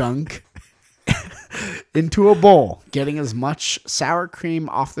filling gunk into a bowl, getting as much sour cream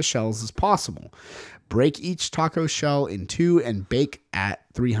off the shells as possible. Break each taco shell in 2 and bake at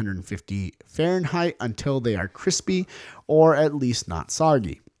 350 Fahrenheit until they are crispy or at least not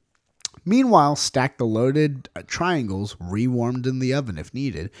soggy. Meanwhile, stack the loaded triangles, rewarmed in the oven if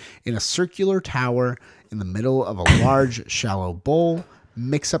needed, in a circular tower in the middle of a large, shallow bowl.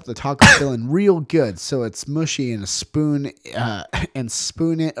 Mix up the taco filling real good so it's mushy and spoon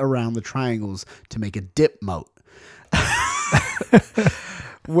it around the triangles to make a dip moat.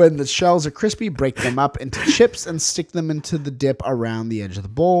 When the shells are crispy, break them up into chips and stick them into the dip around the edge of the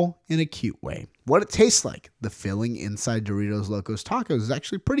bowl in a cute way. What it tastes like. The filling inside Doritos Locos Tacos is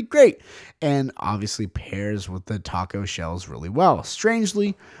actually pretty great and obviously pairs with the taco shells really well.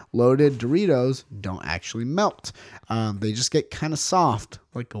 Strangely, loaded Doritos don't actually melt. They just get kind of soft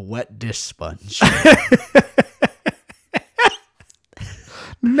like a wet dish sponge.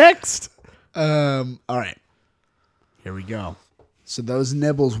 Next. All right. Here we go. So those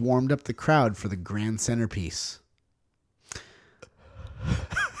nibbles warmed up the crowd for the grand centerpiece.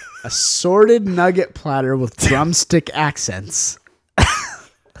 Assorted nugget platter with drumstick accents.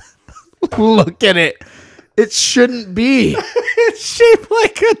 Look at it. It shouldn't be. It's shaped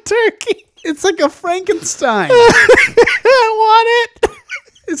like a turkey. It's like a Frankenstein. I want it.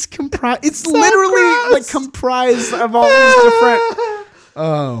 It's So literally gross. like comprised of all these different.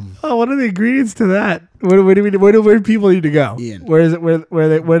 Oh, what are the ingredients to that? Where do people need to go? Ian. Where is it?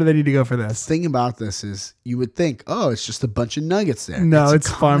 Where do they need to go for this? Thing about this is, you would think, oh, it's just a bunch of nuggets there. No, a it's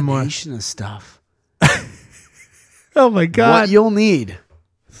far more. combination of stuff. Oh my God. What you'll need: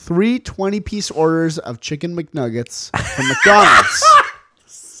 3 20-piece orders of chicken McNuggets from McDonald's.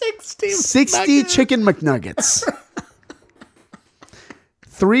 60 chicken McNuggets.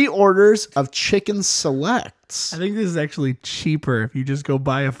 3 orders of chicken selects. I think this is actually cheaper if you just go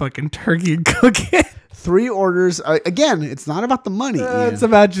buy a fucking turkey and cook it. 3 orders. Again, it's not about the money. Ian. It's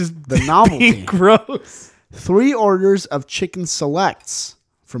about just the novelty. being gross. 3 orders of chicken selects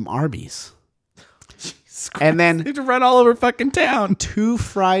from Arby's. And You then have to run all over fucking town. 2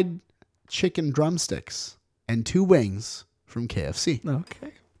 fried chicken drumsticks and 2 wings from KFC.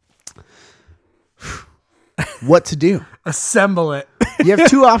 Okay. What to do? Assemble it. You have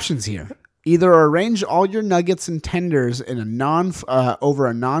 2 options here. Either arrange all your nuggets and tenders in a over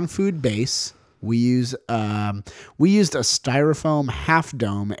a non-food base. We used a styrofoam half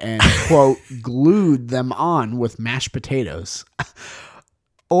dome and quote glued them on with mashed potatoes.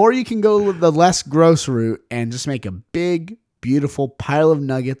 Or you can go with the less gross route and just make a big, beautiful pile of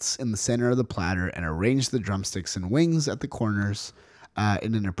nuggets in the center of the platter and arrange the drumsticks and wings at the corners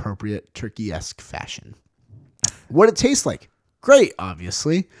in an appropriate turkey-esque fashion. What it tastes like? Great,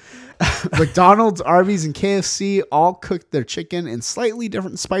 obviously. McDonald's, Arby's, and KFC all cooked their chicken in slightly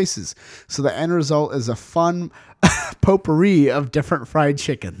different spices, so the end result is a fun potpourri of different fried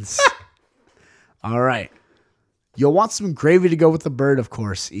chickens. All right. You'll want some gravy to go with the bird, of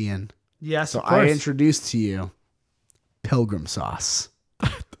course, Ian. Yes, So of course. I introduced to you Pilgrim sauce.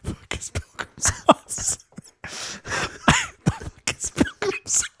 What the fuck is Pilgrim sauce? What the fuck is Pilgrim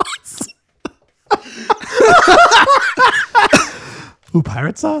sauce? Ooh,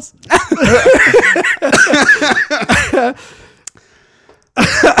 pirate sauce?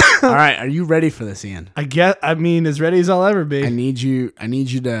 All right, are you ready for this, Ian? I mean, as ready as I'll ever be. I need you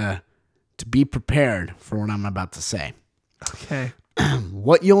to be prepared for what I'm about to say. Okay.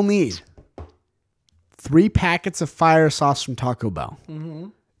 What you'll need: 3 packets of fire sauce from Taco Bell,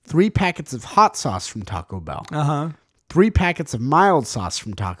 3 packets of hot sauce from Taco Bell, 3 packets of mild sauce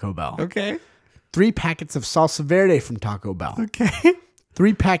from Taco Bell, Okay. 3 packets of salsa verde from Taco Bell, Okay.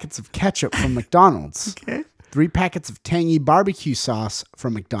 3 packets of ketchup from McDonald's, Okay. 3 packets of tangy barbecue sauce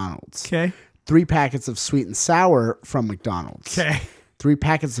from McDonald's, Okay. 3 packets of sweet and sour from McDonald's, Okay. 3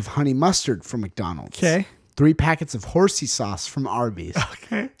 packets of honey mustard from McDonald's, Okay. 3 packets of horsey sauce from Arby's,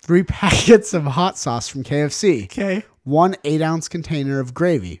 Okay. 3 packets of hot sauce from KFC, Okay. 1 8-ounce container of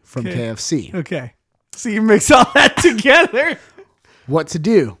gravy from Okay. KFC. Okay. So you mix all that together. What to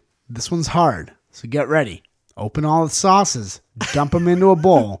do? This one's hard, so get ready. Open all the sauces, dump them into a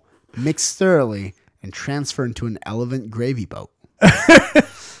bowl, mix thoroughly, and transfer into an Elevant gravy boat.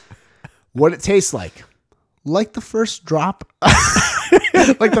 What it tastes like? Like the first drop,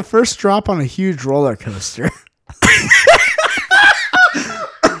 like the first drop on a huge roller coaster.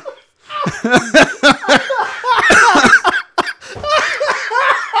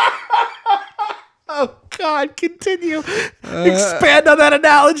 Oh, God. Continue. Expand on that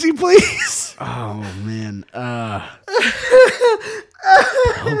analogy, please. Oh man,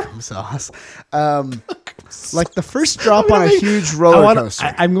 Pilgrim sauce. Like the first drop on a huge roller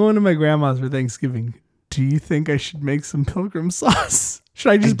coaster. I'm going to my grandma's for Thanksgiving. Do you think I should make some Pilgrim sauce?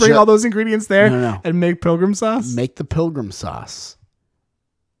 Should I just bring all those ingredients there No. and make Pilgrim sauce? Make the Pilgrim sauce.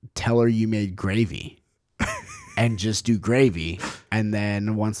 Tell her you made gravy. And just do gravy. And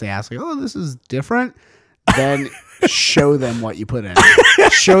then once they ask, like, oh, this is different, then show them what you put in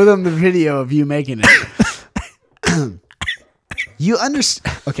it. Show them the video of you making it. You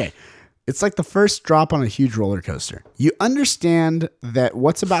understand? Okay. It's like the first drop on a huge roller coaster. You understand that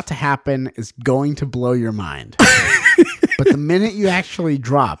what's about to happen is going to blow your mind. But the minute you actually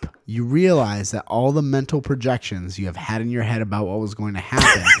drop, you realize that all the mental projections you have had in your head about what was going to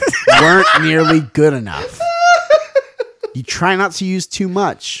happen weren't nearly good enough. You try not to use too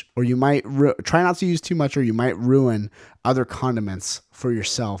much, or you might ruin other condiments for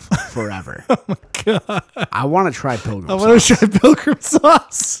yourself forever. Oh my God. I want to try pilgrim sauce. I want to try pilgrim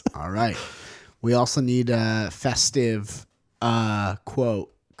sauce. All right. We also need a festive,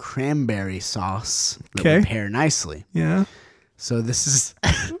 quote, cranberry sauce that would pair nicely. Yeah. So this is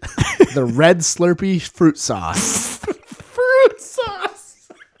the red Slurpee fruit sauce. Fruit sauce.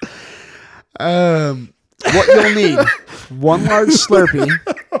 What you'll need: 1 large Slurpee,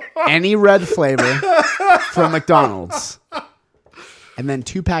 any red flavor from McDonald's, and then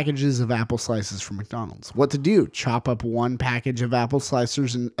 2 packages of apple slices from McDonald's. What to do? Chop up 1 package of apple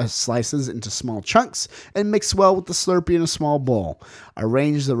slices into small chunks and mix well with the Slurpee in a small bowl.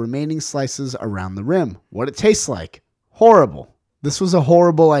 Arrange the remaining slices around the rim. What it tastes like? Horrible. This was a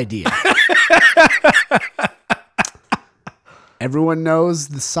horrible idea. Everyone knows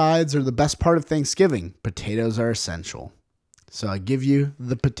the sides are the best part of Thanksgiving. Potatoes are essential. So I give you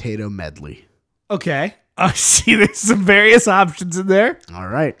the potato medley. Okay. I see there's some various options in there. All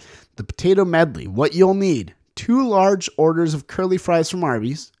right. The potato medley. What you'll need: 2 large orders of curly fries from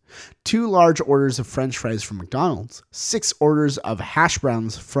Arby's, 2 large orders of French fries from McDonald's, 6 orders of hash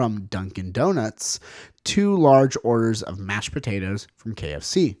browns from Dunkin' Donuts, 2 large orders of mashed potatoes from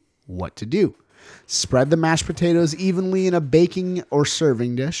KFC. What to do? Spread the mashed potatoes evenly in a baking or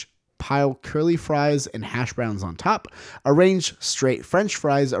serving dish. Pile curly fries and hash browns on top. Arrange straight French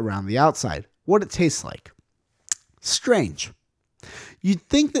fries around the outside. What it tastes like? Strange. You'd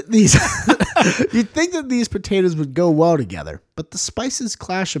think that these potatoes would go well together, but the spices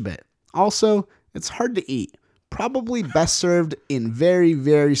clash a bit. Also, it's hard to eat. Probably best served in very,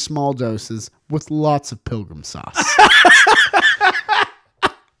 very small doses with lots of pilgrim sauce.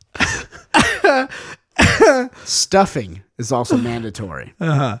 Stuffing is also mandatory.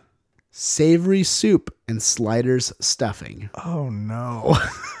 Uh-huh. Savory soup and sliders stuffing. Oh, no.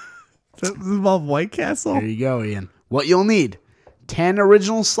 Does this involve White Castle? There you go, Ian. What you'll need: 10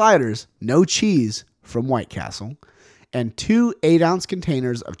 original sliders, no cheese, from White Castle, and 2 8-ounce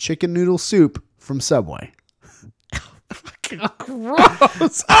containers of chicken noodle soup from Subway.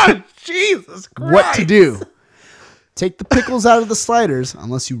 Gross. Oh, Jesus Christ. What to do? Take the pickles out of the sliders,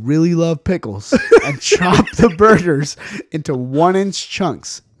 unless you really love pickles, and chop the burgers into 1-inch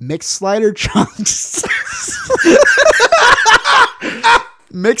chunks. Mix slider chunks.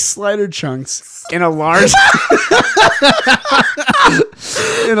 Mix slider chunks in a large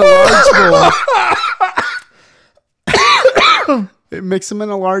bowl. Mix them in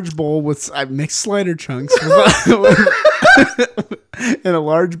a large bowl with mixed slider chunks in a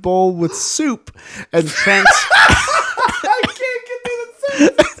large bowl with soup and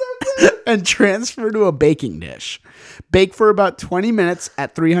and transfer to a baking dish. Bake for about 20 minutes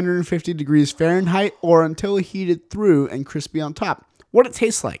at 350 degrees Fahrenheit or until heated through and crispy on top. What it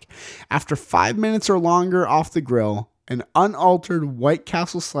tastes like: after 5 minutes or longer off the grill, an unaltered White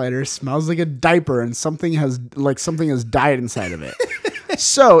Castle slider smells like a diaper and something has died inside of it.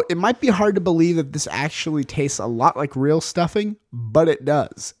 So it might be hard to believe that this actually tastes a lot like real stuffing, but it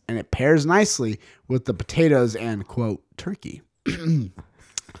does. And it pairs nicely with the potatoes and, quote, turkey.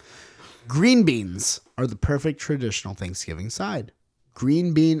 Green beans are the perfect traditional Thanksgiving side.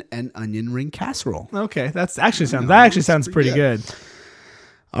 Green bean and onion ring casserole. Okay, that actually sounds pretty good.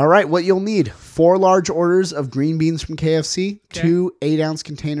 All right, what you'll need: 4 large orders of green beans from KFC, 2 8-ounce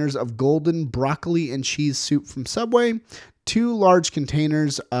containers of golden broccoli and cheese soup from Subway, 2 large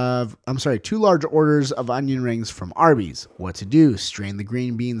orders of onion rings from Arby's. What to do? Strain the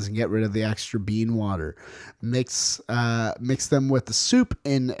green beans and get rid of the extra bean water. Mix them with the soup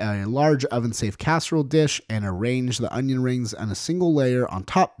in a large oven-safe casserole dish and arrange the onion rings on a single layer on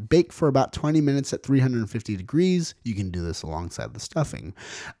top. Bake for about 20 minutes at 350 degrees. You can do this alongside the stuffing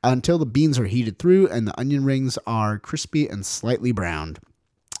until the beans are heated through and the onion rings are crispy and slightly browned.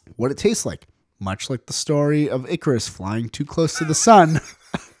 What it tastes like: much like the story of Icarus flying too close to the sun,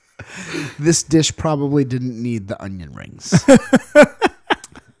 this dish probably didn't need the onion rings.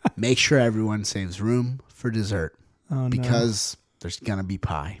 Make sure everyone saves room for dessert because there's going to be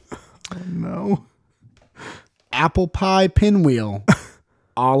pie. Oh, no. Apple pie pinwheel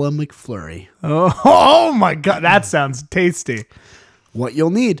a la McFlurry. Oh, my God. That sounds tasty. What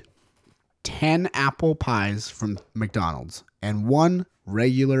you'll need: 10 apple pies from McDonald's and 1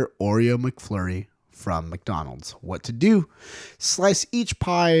 regular Oreo McFlurry from McDonald's. What to do? Slice each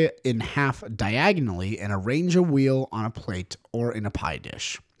pie in half diagonally and arrange a wheel on a plate or in a pie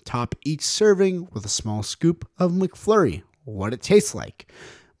dish. Top each serving with a small scoop of McFlurry. What it tastes like.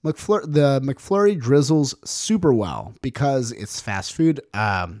 The McFlurry drizzles super well because it's fast food.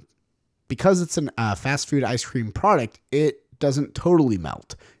 Because it's a fast food ice cream product, it doesn't totally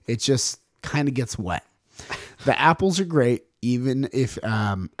melt. It just kind of gets wet. The apples are great. Even if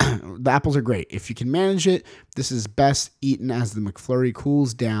the apples are great, if you can manage it, this is best eaten as the McFlurry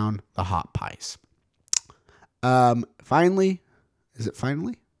cools down the hot pies. Finally, is it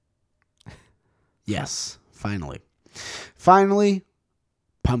finally? Yes, finally. Finally,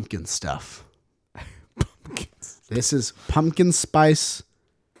 pumpkin stuff. This is pumpkin spice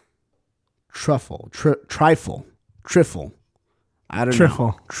trifle. I don't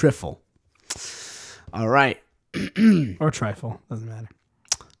know. Trifle. All right. Or trifle. Doesn't matter.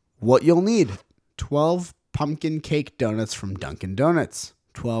 What you'll need: 12 pumpkin cake donuts from Dunkin' Donuts,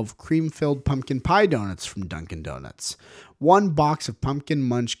 12 cream-filled pumpkin pie donuts from Dunkin' Donuts, 1 box of pumpkin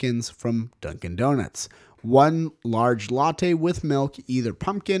munchkins from Dunkin' Donuts, 1 large latte with milk, either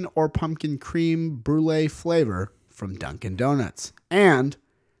pumpkin or pumpkin cream brulee flavor from Dunkin' Donuts, and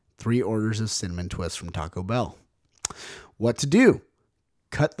 3 orders of cinnamon twists from Taco Bell. What to do?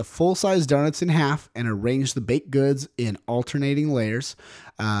 Cut the full-size donuts in half and arrange the baked goods in alternating layers.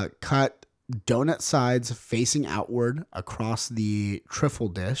 Cut donut sides facing outward across the trifle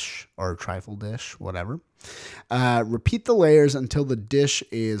dish, whatever. Repeat the layers until the dish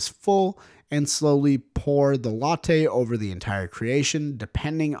is full and slowly pour the latte over the entire creation.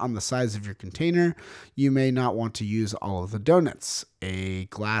 Depending on the size of your container, you may not want to use all of the donuts. A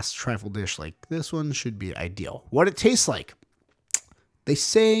glass trifle dish like this one should be ideal. What it tastes like. They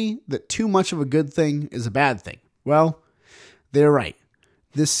say that too much of a good thing is a bad thing. Well, they're right.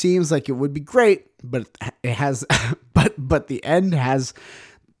 This seems like it would be great, but it has, but the end has,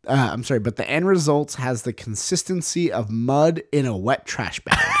 but the end results has the consistency of mud in a wet trash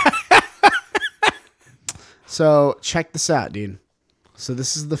bag. So check this out, dude. So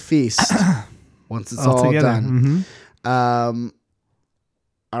this is the feast. Once it's all done. Mm-hmm.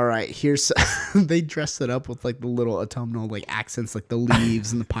 All right, here's they dressed it up with like the little autumnal like accents, like the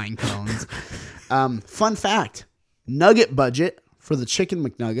leaves and the pine cones. Fun fact: nugget budget for the chicken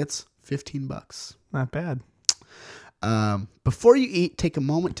McNuggets, $15. Not bad. Before you eat, take a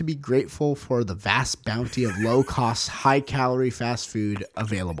moment to be grateful for the vast bounty of low-cost, high-calorie fast food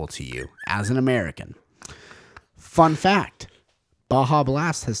available to you as an American. Fun fact: Baja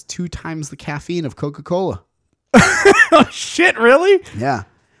Blast has 2 times the caffeine of Coca-Cola. Oh shit! Really? Yeah.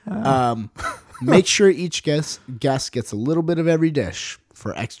 Make sure each guest gets a little bit of every dish.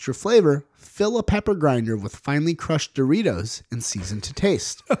 For extra flavor, fill a pepper grinder with finely crushed Doritos and season to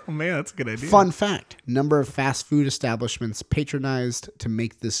taste. Oh man, that's a good idea. Fun fact: number of fast food establishments patronized to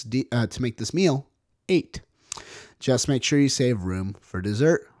make this meal, 8. Just make sure you save room for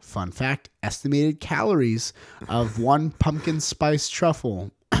dessert. Fun fact: estimated calories of 1 pumpkin spice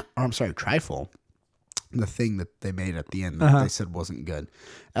trifle. The thing that they made at the end that they said wasn't good.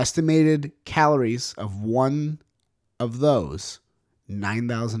 Estimated calories of 1 of those,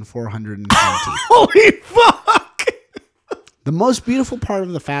 9,420. Holy fuck! The most beautiful part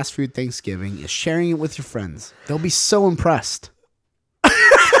of the fast food Thanksgiving is sharing it with your friends. They'll be so impressed. There's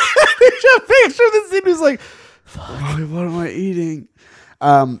a picture of this dude who's like, what am I eating?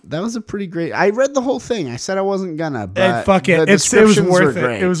 That was a pretty great. I read the whole thing. I said I wasn't gonna, but fuck it. The descriptions it was worth were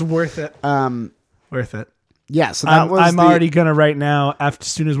great. It was worth it. Worth it. Yeah, so that was. I'm already gonna right now. As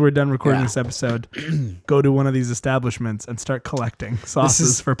soon as we're done recording this episode, go to one of these establishments and start collecting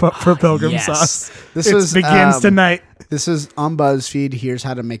sauces for Pilgrim sauce. This begins tonight. This is on BuzzFeed. Here's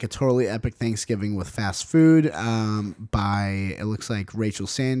how to make a totally epic Thanksgiving with fast food. By it looks like Rachel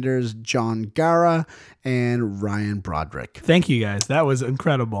Sanders, John Gara, and Ryan Broderick. Thank you guys. That was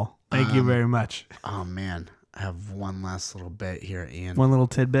incredible. Thank you very much. Oh man, I have one last little bit here, Ian. One little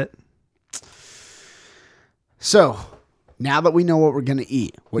tidbit. So, now that we know what we're going to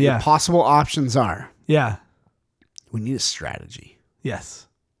eat, what your possible options are, we need a strategy. Yes.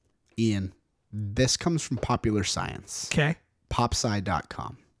 Ian, this comes from Popular Science. Okay.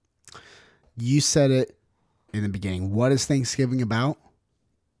 Popsci.com. You said it in the beginning. What is Thanksgiving about?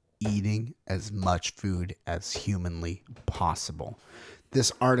 Eating as much food as humanly possible.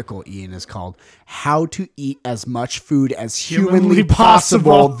 This article, Ian, is called How to Eat as Much Food as Humanly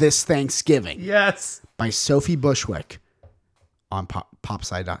Possible This Thanksgiving. Yes. By Sophie Bushwick on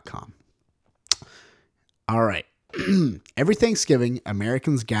popsci.com. All right. Every Thanksgiving,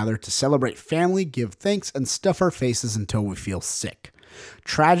 Americans gather to celebrate family, give thanks, and stuff our faces until we feel sick.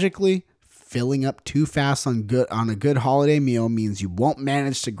 Tragically, Filling up too fast on a good holiday meal means you won't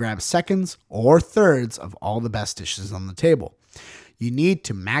manage to grab seconds or thirds of all the best dishes on the table. You need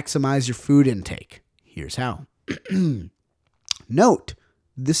to maximize your food intake. Here's how. Note,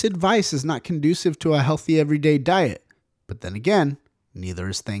 this advice is not conducive to a healthy everyday diet. But then again, neither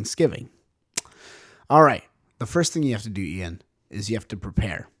is Thanksgiving. All right, the first thing you have to do, Ian, is you have to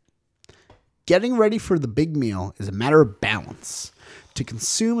prepare. Getting ready for the big meal is a matter of balance. To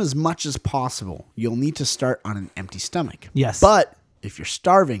consume as much as possible, you'll need to start on an empty stomach. Yes. But if you're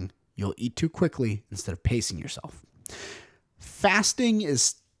starving, you'll eat too quickly instead of pacing yourself. Fasting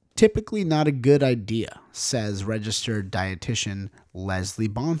is typically not a good idea, says registered dietitian Leslie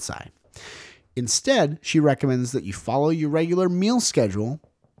Bonsai. Instead, she recommends that you follow your regular meal schedule,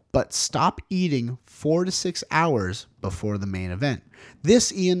 but stop eating 4 to 6 hours before the main event.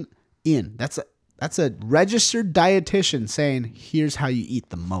 This, Ian, that's a registered dietitian saying, here's how you eat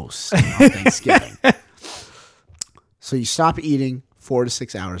the most on Thanksgiving. So you stop eating 4 to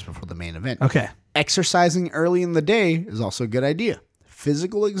 6 hours before the main event. Okay. Exercising early in the day is also a good idea.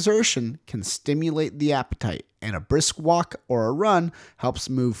 Physical exertion can stimulate the appetite, and a brisk walk or a run helps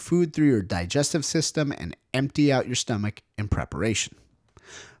move food through your digestive system and empty out your stomach in preparation.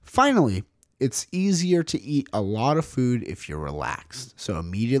 Finally, it's easier to eat a lot of food if you're relaxed. So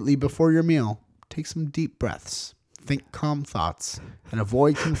immediately before your meal, take some deep breaths, think calm thoughts, and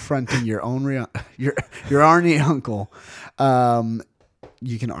avoid confronting your ornery uncle.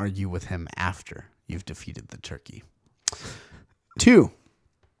 You can argue with him after you've defeated the turkey. 2,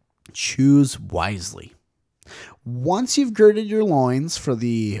 choose wisely. Once you've girded your loins for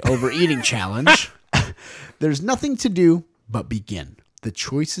the overeating challenge, there's nothing to do but begin. The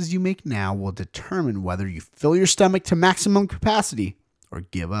choices you make now will determine whether you fill your stomach to maximum capacity or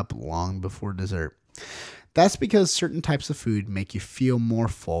give up long before dessert. That's because certain types of food make you feel more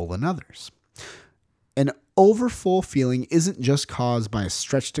full than others. An overfull feeling isn't just caused by a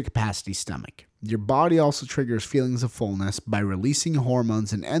stretched to capacity stomach. Your body also triggers feelings of fullness by releasing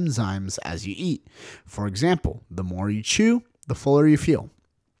hormones and enzymes as you eat. For example, the more you chew, the fuller you feel.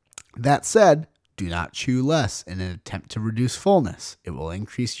 That said, do not chew less in an attempt to reduce fullness. It will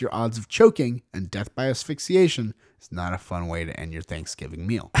increase your odds of choking, and death by asphyxiation is not a fun way to end your Thanksgiving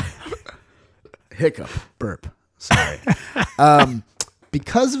meal. Hiccup, burp, sorry.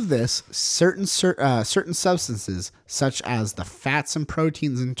 Because of this, certain substances, such as the fats and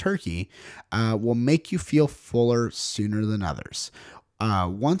proteins in turkey, will make you feel fuller sooner than others.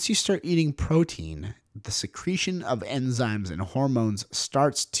 Once you start eating protein, the secretion of enzymes and hormones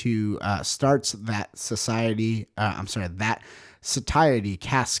starts that satiety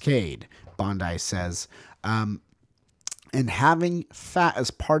cascade. Bondi says. And having fat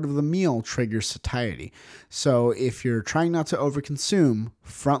as part of the meal triggers satiety. So if you're trying not to overconsume,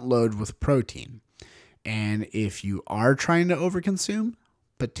 front load with protein. And if you are trying to overconsume,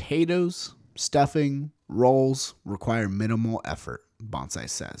 potatoes, stuffing, rolls require minimal effort, Bonsai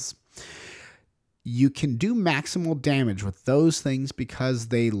says. You can do maximal damage with those things because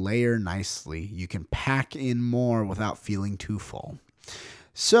they layer nicely. You can pack in more without feeling too full.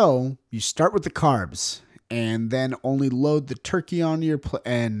 So you start with the carbs, and then only load the turkey onto your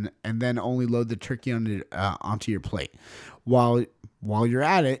onto your plate. While you're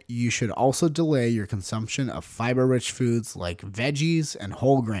at it, you should also delay your consumption of fiber-rich foods like veggies and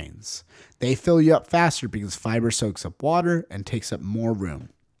whole grains. They fill you up faster because fiber soaks up water and takes up more room.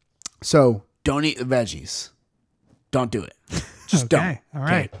 So don't eat the veggies. Don't do it. Just don't. All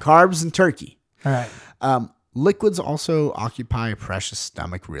right. Okay. Carbs and turkey. All right. Liquids also occupy precious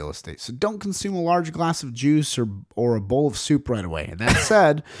stomach real estate, so don't consume a large glass of juice or a bowl of soup right away. That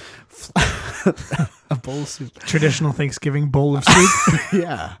said, a bowl of soup. Traditional Thanksgiving bowl of soup.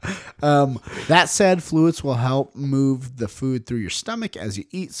 Yeah. That said, fluids will help move the food through your stomach as you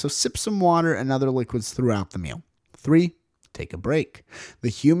eat, so sip some water and other liquids throughout the meal. 3, take a break. The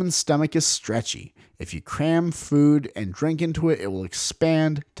human stomach is stretchy. If you cram food and drink into it, it will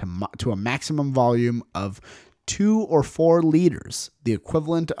expand to a maximum volume of 2 or 4 liters, the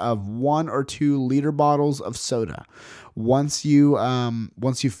equivalent of 1 or 2 liter bottles of soda. Once you've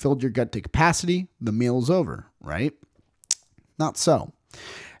filled your gut to capacity, the meal is over, right? Not so.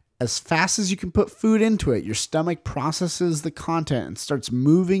 As fast as you can put food into it, your stomach processes the content and starts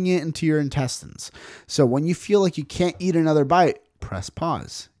moving it into your intestines. So when you feel like you can't eat another bite, press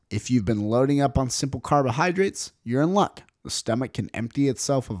pause. If you've been loading up on simple carbohydrates, you're in luck. The stomach can empty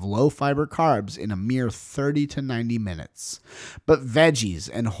itself of low-fiber carbs in a mere 30 to 90 minutes. But veggies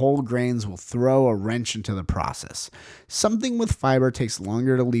and whole grains will throw a wrench into the process. Something with fiber takes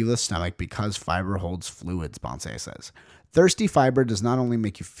longer to leave the stomach because fiber holds fluids, Bonsai says. Thirsty fiber does not only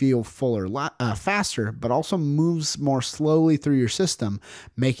make you feel fuller faster, but also moves more slowly through your system,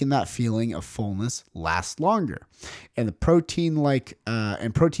 making that feeling of fullness last longer. And the protein like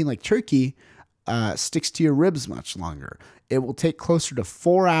turkey sticks to your ribs much longer. It will take closer to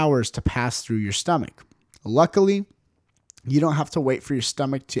 4 hours to pass through your stomach. Luckily, you don't have to wait for your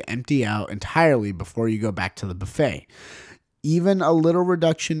stomach to empty out entirely before you go back to the buffet. Even a little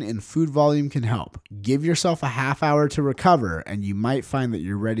reduction in food volume can help. Give yourself a half hour to recover, and you might find that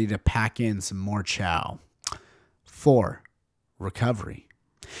you're ready to pack in some more chow. 4. Recovery.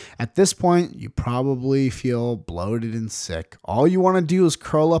 At this point, you probably feel bloated and sick. All you want to do is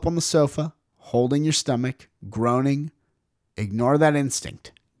curl up on the sofa, holding your stomach, groaning. Ignore that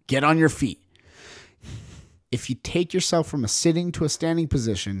instinct. Get on your feet. If you take yourself from a sitting to a standing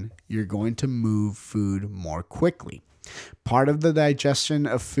position, you're going to move food more quickly. Part of the digestion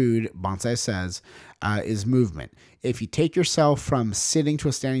of food, Bonsai says, is movement. If you take yourself from sitting to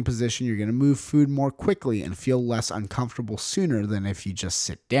a standing position, you're going to move food more quickly and feel less uncomfortable sooner than if you just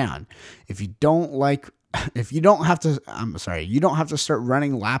sit down. You don't have to start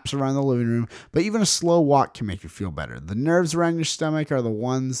running laps around the living room, but even a slow walk can make you feel better. The nerves around your stomach are the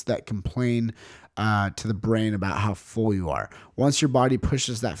ones that complain to the brain about how full you are. Once your body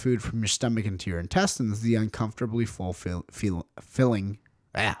pushes that food from your stomach into your intestines, the uncomfortably full feeling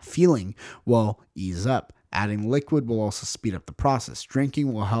will ease up. Adding liquid will also speed up the process.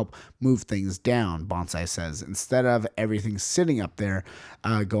 Drinking will help move things down, Bonsai says, instead of everything sitting up there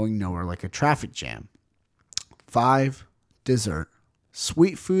going nowhere like a traffic jam. 5. Dessert.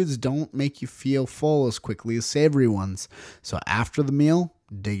 Sweet foods don't make you feel full as quickly as savory ones. So after the meal,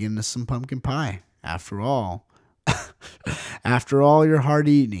 dig into some pumpkin pie. After all your hard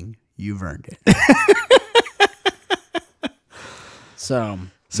eating, you've earned it. So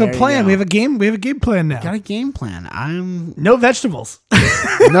plan. We have a game plan now. Got a game plan. No vegetables.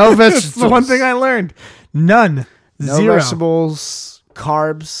 No vegetables. That's the one thing I learned. None. No 0 vegetables,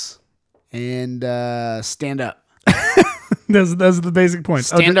 carbs, and stand up. Those are the basic points.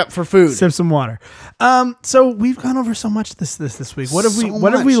 Stand up for food. Sip some water. So we've gone over so much this week. What have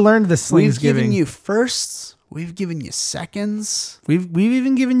we learned this Slingsgiving? We've given you firsts. We've given you seconds. We've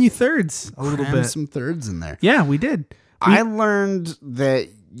even given you thirds a little bit. Some thirds in there. Yeah, we did. I learned that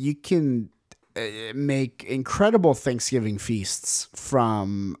you can make incredible Thanksgiving feasts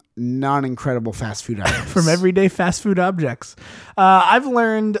from non-incredible fast food items. From everyday fast food objects. I've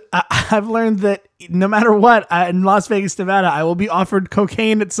learned that no matter what, in Las Vegas, Nevada, I will be offered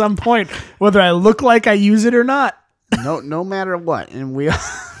cocaine at some point, whether I look like I use it or not. No matter what. And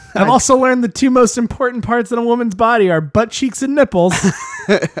I've also learned the 2 most important parts in a woman's body are butt cheeks and nipples.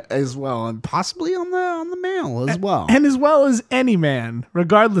 As well, and possibly on the male as well. And as well as any man,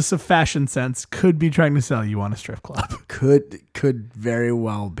 regardless of fashion sense, could be trying to sell you on a strip club. Could very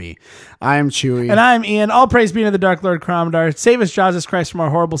well be. I am Chewy. And I'm Ian. All praise be to the Dark Lord Cromdar. Save us, Jesus Christ, from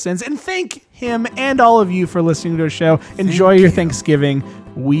our horrible sins. And thank him and all of you for listening to our show. Enjoy your Thanksgiving.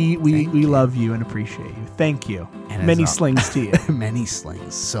 We love you and appreciate you. Thank you. And many slings to you. Many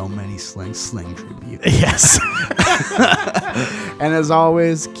slings. So many slings. Sling tribute. Yes. And as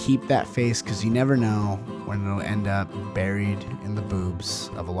always, keep that face because you never know when it'll end up buried in the boobs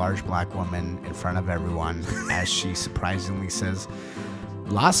of a large black woman in front of everyone as she surprisingly says,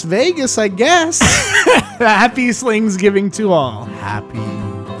 Las Vegas, I guess. Happy Slingsgiving to all. Happy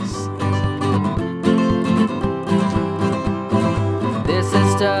This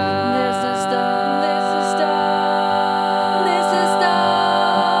is stuff.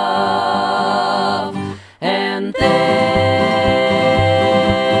 And things.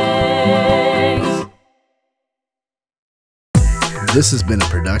 This has been a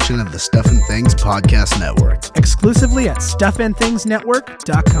production of the Stuff and Things Podcast Network. Exclusively at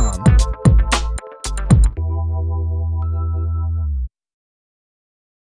stuffandthingsnetwork.com.